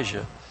surprise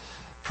you.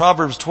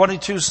 Proverbs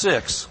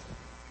 22:6.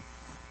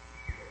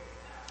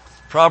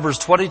 Proverbs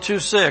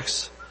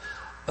 22:6,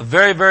 a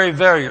very, very,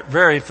 very,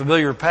 very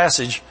familiar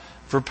passage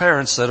for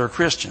parents that are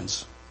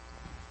Christians.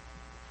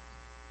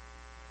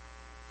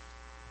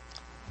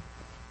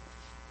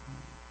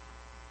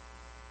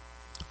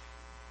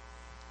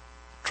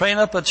 Train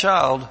up a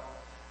child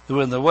who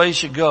in the way he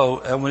should go,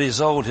 and when he's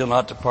old, he'll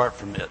not depart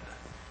from it.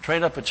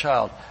 Train up a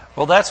child.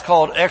 Well, that's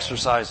called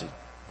exercising.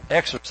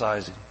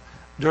 exercising,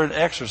 during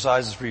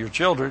exercises for your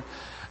children.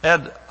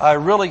 And I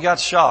really got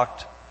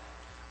shocked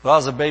when I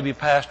was a baby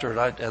pastor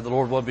and the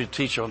Lord wanted me to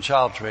teach on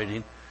child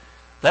training.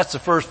 That's the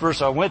first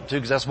verse I went to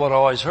because that's what I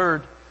always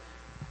heard.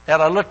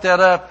 And I looked that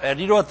up, and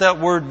you know what that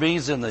word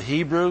means in the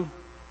Hebrew?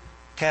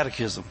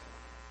 Catechism.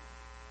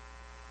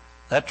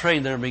 That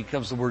train there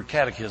becomes the word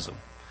catechism.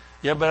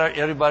 Anybody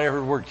ever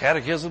heard the word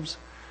catechisms?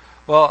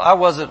 Well, I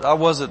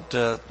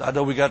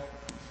know we got,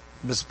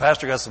 Mr.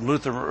 Pastor got some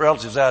Lutheran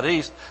relatives out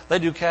east. They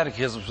do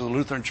catechisms for the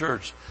Lutheran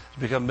Church to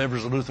become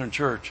members of the Lutheran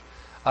Church.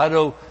 I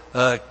know,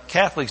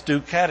 Catholics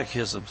do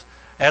catechisms.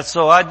 And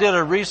so I did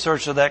a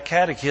research of that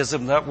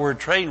catechism, that word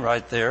train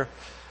right there.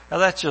 And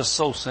that's just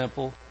so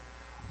simple.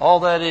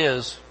 All that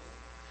is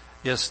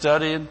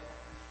studying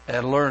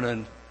and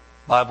learning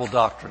Bible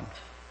doctrine.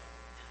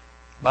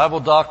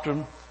 Bible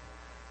doctrine,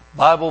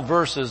 Bible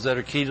verses that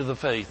are key to the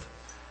faith.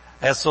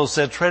 And so it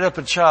said, train up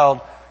a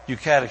child, you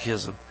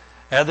catechism.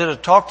 And then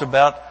it talked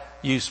about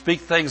you speak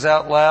things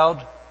out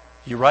loud,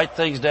 you write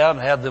things down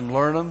and have them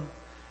learn them,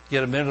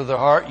 get them into their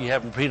heart, you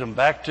have them repeat them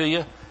back to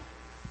you.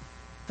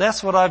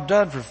 That's what I've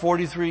done for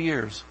 43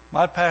 years.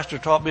 My pastor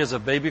taught me as a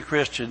baby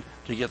Christian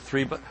to get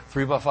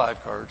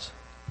 3x5 cards,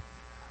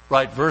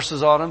 write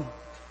verses on them,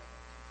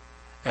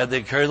 and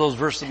then carry those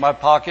verses in my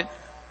pocket,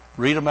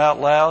 read them out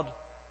loud,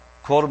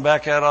 quote them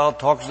back out loud,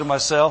 talking to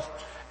myself.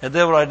 And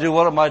then when I do,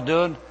 what am I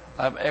doing?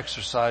 I'm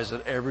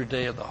exercising every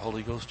day at the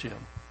Holy Ghost gym.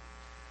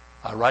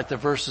 I write the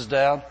verses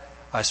down,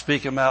 I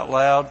speak them out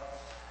loud,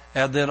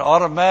 and then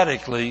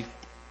automatically,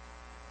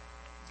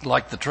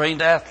 like the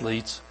trained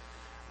athletes,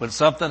 when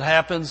something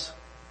happens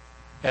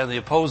and the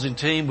opposing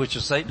team, which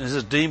is Satan and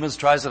his demons,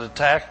 tries an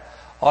attack,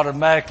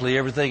 automatically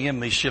everything in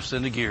me shifts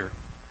into gear.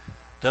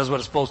 Does what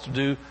it's supposed to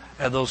do.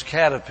 And those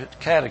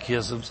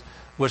catechisms,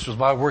 which was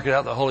my working out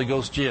at the Holy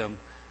Ghost gym,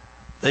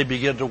 they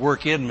begin to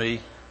work in me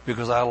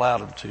because I allowed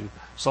them to.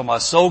 So my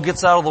soul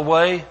gets out of the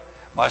way,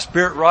 my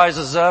spirit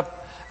rises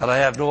up, and I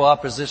have no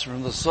opposition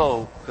from the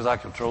soul because I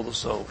control the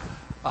soul.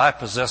 I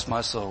possess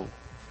my soul.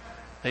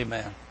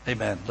 Amen.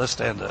 Amen. Let's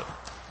stand up.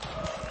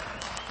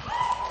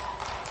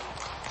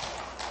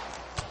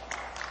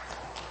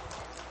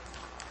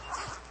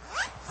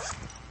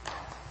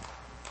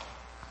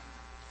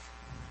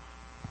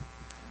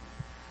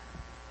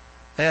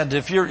 And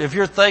if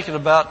you're thinking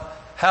about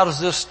how does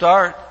this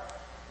start?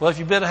 Well, if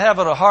you've been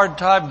having a hard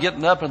time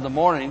getting up in the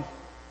morning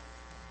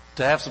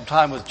to have some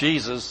time with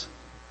Jesus,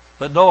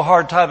 but no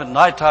hard time at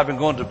nighttime and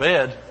going to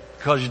bed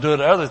because you're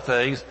doing other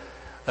things,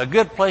 a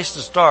good place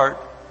to start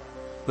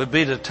would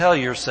be to tell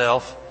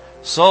yourself,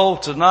 so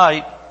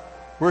tonight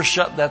we're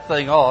shutting that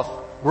thing off.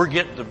 We're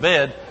getting to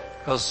bed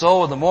because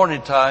so in the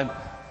morning time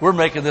we're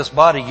making this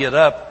body get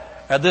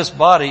up, and this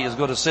body is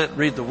going to sit and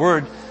read the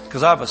Word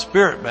because I'm a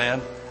spirit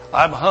man.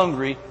 I'm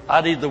hungry.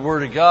 I need the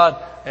Word of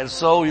God. And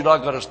so you're not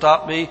going to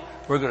stop me.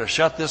 We're going to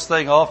shut this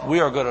thing off. We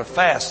are going to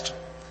fast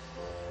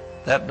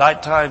that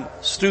nighttime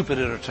stupid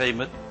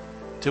entertainment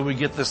till we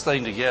get this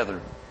thing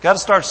together. Got to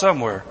start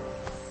somewhere.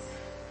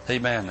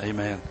 Amen.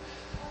 Amen.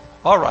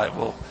 All right.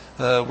 Well,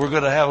 we're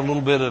going to have a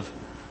little bit of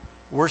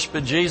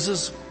worshiping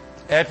Jesus.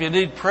 And if you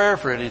need prayer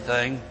for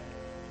anything,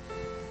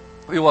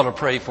 we want to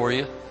pray for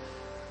you.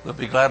 We'll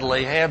be glad to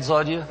lay hands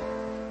on you.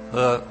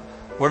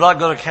 We're not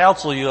going to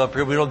counsel you up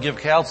here. We don't give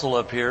counsel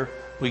up here.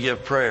 We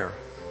give prayer.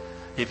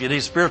 If you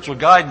need spiritual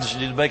guidance, you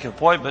need to make an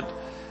appointment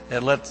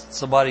and let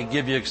somebody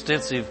give you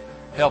extensive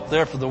help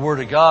there for the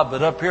Word of God.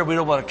 But up here, we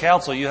don't want to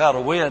counsel you how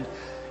to win.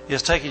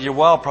 It's taking you a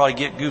while probably to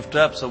get goofed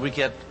up, so we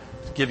can't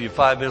give you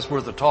 5 minutes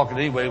worth of talking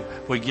anyway.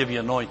 We give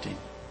you anointing.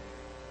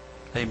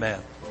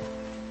 Amen.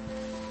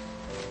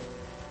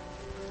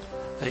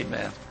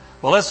 Amen.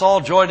 Well, let's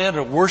all join in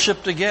and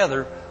worship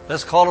together.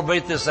 Let's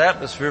cultivate this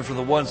atmosphere for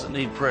the ones that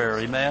need prayer.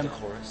 Amen.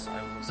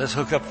 Let's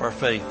hook up our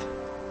faith.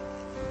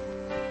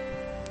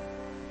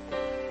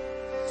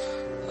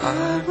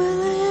 I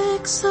will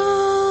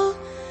exalt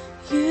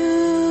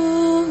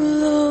you,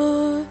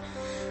 Lord.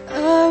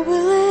 I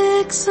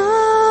will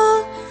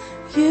exalt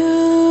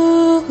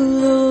you,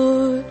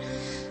 Lord.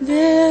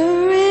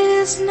 There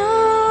is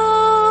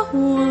no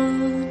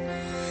one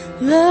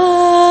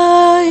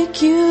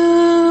like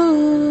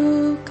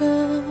you,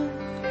 God.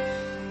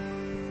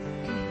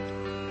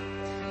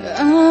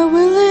 I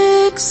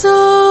will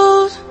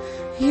exalt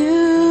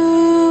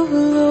you,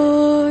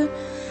 Lord.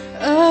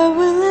 I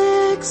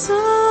will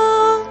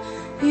exalt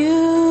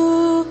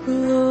you,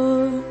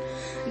 Lord.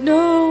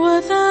 No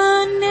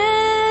other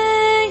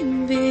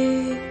name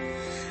be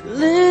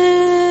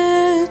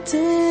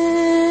lifted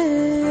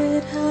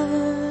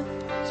high.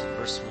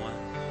 Verse 1.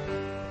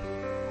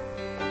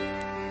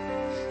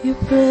 Your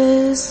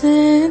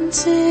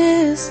presence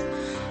is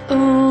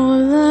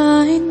all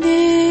I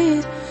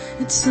need.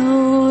 It's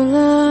all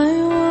I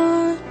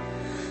want,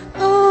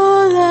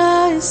 all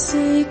I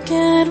seek,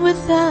 and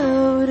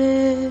without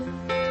it,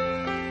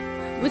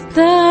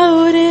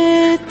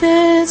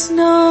 there's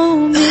no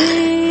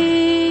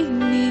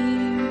meaning.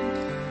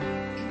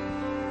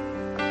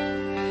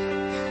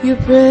 Your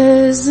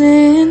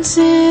presence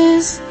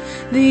is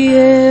the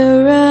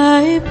air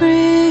I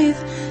breathe,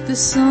 the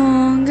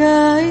song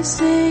I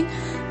sing,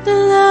 the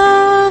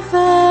love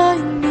I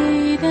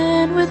need,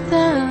 and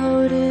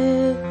without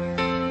it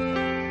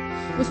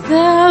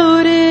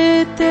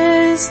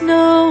there's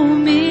no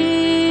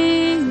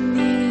meaning.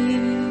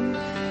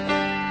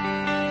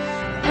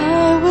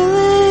 I will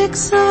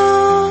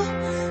exalt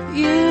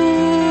you,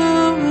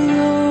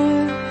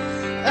 Lord.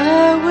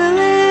 I will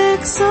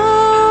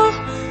exalt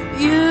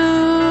you,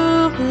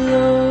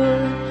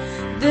 Lord.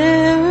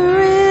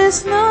 There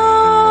is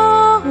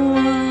no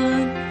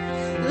one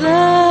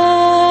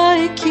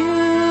like you,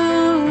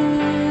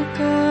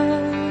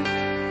 God.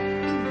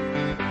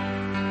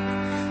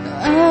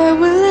 I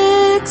will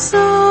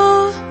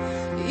exalt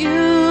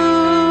you,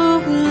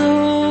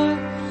 Lord.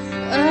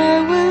 I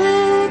will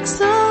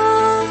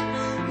exalt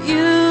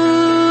you,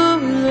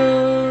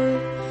 Lord.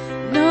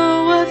 No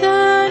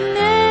other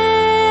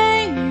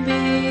name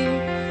be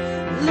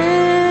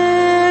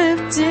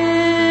lifted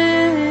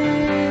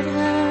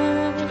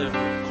high. The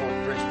whole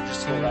bridge,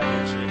 just go right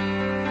here, straight.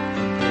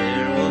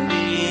 There will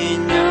be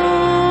no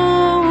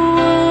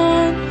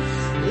one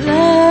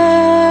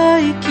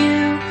like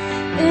you,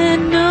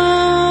 and no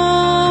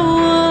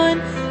one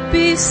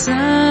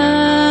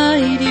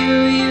beside you.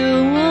 You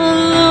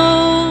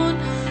alone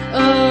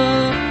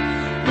are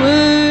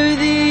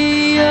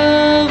worthy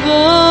of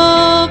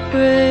all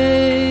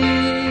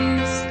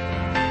praise.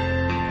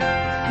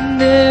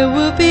 There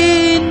will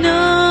be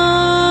no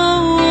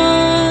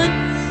one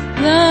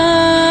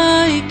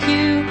like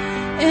you,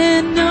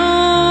 and no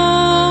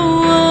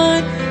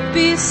one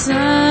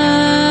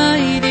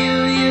beside you.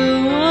 You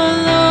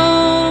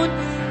alone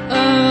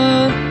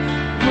are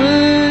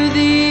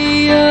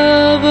worthy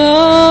of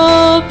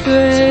all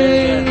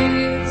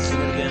praise.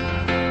 Sing it again.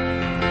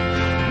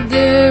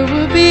 There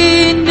will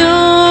be no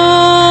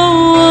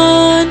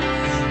one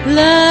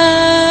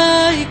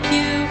like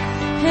you,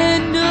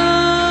 and no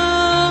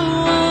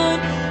one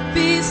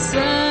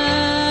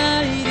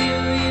beside you.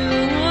 You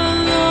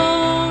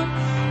alone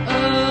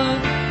are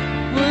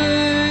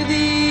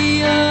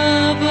worthy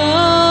of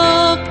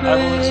all I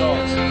will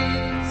exalt.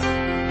 praise.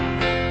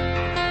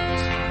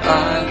 I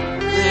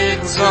will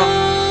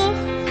exalt.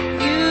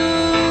 You,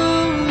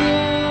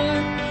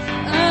 Lord.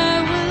 I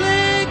will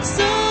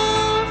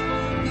exalt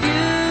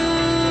you,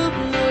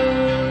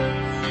 Lord.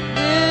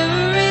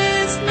 There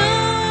is no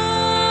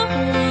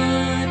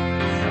one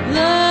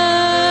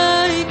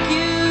like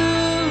you,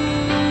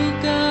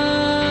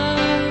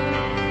 God.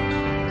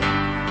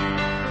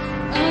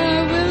 I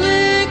will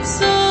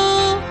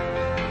exalt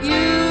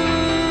you,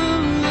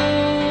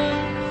 Lord.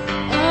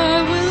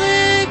 I will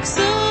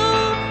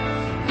exalt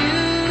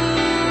you,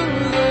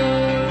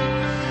 Lord.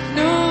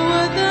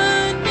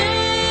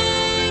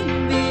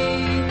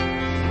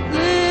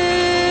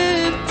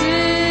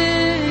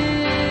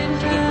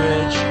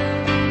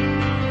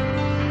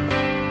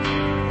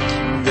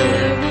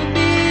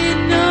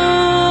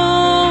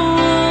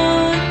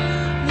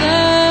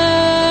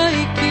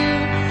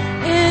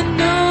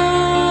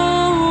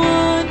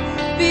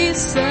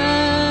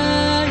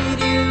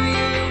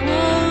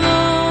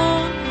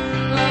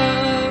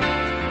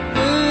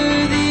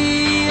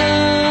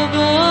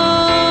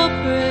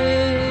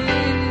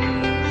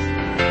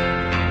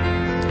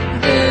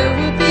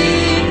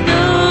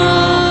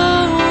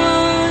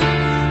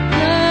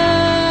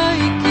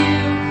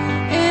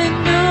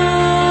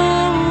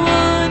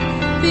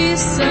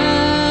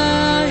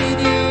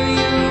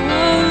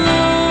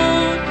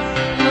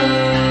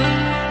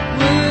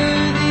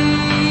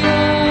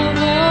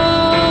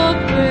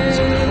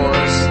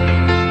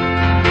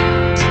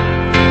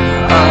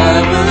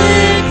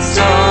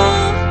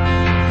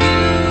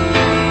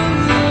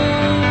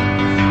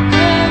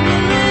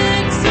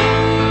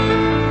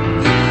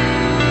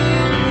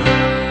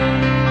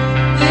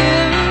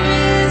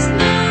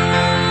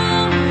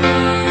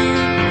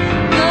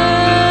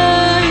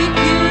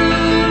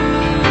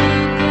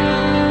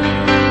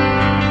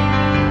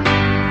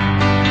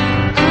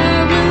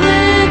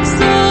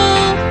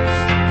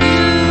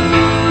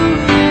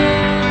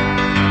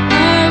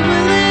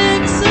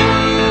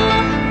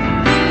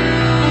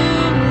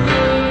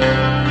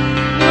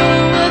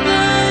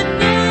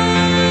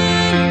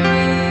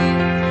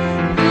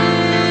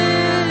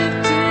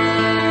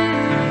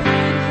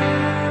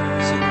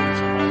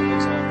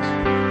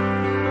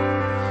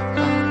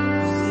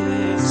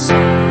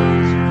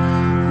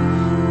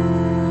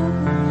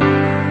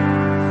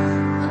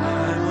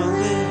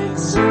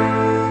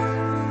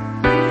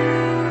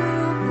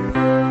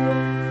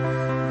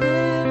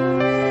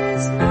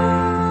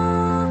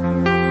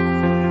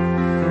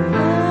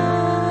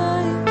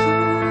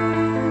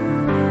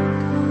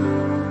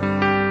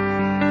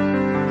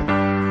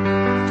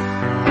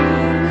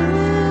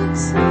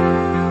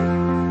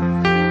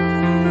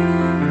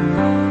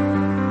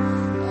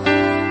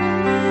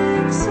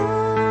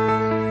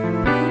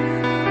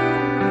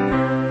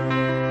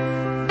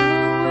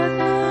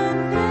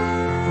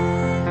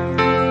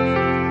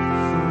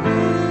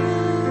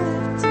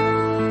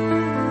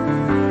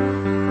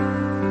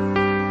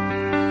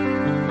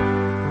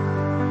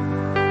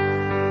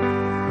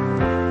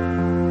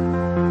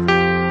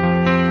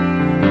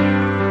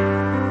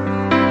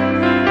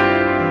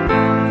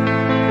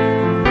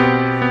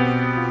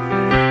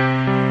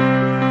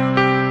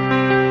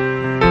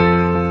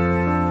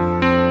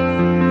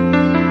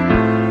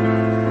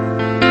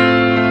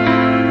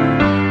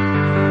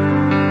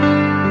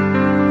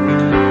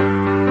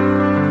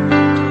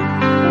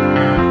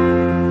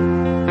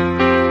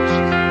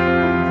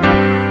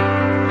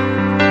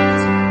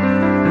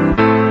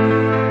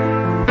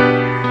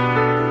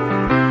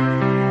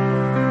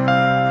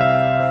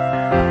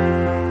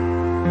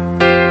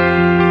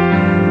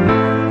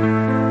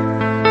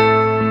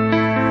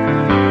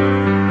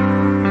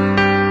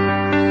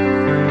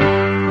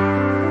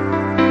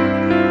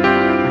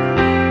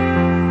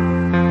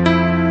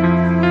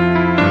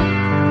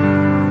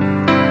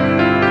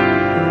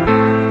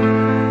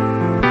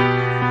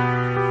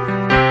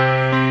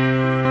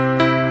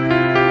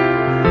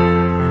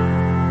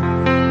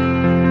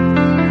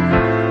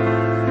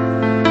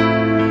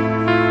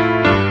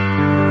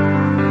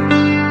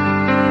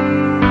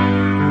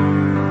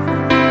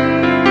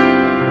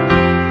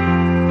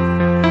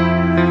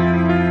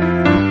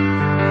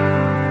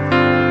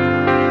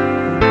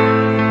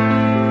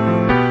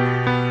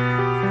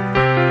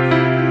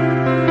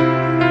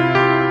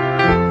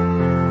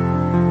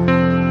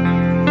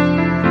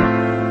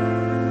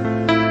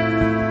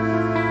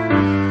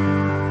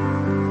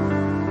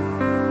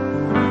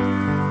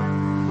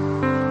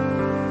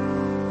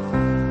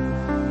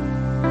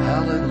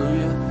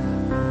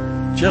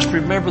 Just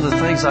remember the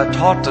things I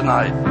taught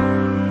tonight.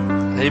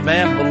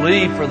 Amen.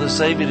 Believe for the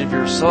saving of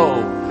your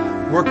soul.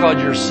 Work on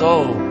your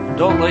soul.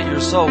 Don't let your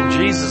soul,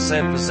 Jesus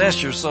said,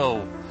 possess your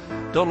soul.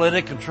 Don't let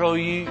it control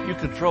you. You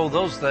control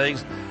those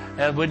things.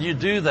 And when you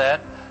do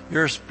that,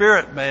 your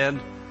spirit man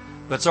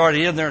that's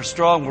already in there and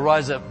strong will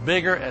rise up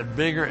bigger and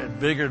bigger and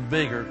bigger and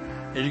bigger.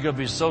 And you're going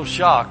to be so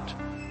shocked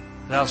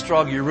at how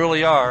strong you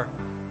really are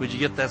when you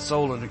get that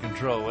soul under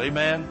control.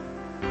 Amen.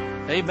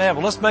 Amen.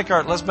 Well, let's make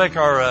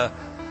our,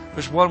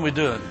 which one are we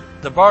doing?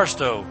 The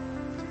Barstow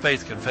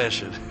Faith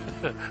Confession.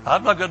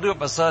 I'm not going to do what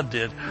my son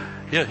did.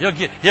 He'll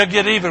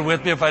get even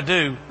with me if I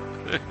do.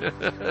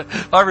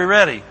 Are we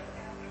ready?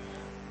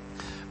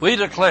 We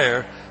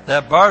declare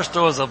that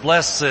Barstow is a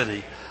blessed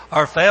city.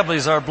 Our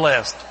families are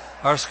blessed.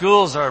 Our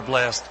schools are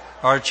blessed.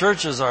 Our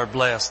churches are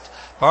blessed.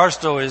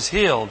 Barstow is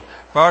healed.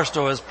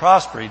 Barstow is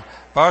prospering.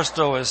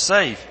 Barstow is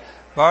safe.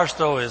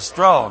 Barstow is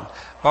strong.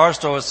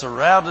 Barstow is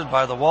surrounded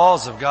by the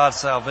walls of God's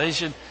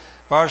salvation.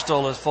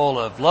 Barstow is full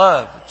of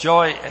love,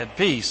 joy, and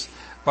peace.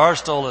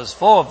 Barstow is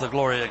full of the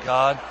glory of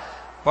God.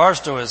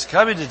 Barstow is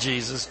coming to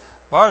Jesus.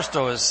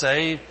 Barstow is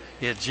saved.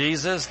 In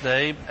Jesus'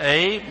 name,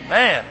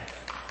 amen.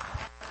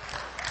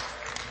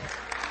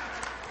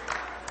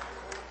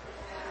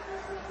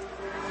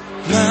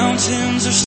 Mountains are